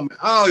Bowl. You gonna come in,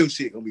 all your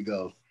shit gonna be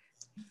gone.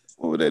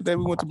 What was that day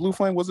we went to Blue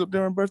Flame? Was it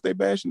during Birthday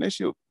Bash and that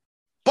shit?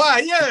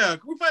 But yeah,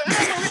 we paid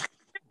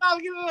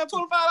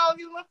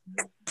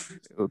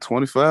 $25.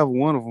 25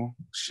 one of them.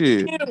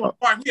 Shit. We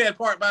had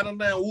parked by them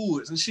damn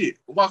woods and shit.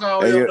 Walk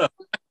all the way up.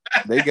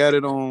 They got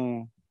it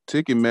on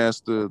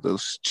Ticketmaster. The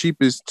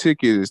cheapest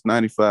ticket is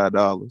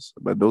 $95,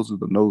 but those are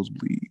the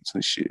nosebleeds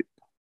and shit.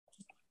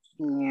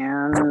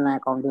 Yeah, I'm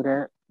not gonna do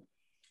that.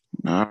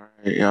 All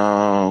right,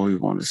 y'all. We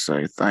want to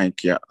say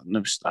thank you.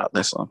 Let me stop.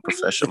 That's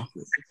unprofessional.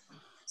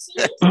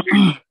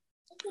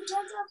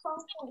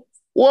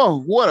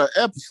 Whoa, what an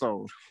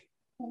episode.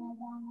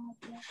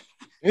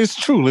 It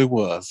truly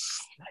was.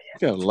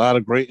 Got a lot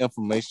of great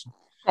information.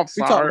 I'm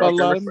sorry. We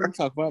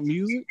talk about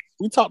music.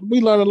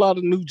 We learned a lot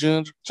of new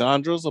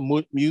genres of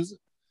music.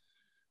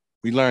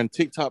 We learned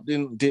TikTok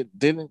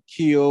didn't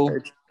kill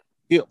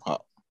hip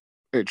hop.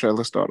 Hey, Trey,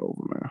 let's start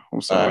over, man.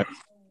 I'm sorry.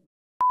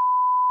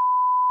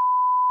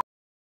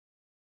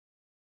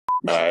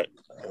 All right.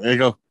 There you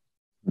go.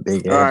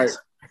 Big All right.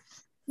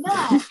 No.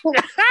 All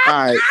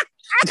right.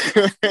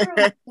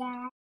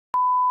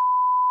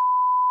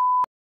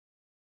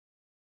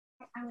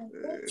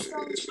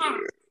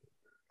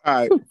 All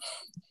right.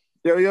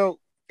 Yo,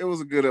 it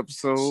was a good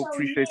episode.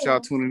 Appreciate y'all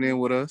tuning in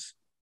with us.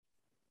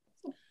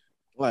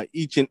 Like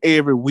each and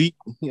every week,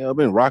 I've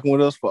been rocking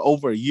with us for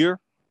over a year.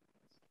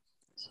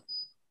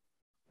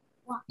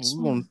 We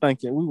want to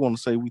thank you. We want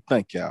to say we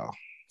thank y'all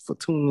for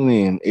tuning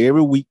in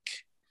every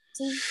week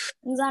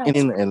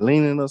and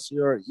leaning us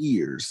your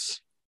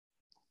ears.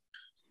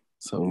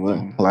 So,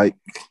 like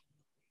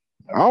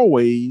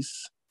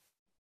always,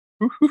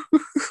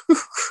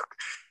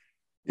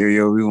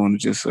 yo, we want to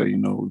just say,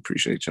 we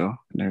appreciate y'all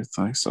and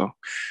everything. So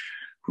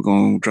we're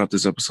gonna drop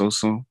this episode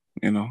soon,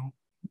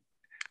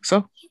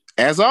 So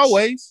as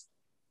always,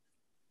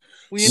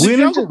 we in the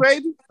jungle,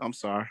 baby. I'm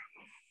sorry.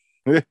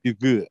 You're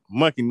good.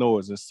 Monkey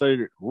noise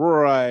inserted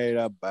right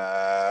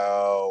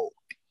about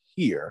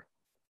here.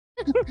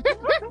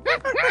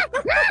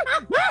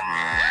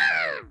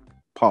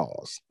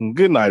 Pause.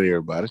 Good night,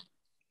 everybody.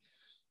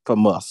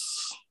 From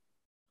us.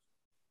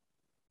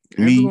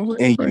 Me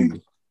and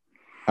you.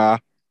 Huh?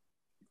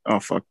 I'm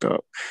fucked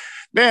up.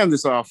 Damn,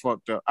 this all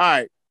fucked up. All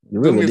right. You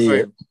really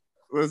did.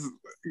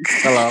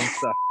 Hello, I'm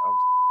sorry.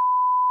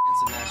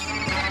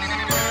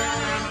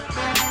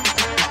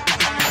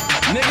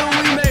 Nigga,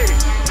 we made it.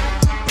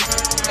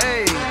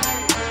 Hey,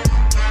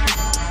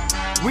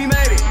 we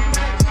made it.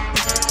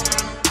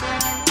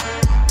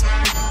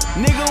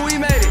 Nigga, we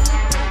made it.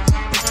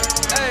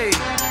 Hey,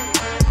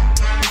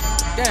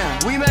 damn,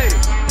 we made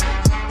it.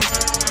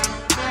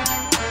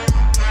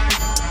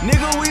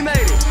 Nigga, we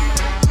made it.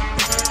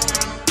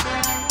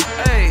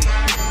 Hey,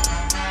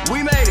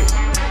 we made it.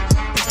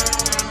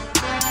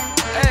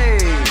 Hey,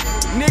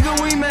 nigga,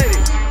 we made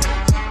it.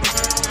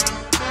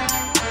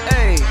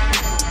 Hey,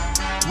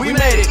 we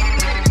made it.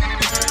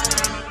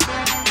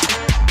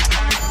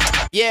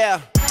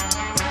 Yeah.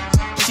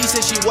 She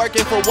said she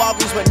working for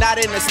Walgreens, but not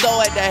in the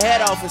store at the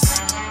head office.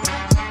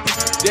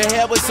 The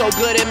hair was so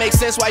good, it makes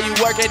sense why you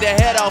work at the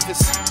head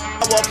office.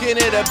 I walk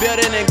into the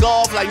building and go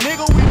off like,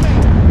 nigga, we